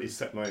deliberately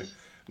set my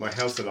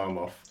house alarm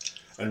off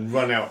and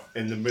run out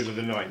in the middle of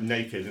the night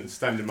naked and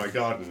stand in my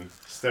garden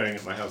staring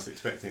at my house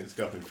expecting it to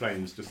go up in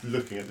flames, just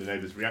looking at the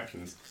neighbours'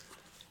 reactions.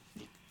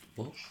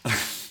 What?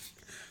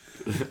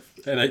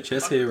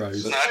 NHS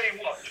heroes. I'll tell you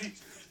what,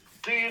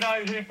 do you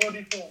know who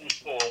Body Form's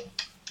for?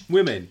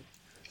 Women.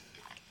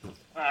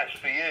 That's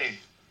for you.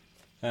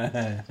 Do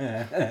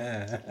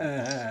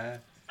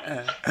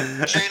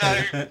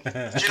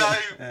you know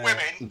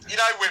women? You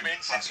know women,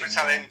 since we're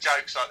telling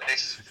jokes like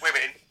this,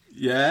 women.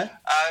 Yeah.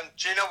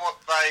 Do you know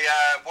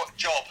what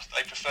job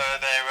they prefer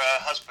their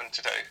husband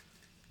to do?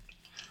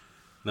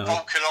 No.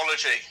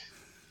 Volcanology.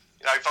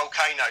 You know,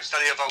 volcanoes,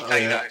 study of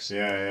volcanoes.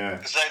 Yeah.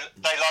 Because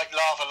they like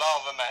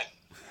lava men.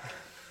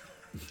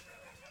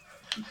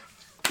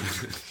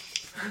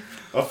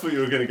 I thought you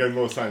were going to go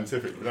more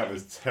scientific, but that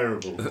was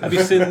terrible. Have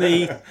you seen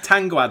the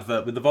Tango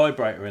advert with the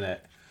vibrator in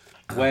it?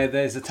 Where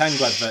there's a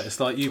Tango advert, it's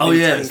like you've been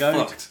tangoed. It's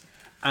fucked.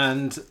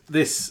 And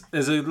there's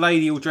a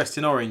lady all dressed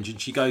in orange,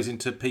 and she goes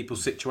into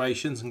people's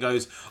situations and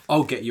goes,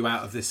 I'll get you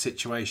out of this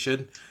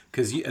situation.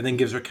 And then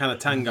gives her a can of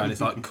Tango, and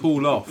it's like,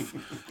 cool off.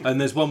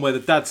 And there's one where the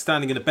dad's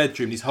standing in a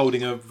bedroom, and he's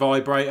holding a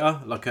vibrator,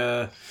 like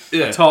a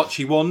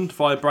Hitachi wand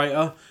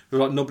vibrator,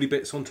 with like knobbly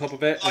bits on top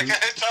of it. Like a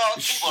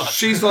Hitachi wand.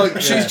 She's like,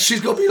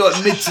 she's got to be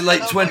like mid to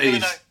late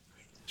 20s.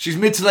 She's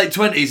mid to late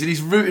 20s, and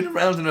he's rooting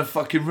around in her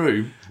fucking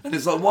room. And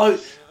it's like, why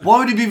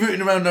would he be rooting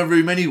around her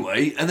room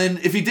anyway? And then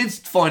if he did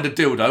find a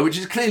dildo, which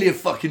is clearly a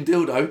fucking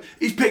dildo,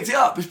 he's picked it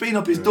up. It's been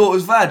up his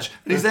daughter's vag.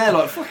 And he's there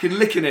like fucking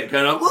licking it,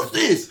 going like, what's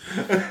this?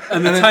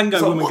 And the Tango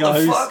like, woman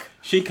goes,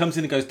 she comes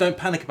in and goes, don't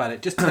panic about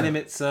it. Just tell him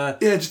it's...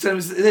 just tell him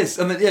it's this.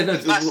 And then,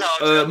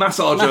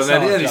 massager. And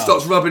then he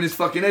starts rubbing his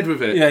fucking head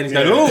with it. Yeah, and he's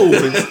going, and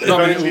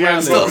rubbing it all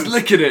around. Starts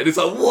licking it. And it's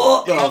like,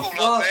 what the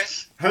fuck?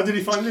 How did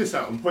he find this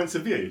out on Points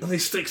of View? And he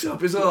sticks it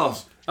up his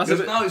arse. He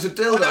goes, no, it's a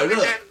dildo, Why look.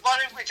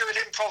 don't we do an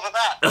improv of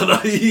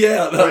that?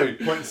 Yeah, no.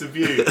 Points of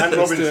View. And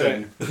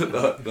Robinson.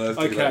 No, it's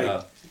too late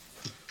now.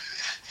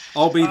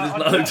 I'll be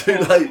No, too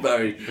late,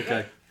 Barry.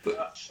 Okay.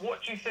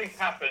 What do you think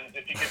happens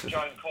if you give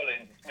Joan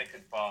Collins a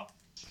Snickers bar?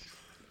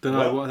 Don't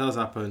know what does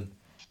happen.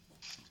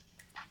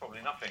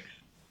 Probably nothing.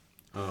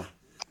 Oh.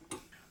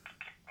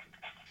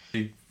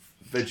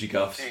 Veggie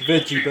guffs.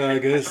 Veggie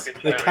burgers.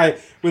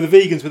 With the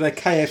vegans with their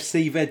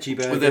KFC veggie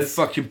burgers. With their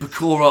fucking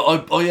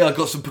pakora. I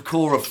got some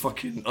pakora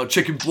fucking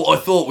chicken. What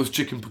I thought was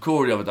chicken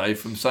pakora the other day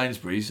from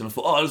Sainsbury's, and I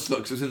thought, this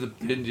looks. It's in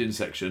the Indian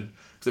section.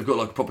 Because they've got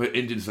like a proper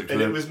Indian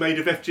section. And it was made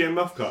of FGM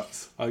muff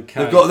cuts.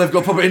 Okay. They've got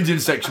a proper Indian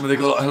section where they've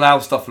got like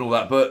halal stuff and all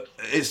that. But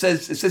it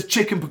says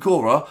chicken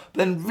pakora.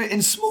 Then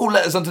in small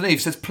letters underneath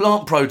it says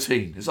plant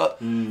protein. It's like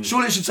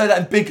surely it should say that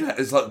in big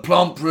letters, like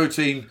plant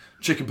protein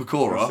chicken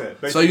pakora.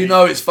 That's it. So you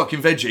know it's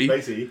fucking veggie.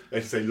 Basically,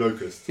 they say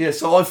locust. Yeah,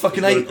 so I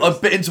fucking ate. I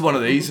locust. bit into one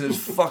of these, and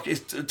it's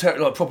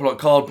like proper like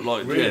cardboard,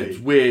 like Really? it's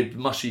weird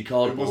mushy It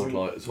cardboard.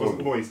 wasn't, It's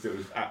wasn't horrible. moist, it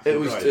was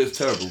absolutely It was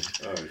terrible.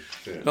 Oh,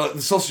 shit. Like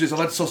the sausages, I've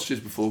had sausages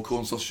before,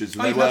 corn sausages.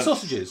 And Oh, they you've had weren't-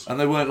 sausages? And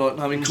they weren't like,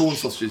 no, I mean corn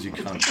sausages you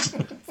can't.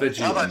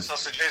 Veggie I've had ones.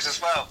 sausages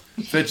as well.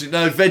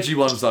 Veggie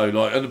ones though,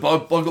 like, and I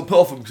got put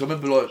off them because I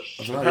remember like,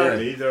 I don't know,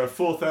 Apparently, there are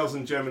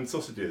 4,000 German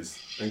sausages,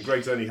 and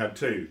Greg's only had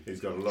 2. He's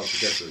got a lot to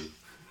get through.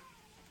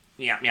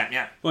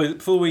 Yeah. Well,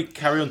 before we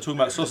carry on talking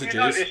about sausages, You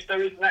notice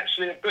there isn't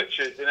actually a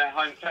butcher's in our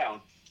hometown.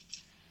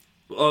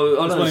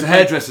 Oh, no, there's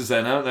hairdressers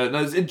there now.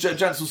 No, it's in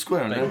Jansel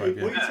Square now. What are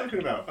you talking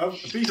about? Oh,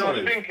 beef So I was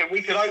olive. thinking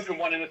we could open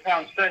one in the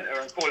town centre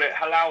and call it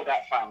Halal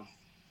Dat Fam.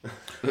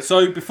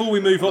 so before we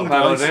move on,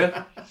 Bad guys,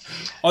 idea.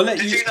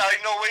 Did you know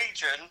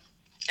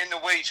in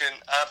Norwegian,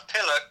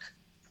 pillock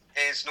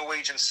is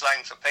Norwegian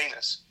slang for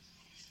penis?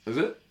 Is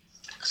it?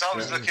 Because I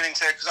was looking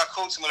into it, because I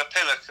called someone a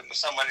pillock and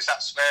someone, is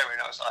that swearing?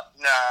 I was like,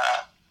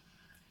 nah.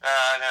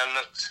 And I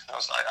looked, I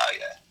was like, oh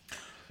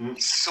yeah.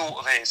 It sort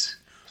of is.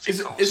 Is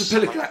a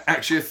pillock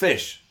actually a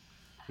fish?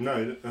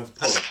 No, that's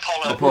That's a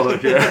pollock.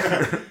 pollock. Pollock,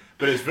 yeah.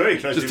 But it's very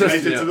closely Just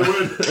testing related to the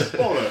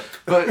word pollock.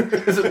 But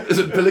is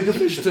it pillock a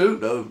fish too?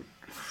 No.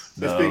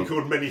 It's been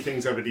called many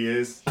things over the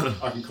years.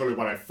 I can call it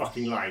what I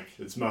fucking like.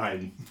 It's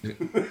mine.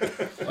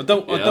 I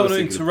don't want to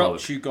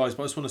interrupt you guys,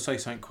 but I just want to say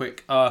something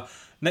quick.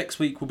 Next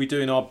week we'll be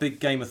doing our big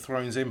Game of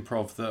Thrones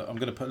improv that I'm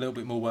going to put a little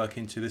bit more work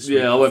into this week.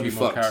 Yeah, I with won't a be few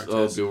more fucked. I'll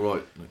characters. be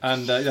alright.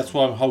 And that's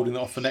why I'm holding it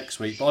off for next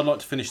week. But I'd like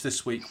to finish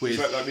this week with... Is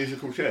that like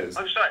musical chairs?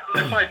 I'm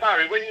saying,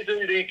 Barry, when you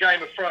do the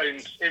Game of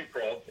Thrones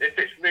improv, if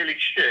it's really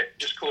shit,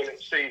 just call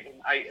it season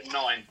 8 and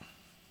 9.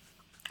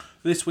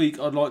 This week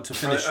I'd like to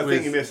finish I with...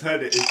 think you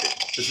misheard it.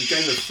 It's a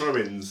game of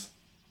throw-ins.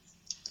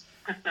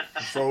 Game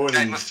of Throw-ins.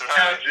 Thrones.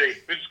 Cowsy.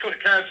 We just call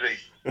it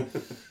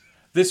Cowsy.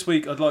 This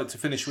week I'd like to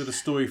finish with a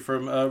story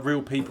from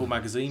Real People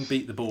magazine,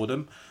 Beat the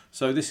Boredom.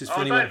 So this is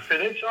for anyone... Don't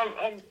finish.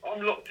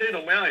 I'm locked in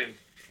on my own.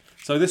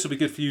 So this will be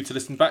good for you to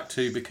listen back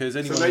to because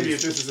anyone... So maybe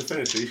who's- if this is a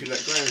finisher, you should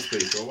let Graham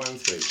speak or Wan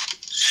speak.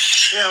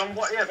 Yeah,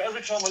 but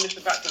every time I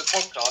listen back to the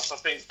podcast, I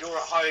think you're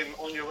at home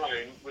on your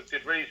own with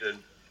good reason.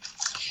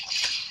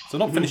 So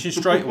not finishing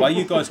straight away.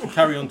 You guys can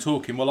carry on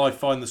talking while I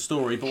find the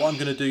story. But what I'm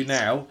going to do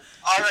now...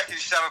 I reckon you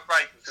should have a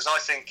break because I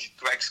think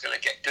Greg's going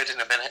to get good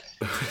in a minute.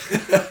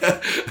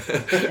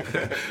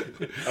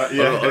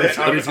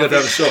 I need to go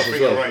down the shop as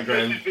well. Right,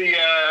 Graham. This is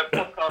the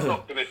podcast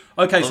optimist.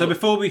 Okay, so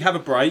before we have a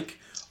break,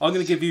 I'm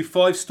going to give you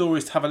 5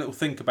 stories to have a little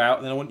think about,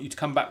 and then I want you to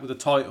come back with a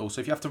title.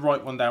 So if you have to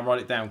write one down,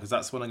 write it down, because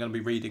that's what I'm going to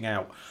be reading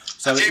out.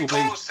 So Have it you will be...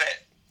 paused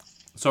it?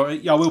 Sorry,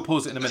 yeah, I will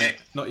pause it in a minute.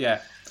 Not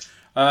yet.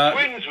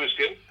 Twins was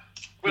good,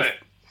 wasn't it?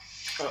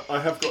 I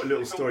have got a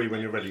little story when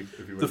you're ready.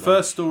 If you The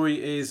first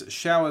story is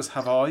Showers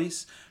Have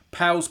Eyes,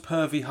 Pal's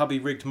pervy hubby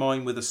rigged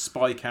mine with a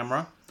spy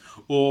camera,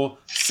 or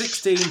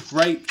 16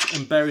 raped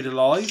and buried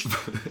alive,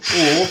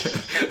 or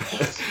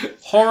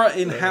Horror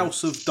in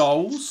House of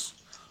Dolls,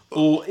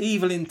 or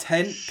Evil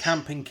Intent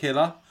Camping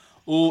Killer,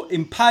 or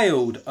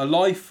Impaled A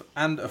Life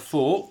and a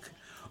Fork,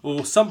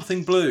 or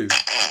Something Blue.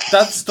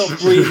 Dad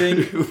stopped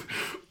breathing.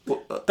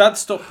 Dad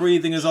stopped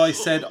breathing as I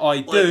said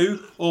I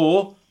do,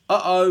 or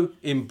uh-oh,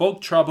 in bog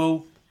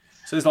trouble.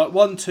 So there's like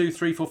 1, 2,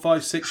 3, 4,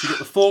 5, 6. You've got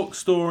the fork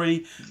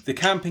story, the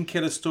camping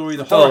killer story,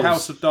 the horror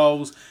house of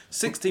dolls,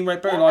 16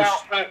 rape buried What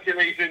alive. about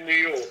Hercules in New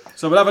York?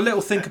 So we'll have a little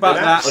think about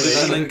that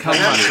and then come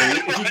back.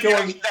 If you go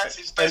on, That's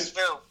his best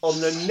film. on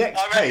the next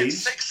I reckon page,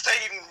 16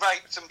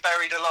 raped and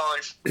buried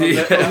alive.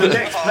 on the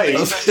next Oh, page,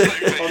 it's the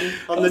best movie.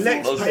 on the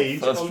next that's-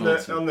 page, that's on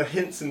fancy. the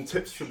hints and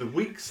tips for the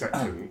week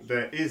section,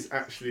 there is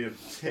actually a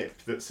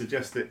tip that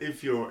suggests that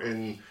if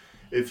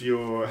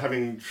you're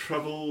having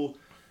trouble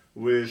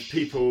with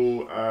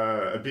people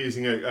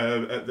abusing at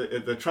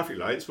the traffic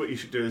lights, what you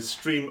should do is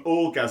stream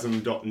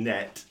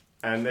orgasm.net,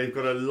 and they've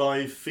got a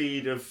live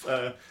feed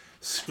of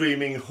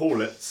screaming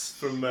harlots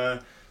from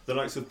the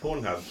likes of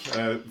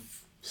Pornhub.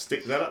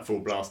 Stick that up full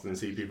blast and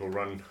see people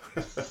run.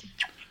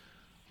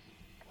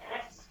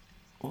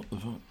 What the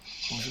fuck?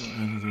 Why's it not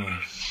in the way?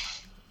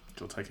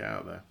 Do you take it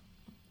out there?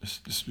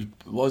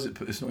 Why is it?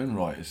 It's not in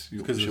right. It's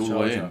Because of all the the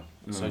way charger.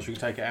 in. So if you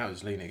can take it out,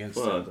 just lean it against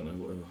Well, I it. don't know.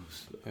 Whatever.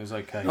 It was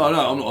okay. No,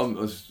 I'm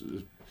not. It's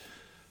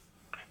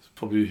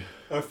probably.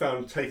 I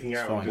found taking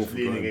out fine. and just Awful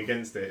leaning brain.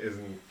 against it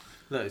isn't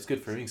Look, it's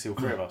good for you. You can see all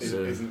 3 of us.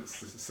 isn't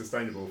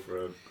sustainable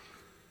for a.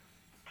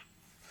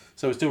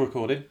 So we're still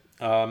recording.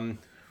 We're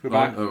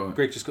Right, back. alright.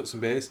 Greg just got some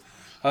beers.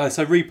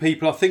 So read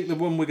people. I think the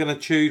one we're going to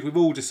choose, we've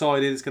all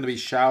decided it's going to be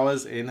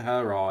Showers in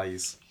Her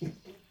Eyes.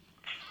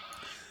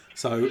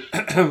 So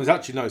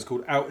it's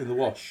called Out in the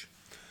Wash.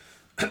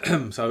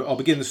 So I'll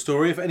begin the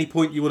story. If at any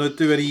point you want to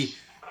do any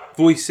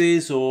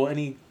voices or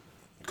any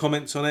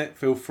comments on it,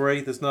 feel free.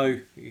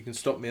 You can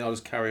stop me. I'll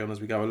just carry on as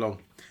we go along.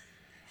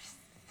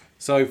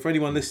 So for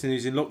anyone listening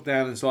who's in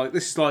lockdown,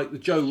 this is like the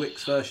Joe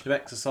Wicks version of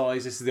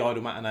exercise. This is the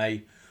Idle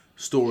Matinee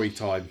story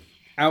time.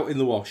 Out in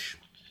the wash.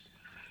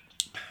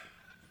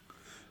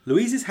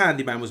 Louise's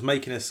handyman was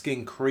making her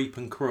skin creep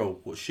and crawl.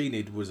 What she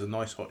needed was a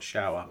nice hot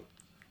shower.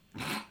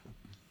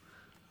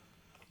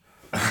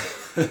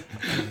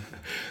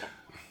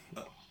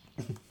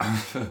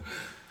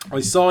 I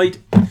sighed.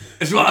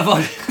 It's right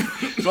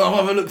if I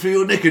have a look through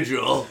your knicker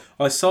drawer.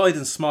 I sighed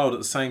and smiled at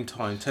the same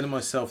time, telling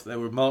myself that there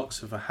were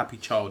marks of a happy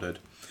childhood.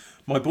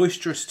 My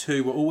boisterous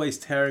two were always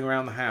tearing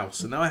around the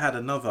house, and now I had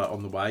another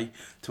on the way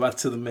to add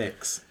to the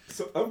mix.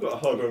 So I've got a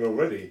hard on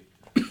already.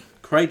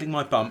 Cradling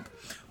my bump,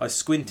 I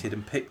squinted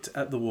and picked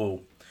at the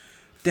wall.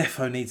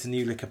 Defo needs a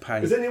new lick of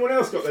paint. Has anyone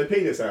else got their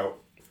penis out?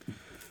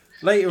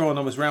 Later on,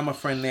 I was round my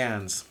friend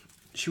Leanne's.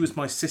 She was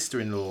my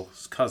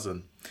sister-in-law's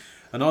cousin,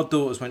 and our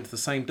daughters went to the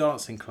same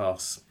dancing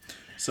class,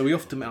 so we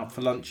often met up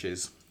for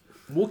lunches.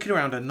 Walking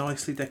around a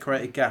nicely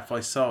decorated gaff, I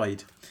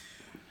sighed.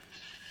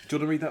 Do you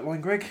want to read that line,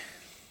 Greg?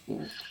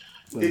 Ben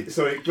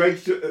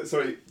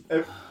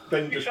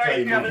just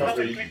came. You have a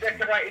nicely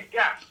decorated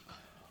gap.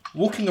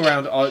 Walking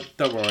around,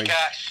 don't worry.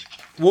 Gash.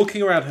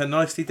 Walking around her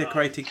nicely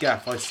decorated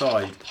gaff, I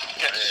sighed.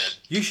 Yes.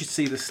 You should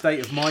see the state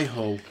of my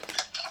hall.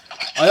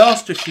 I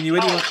asked her if she knew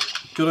anyone.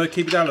 Do you want to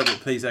keep it down a little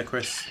bit, please, there,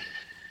 Chris?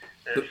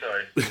 Yeah,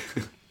 sorry.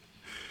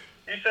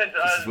 You said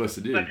is worse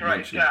than you, decorated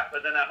actually. gap,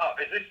 but then a hut.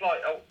 Is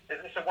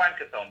this a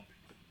wankathon?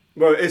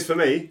 Well, it is for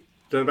me.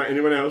 Don't know about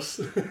anyone else.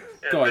 Yeah,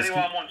 Guys, if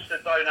anyone wants to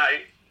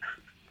donate.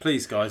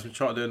 Please, guys, we're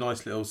trying to do a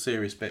nice little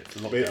serious bit for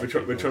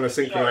lockdown. we're trying to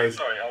synchronise.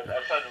 Sorry, I turned the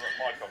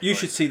mic off. You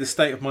should see the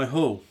state of my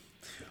hall.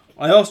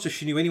 I asked her if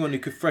she knew anyone who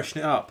could freshen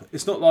it up.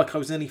 It's not like I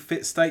was in any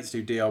fit state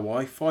to do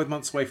DIY, 5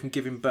 months away from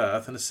giving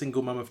birth and a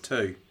single mum of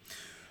 2.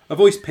 A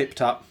voice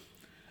pipped up.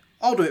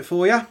 I'll do it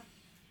for you.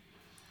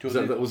 Was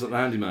that the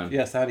handyman?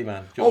 Yes, the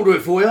handyman. I'll do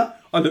it for you.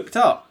 I looked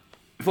up.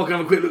 If I can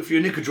have a quick look for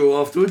your knicker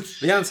drawer afterwards.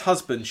 Leanne's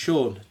husband,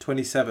 Sean,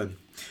 27.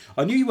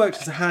 I knew you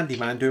worked as a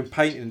handyman doing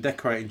painting and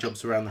decorating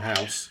jobs around the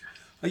house.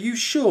 Are you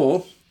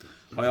sure?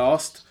 I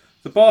asked.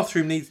 The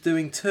bathroom needs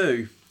doing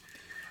too.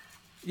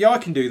 Yeah, I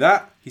can do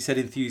that, he said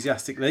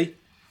enthusiastically.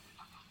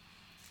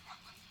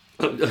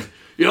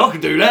 Yeah, I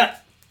can do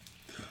that.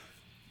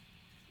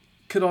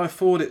 Could I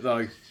afford it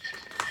though?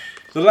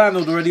 The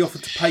landlord already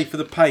offered to pay for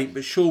the paint,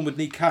 but Sean would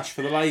need cash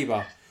for the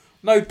labour.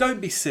 No,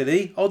 don't be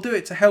silly. I'll do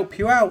it to help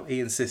you out, he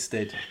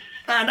insisted.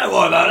 Ah, don't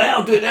worry about that.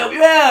 I'll do it to help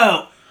you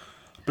out.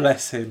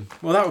 Bless him.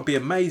 Well, that would be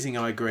amazing,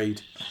 I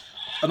agreed.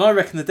 And I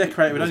reckon the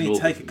decorator would only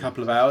take a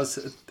couple of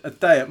hours, a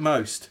day at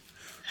most.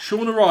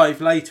 Sean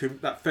arrived later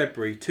that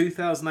February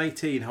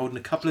 2018 holding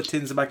a couple of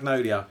tins of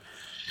Magnolia.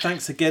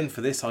 Thanks again for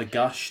this, I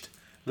gushed,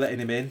 letting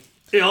him in.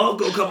 Yeah, I've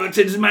got a couple of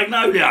tins of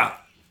Magnolia.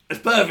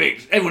 That's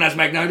perfect. Everyone has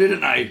Magnolia,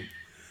 don't they?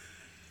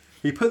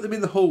 He put them in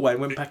the hallway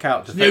and went back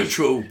out to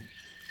Neutral.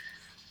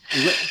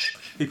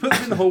 He put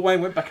them in the hallway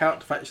and went back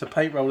out to fetch the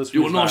paint rollers for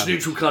You his want nice van.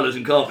 neutral colours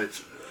and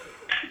carpets.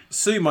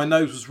 Soon my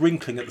nose was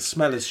wrinkling at the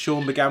smell as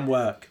Sean began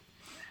work.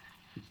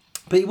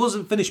 But he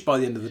wasn't finished by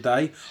the end of the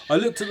day. I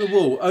looked at the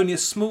wall. Only a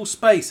small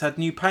space had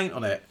new paint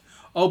on it.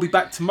 I'll be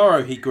back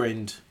tomorrow, he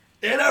grinned.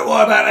 Yeah, don't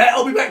worry about that.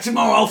 I'll be back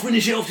tomorrow. I'll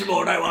finish it off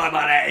tomorrow. Don't worry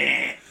about that.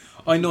 Yeah.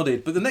 I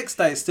nodded, but the next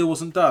day it still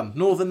wasn't done,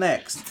 nor the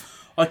next.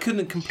 I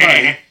couldn't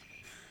complain.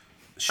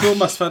 Sean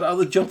must have had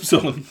other jobs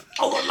on.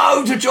 I've got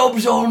loads of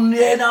jobs on.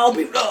 Yeah, no, I'll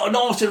be.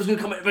 No, I said I was going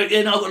to come back, but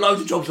yeah, no, I've got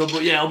loads of jobs on.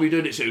 But yeah, I'll be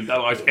doing it soon.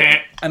 Don't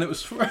worry. And it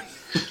was free.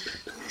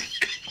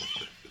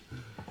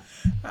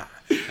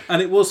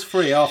 And it was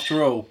free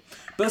after all.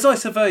 But as I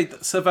surveyed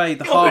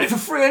the You're doing it for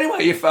free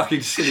anyway, you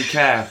fucking silly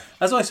cow.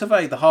 As I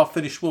surveyed the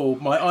half-finished wall,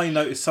 my eye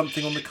noticed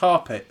something on the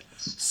carpet.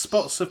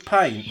 Spots of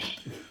paint.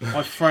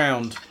 I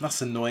frowned.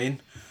 That's annoying.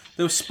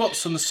 There were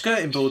spots on the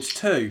skirting boards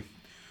too.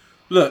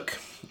 Look,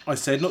 I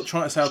said, not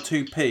trying to sound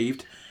too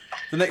peeved.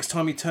 The next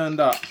time he turned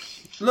up.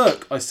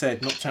 Look, I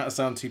said, not trying to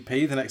sound too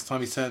peeved. The next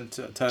time he turned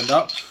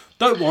up.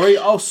 Don't worry,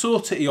 I'll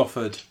sort it, he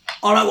offered.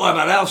 Oh, don't worry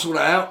about that. I'll sort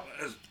it out.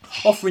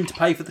 Offering to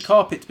pay for the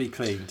carpet to be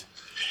cleaned.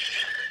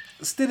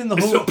 Still in the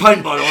It's hall. not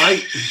paint, by the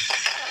way.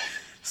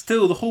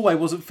 Still, the hallway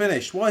wasn't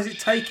finished. Why is it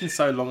taking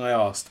so long, I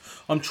asked.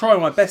 I'm trying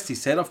my best, he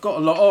said. I've got a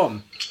lot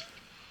on.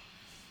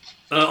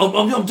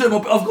 I'm doing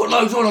I've got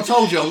loads on, I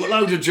told you. I've got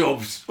loads of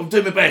jobs. I'm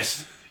doing my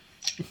best.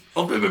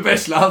 I'm doing my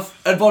best, love.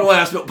 And by the way,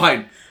 that's not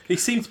paint. He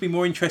seemed to be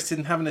more interested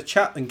in having a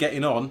chat than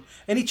getting on.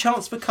 Any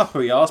chance for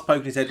cuppa, he asked,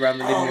 poking his head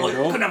round the living room I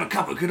door. couldn't have a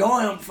cuppa, could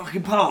I? I'm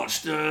fucking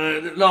parched.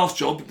 The last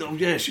job,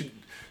 yeah, she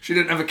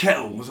didn't have a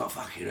kettle. I was like,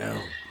 fucking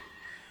hell.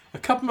 A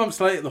couple months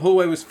later, the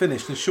hallway was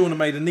finished and Shauna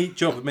made a neat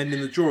job of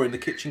mending the drawer in the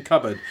kitchen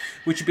cupboard,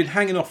 which had been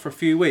hanging off for a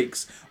few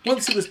weeks.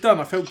 Once it was done,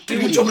 I felt Did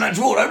a good guilty. job in that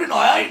drawer, though, didn't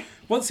I, eh?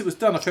 Once it was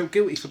done, I felt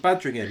guilty for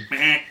badgering him.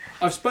 Meh.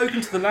 I've spoken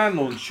to the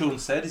landlord, Sean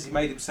said, as he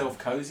made himself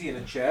cosy in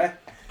a chair.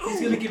 He's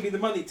going to give me the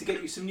money to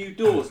get you some new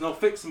doors and I'll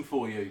fix them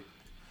for you.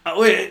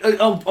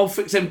 I'll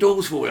fix them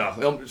doors for you.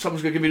 Someone's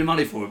going to give me the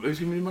money for it. Who's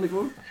giving me the money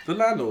for it? The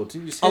landlord,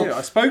 didn't you just hear it? Oh,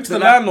 I spoke to the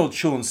the landlord,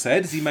 Sean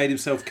said, as he made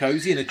himself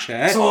cosy in a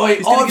chair. Sorry,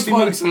 He's gonna I've give me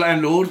money- spoken to the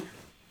landlord,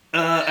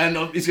 and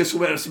he's going to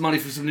sort out some money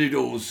for some new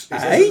doors.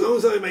 Hey? As long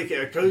as I make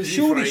it a cosy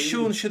Surely frame.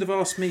 Sean should have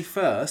asked me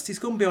first. He's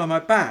gone behind my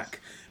back.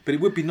 But it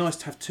would be nice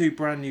to have 2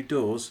 brand new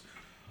doors.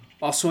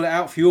 I'll sort it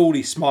out for you all,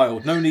 he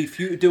smiled. No need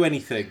for you to do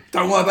anything.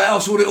 Don't worry about it, I'll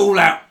sort it all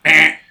out.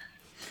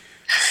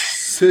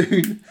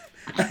 Soon,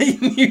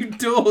 8 new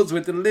doors were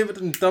delivered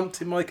and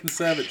dumped in my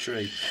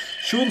conservatory.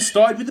 Sean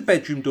started with the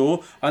bedroom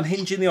door,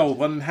 unhinging the old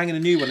one and hanging a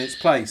new one in its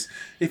place.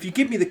 If you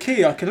give me the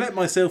key, I can let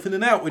myself in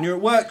and out when you're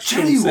at work,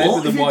 Sean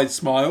said with a wide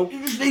smile.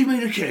 You just leave me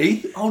the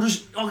key, I can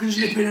just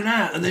nip in and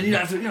out, and then you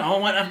don't have to, I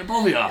won't have to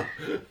bother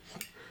you.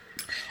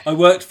 I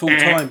worked full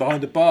time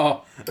behind a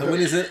bar and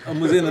was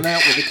in and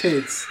out with the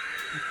kids.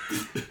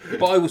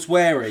 But I was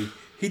wary.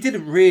 He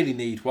didn't really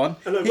need one.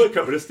 And I woke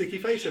up with a sticky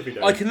face every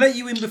day. I can let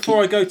you in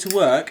before I go to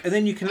work, and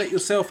then you can let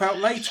yourself out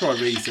later, I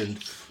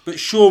reasoned. But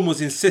Sean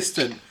was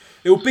insistent.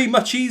 It will be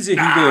much easier,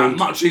 he willed.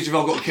 Much easier if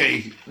I've got a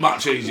key.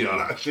 Much easier.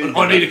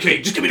 I need a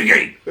key. Just give me the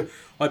key.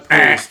 I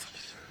paused.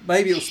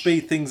 Maybe it'll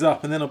speed things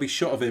up, and then I'll be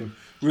shot of him.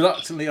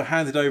 Reluctantly, I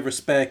handed over a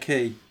spare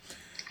key.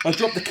 I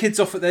dropped the kids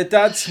off at their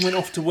dad's and went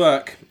off to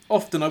work.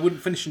 Often I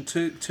wouldn't finish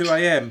until 2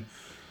 a.m.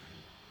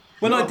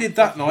 When I did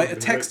that night, a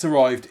text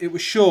arrived. It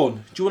was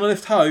Sean. Do you want to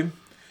lift home?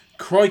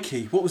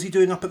 Crikey, what was he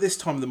doing up at this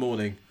time of the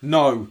morning?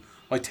 No,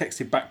 I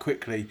texted back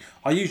quickly.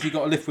 I usually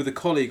got a lift with a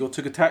colleague or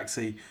took a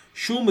taxi.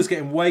 Sean was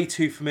getting way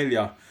too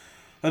familiar.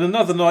 And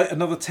another night,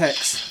 another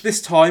text.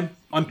 This time,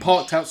 I'm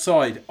parked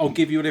outside. I'll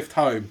give you a lift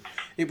home.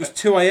 It was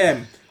 2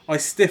 a.m. I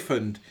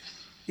stiffened.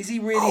 Is he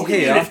really here? Give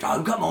me a lift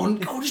home, come on.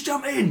 Go on, just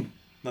jump in.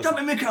 Jump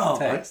in my car.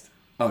 Text.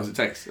 Oh, it's a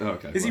text. Oh,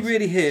 okay. Is he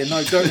really here?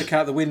 No, don't look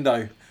out the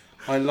window.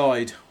 I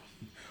lied.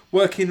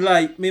 Working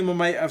late, me and my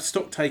mate have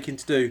stock taking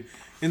to do.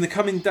 In the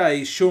coming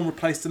days, Sean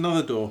replaced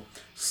another door.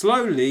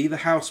 Slowly, the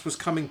house was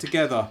coming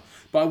together,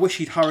 but I wish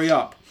he'd hurry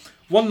up.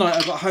 One night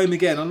I got home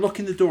again.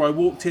 Unlocking the door, I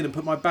walked in and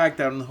put my bag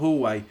down in the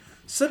hallway.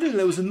 Suddenly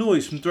there was a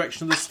noise from the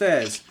direction of the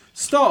stairs.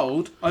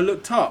 Startled, I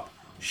looked up.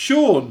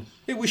 Sean!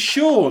 It was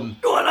Sean!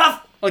 Good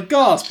enough! I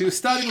gasped. He was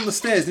standing on the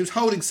stairs and he was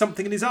holding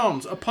something in his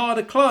arms, a pile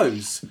of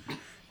clothes.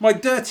 My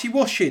dirty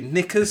washing,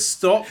 knickers,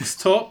 socks,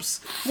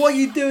 tops. What are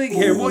you doing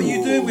here? What are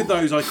you doing with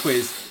those? I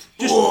quizzed.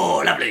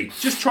 Lovely.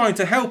 Just trying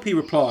to help, he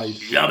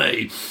replied.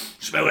 Yummy.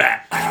 Smell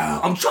that.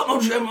 I'm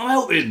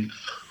helping.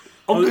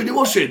 I'm doing the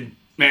washing.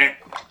 Meh.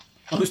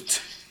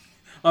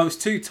 I was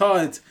too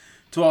tired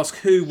to ask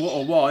who, what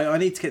or why. I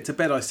need to get to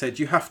bed, I said.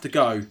 You have to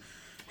go.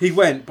 He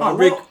went, but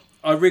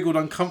I wriggled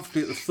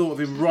uncomfortably at the thought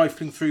of him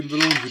rifling through the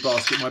laundry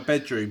basket in my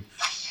bedroom.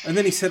 And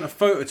then he sent a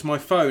photo to my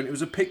phone. It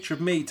was a picture of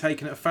me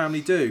taken at a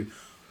family do.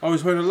 I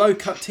was wearing a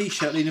low-cut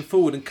T-shirt, leaning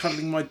forward and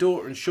cuddling my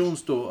daughter and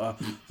Sean's daughter.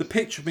 The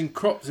picture had been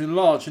cropped and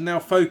enlarged and now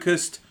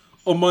focused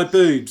on my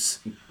boobs.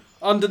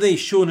 Underneath,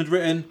 Sean had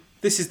written,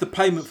 "This is the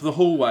payment for the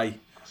hallway."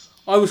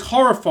 I was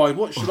horrified.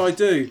 What should I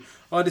do?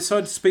 I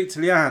decided to speak to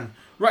Leanne.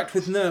 Racked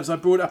with nerves, I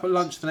brought it up at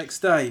lunch the next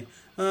day.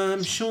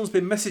 Sean's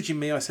been messaging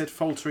me, I said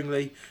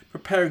falteringly,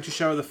 preparing to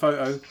show her the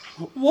photo.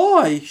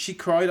 Why? She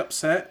cried,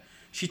 upset.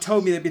 She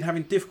told me they'd been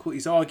having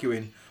difficulties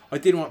arguing. I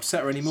didn't want to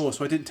upset her anymore,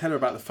 so I didn't tell her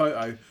about the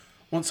photo.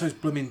 Once those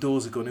blooming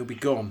doors are gone, he'll be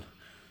gone.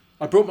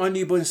 I brought my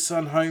newborn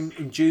son home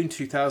in June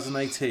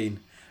 2018.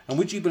 And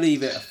would you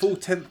believe it, a full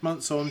 10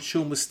 months on,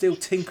 Sean was still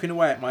tinkering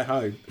away at my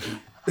home.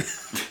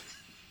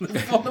 The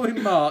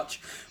following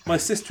March, my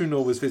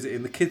sister-in-law was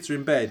visiting. The kids were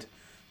in bed.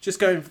 Just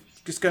going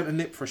to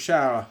nip for a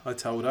shower, I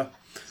told her.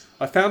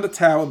 I found a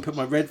towel and put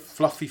my red,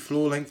 fluffy,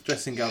 floor-length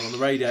dressing gown on the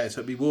radiator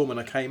so it'd be warm when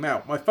I came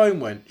out. My phone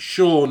went.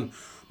 Sean.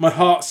 My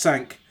heart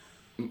sank.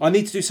 I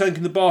need to do something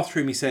in the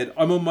bathroom, he said.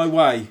 I'm on my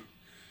way.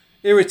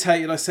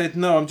 Irritated, I said,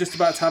 no, I'm just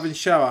about to have a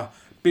shower.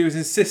 But he was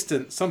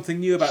insistent. Something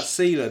new about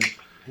sealant.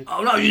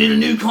 Oh no, you need a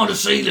new kind of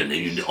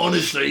sealant.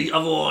 Honestly,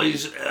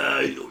 otherwise,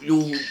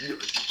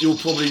 your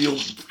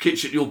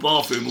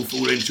bathroom will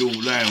fall into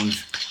your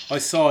lounge. I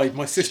sighed.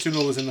 My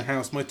sister-in-law was in the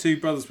house. My 2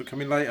 brothers were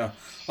coming later.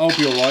 I'll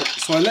be all right.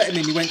 So I let him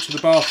in. He went to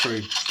the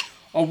bathroom.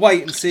 I'll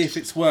wait and see if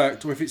it's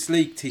worked or if it's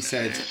leaked, he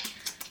said.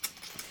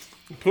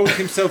 Plonked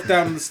himself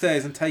down on the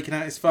stairs and taking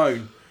out his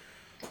phone.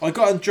 I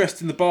got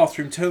undressed in the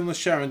bathroom, turned on the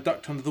shower and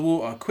ducked under the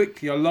water.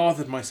 Quickly, I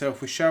lathered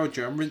myself with shower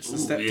gel and rinsed and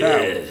stepped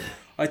out.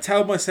 I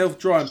toweled myself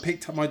dry and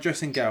picked up my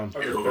dressing gown.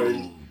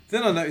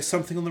 Then I noticed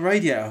something on the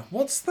radiator.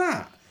 What's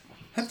that?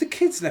 Have the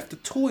kids left a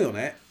toy on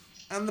it?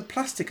 And the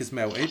plastic has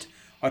melted?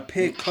 I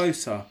peered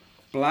closer.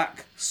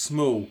 Black,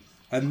 small.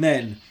 And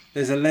then,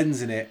 there's a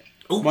lens in it.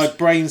 Oops. My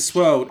brain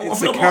swirled.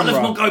 It's the camera.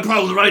 I left my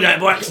GoPro on the radiator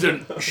by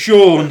accident.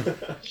 Sean!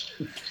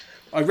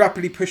 I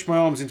rapidly pushed my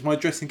arms into my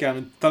dressing gown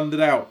and thundered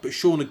out, but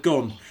Sean had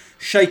gone.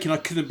 Shaking, I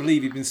couldn't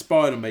believe he'd been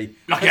spied on me.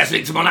 Lucky I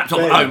linked to my laptop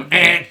at home.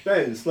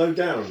 Ben, slow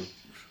down.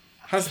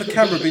 Has the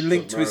camera been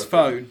linked to his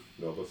phone?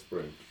 No, but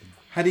spring.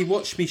 Had he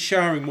watched me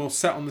showering while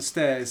sat on the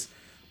stairs?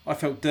 I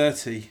felt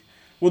dirty.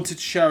 Wanted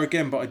to shower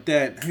again, but I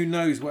daren't. Who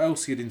knows what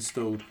else he had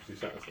installed?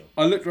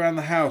 I looked around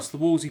the house, the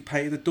walls he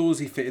painted, the doors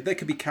he fitted. There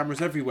could be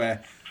cameras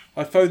everywhere.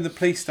 I phoned the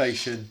police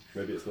station.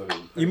 Maybe it's not.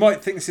 You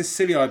might think this is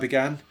silly, I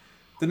began.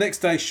 The next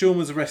day, Sean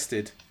was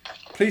arrested.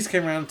 Police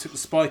came around and took the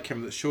spy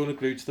camera that Sean had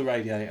glued to the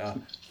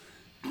radiator.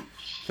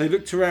 They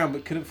looked around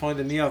but couldn't find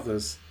any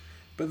others.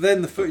 But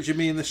then the footage of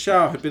me in the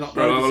shower had been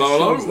uploaded to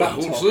Sean's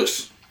laptop. What's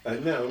this?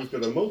 And now we've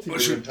got a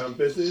multi-million-pound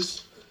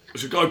business.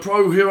 It's a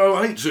GoPro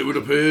Hero 8, it would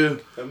appear.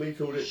 And we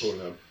called it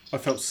Pornhub. I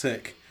felt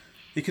sick.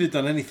 He could have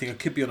done anything. I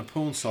could be on a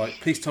porn site.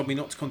 Police told me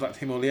not to contact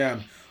him or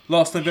Leanne.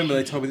 Last November,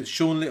 they told me that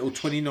Sean Little,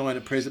 29,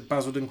 appears at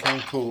Basildon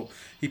Crown Court.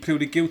 He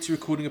pleaded guilty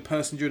recording a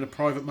person during a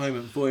private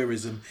moment,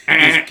 voyeurism.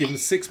 He was given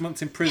 6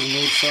 months in prison and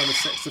ordered to sign a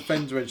sex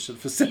offender register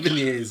for 7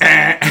 years.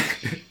 A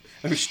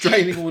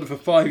restraining order for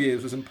 5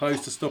 years was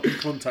imposed to stop him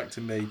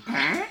contacting me.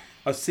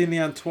 I've seen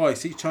Leanne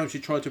twice. Each time she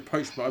tried to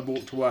approach me, I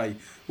walked away.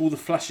 All the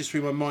flashes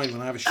through my mind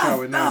when I have a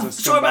shower. I'm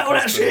sorry about all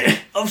that shit.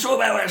 I'm sorry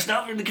about all that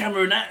stuff in the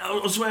camera and that.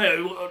 I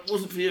swear, it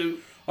wasn't for you.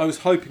 I was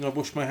hoping I'd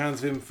washed my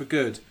hands of him for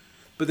good.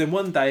 But then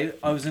one day,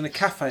 I was in a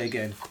cafe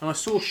again, and I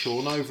saw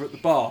Sean over at the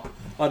bar.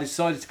 I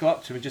decided to go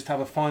up to him and just have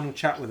a final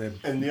chat with him.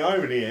 And the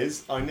irony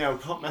is, I now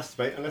can't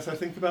masturbate unless I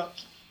think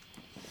about...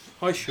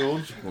 Hi,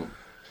 Sean.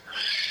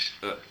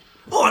 Oh,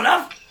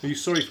 love. Are you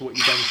sorry for what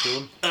you've done,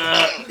 Sean?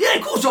 Yeah,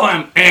 of course I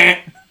am.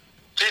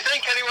 Do you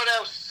think anyone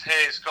else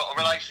here's got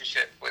a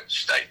relationship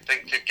which they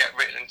think could get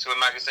written into a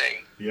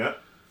magazine? Yeah.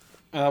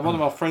 One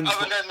of our friends...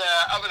 Other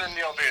than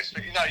the obvious,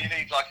 but you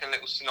need like a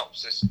little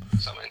synopsis or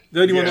something.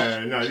 The only one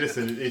no,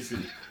 listen, it's...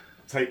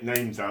 Take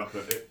names out,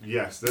 but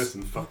yes, there's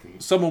some fucking...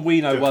 Someone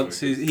we know once,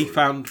 he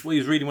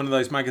was reading one of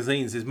those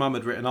magazines, his mum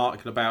had written an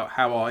article about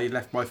how I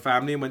left my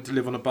family and went to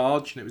live on a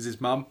barge, and it was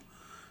his mum.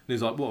 And he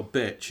was like, what a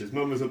bitch. His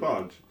mum was a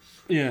barge?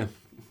 Yeah.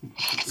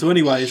 So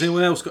anyway, has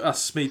anyone else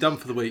got me done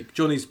for the week?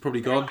 Johnny's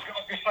probably gone. I was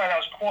going to say that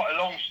was quite a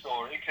long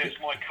story because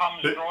my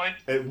cum's dried.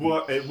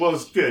 It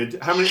was good.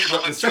 How many?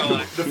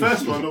 The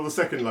first one or the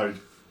second load?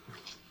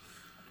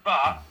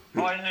 But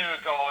I knew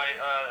a guy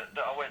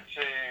that I went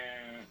to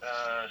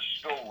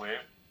school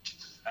with,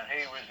 and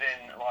he was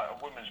in like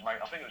a women's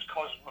magazine. I think it was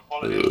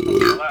Cosmopolitan or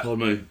something like that. Pardon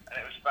me. And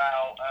it was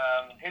about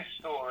his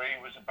story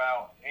was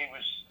about he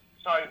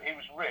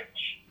was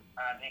rich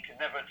and he could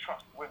never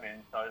trust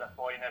women, so that's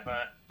why he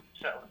never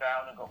settled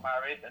down and got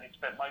married, and he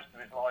spent most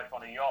of his life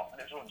on a yacht, and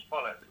it was all just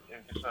bollocks.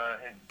 It was just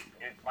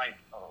his mate,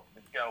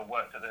 this girl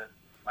worked at the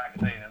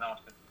magazine and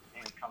asked if he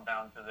would come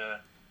down to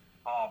the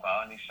harbour,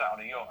 and he sat on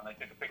a yacht, and they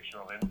took a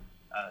picture of him,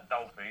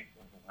 Dolphy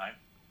was his name,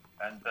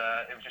 and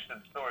it was just a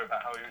story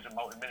about how he was a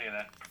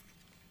multi-millionaire.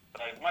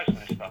 So most of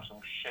this stuff's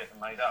all shit and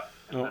made up.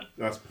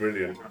 That's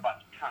brilliant. We're a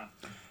bunch of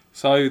cunts.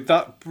 So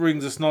that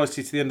brings us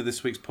nicely to the end of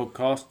this week's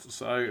podcast.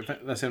 So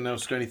unless anyone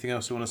else got anything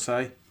else you want to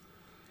say?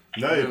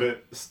 No,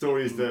 but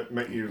stories that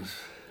make you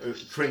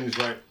cringe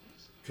like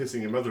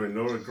kissing your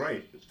mother-in-law are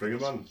great. Bring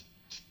them on.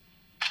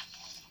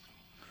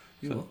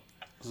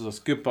 So that's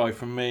goodbye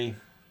from me,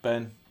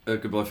 Ben.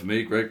 Goodbye from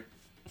me, Greg.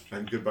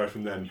 And goodbye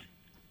from them.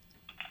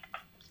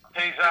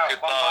 Peace out.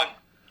 Goodbye.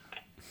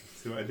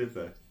 See what I did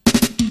there?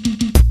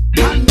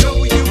 I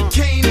know you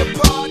came to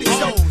party.